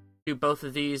 Do both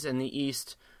of these in the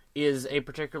East is a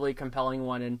particularly compelling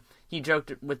one, and he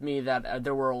joked with me that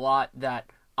there were a lot that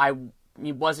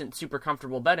he wasn't super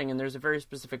comfortable betting, and there's a very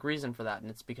specific reason for that, and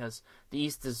it's because the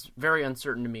East is very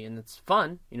uncertain to me, and it's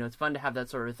fun. It's fun to have that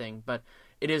sort of thing, but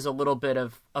it is a little bit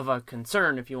of a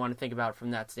concern if you want to think about it from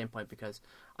that standpoint, because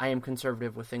I am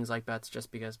conservative with things like bets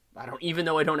just because even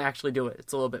though I don't actually do it,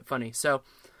 it's a little bit funny. So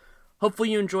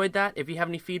hopefully you enjoyed that. If you have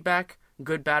any feedback,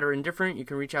 good, bad, or indifferent, you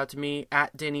can reach out to me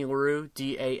at Danny Leroux,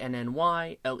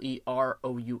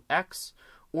 DANNYLEROUX,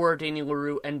 or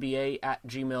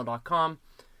DannyLerouxNBA@gmail.com.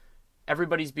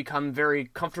 Everybody's become very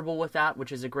comfortable with that,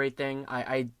 which is a great thing.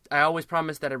 I always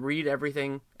promise that I read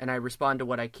everything and I respond to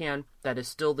what I can. That is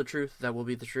still the truth. That will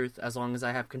be the truth as long as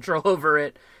I have control over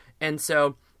it. And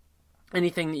so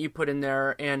anything that you put in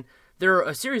there, and there are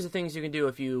a series of things you can do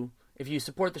if you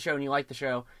support the show and you like the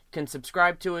show. You can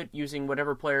subscribe to it using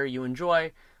whatever player you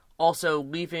enjoy. Also,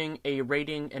 leaving a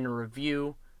rating and a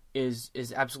review is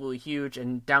absolutely huge,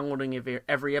 and downloading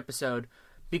every episode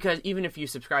because even if you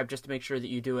subscribe, just to make sure that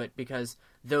you do it, because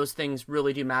those things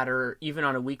really do matter, even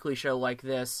on a weekly show like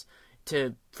this,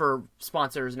 for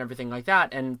sponsors and everything like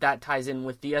that. And that ties in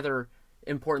with the other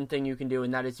important thing you can do,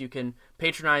 and that is you can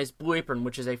patronize Blue Apron,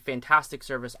 which is a fantastic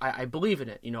service. I believe in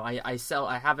it.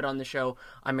 I have it on the show.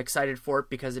 I'm excited for it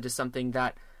because it is something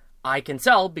that I can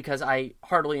sell because I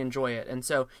heartily enjoy it. And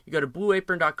so you go to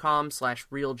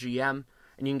blueapron.com/realgm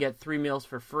and you can get 3 meals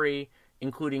for free,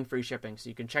 including free shipping. So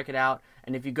you can check it out.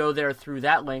 And if you go there through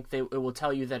that link, it will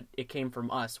tell you that it came from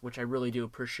us, which I really do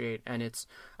appreciate. And it's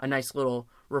a nice little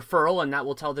referral, and that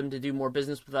will tell them to do more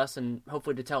business with us and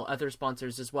hopefully to tell other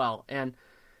sponsors as well. And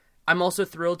I'm also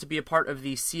thrilled to be a part of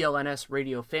the CLNS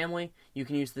Radio family. You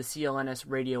can use the CLNS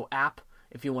Radio app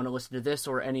if you want to listen to this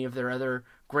or any of their other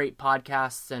great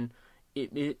podcasts, and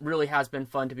it really has been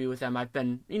fun to be with them. I've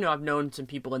known some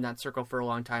people in that circle for a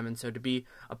long time, and so to be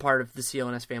a part of the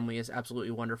CLNS family is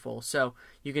absolutely wonderful. So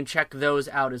you can check those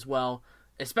out as well,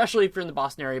 especially if you're in the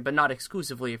Boston area, but not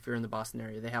exclusively if you're in the Boston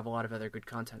area. They have a lot of other good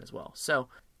content as well. So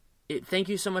thank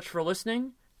you so much for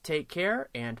listening. Take care,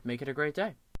 and make it a great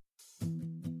day.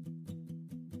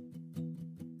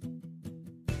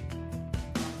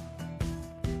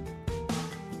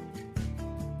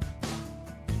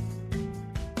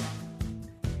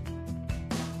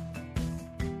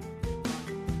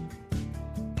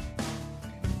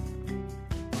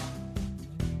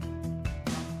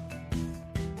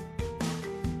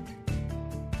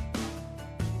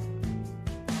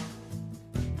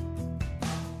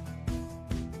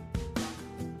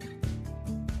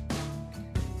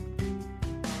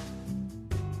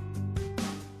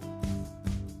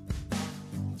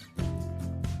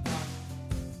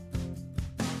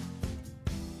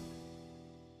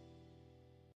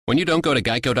 When you don't go to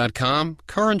Geico.com,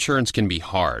 car insurance can be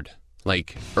hard.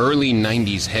 Like early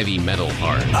 90s heavy metal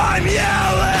hard. I'm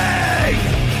yelling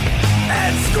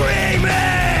and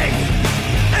screaming,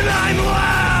 and I'm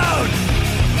loud.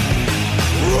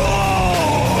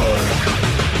 Roar!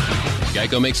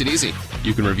 Geico makes it easy.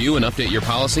 You can review and update your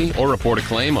policy or report a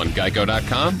claim on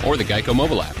Geico.com or the Geico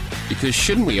mobile app. Because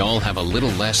shouldn't we all have a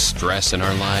little less stress in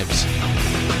our lives?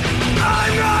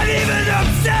 I'm not even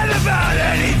upset about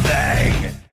anything.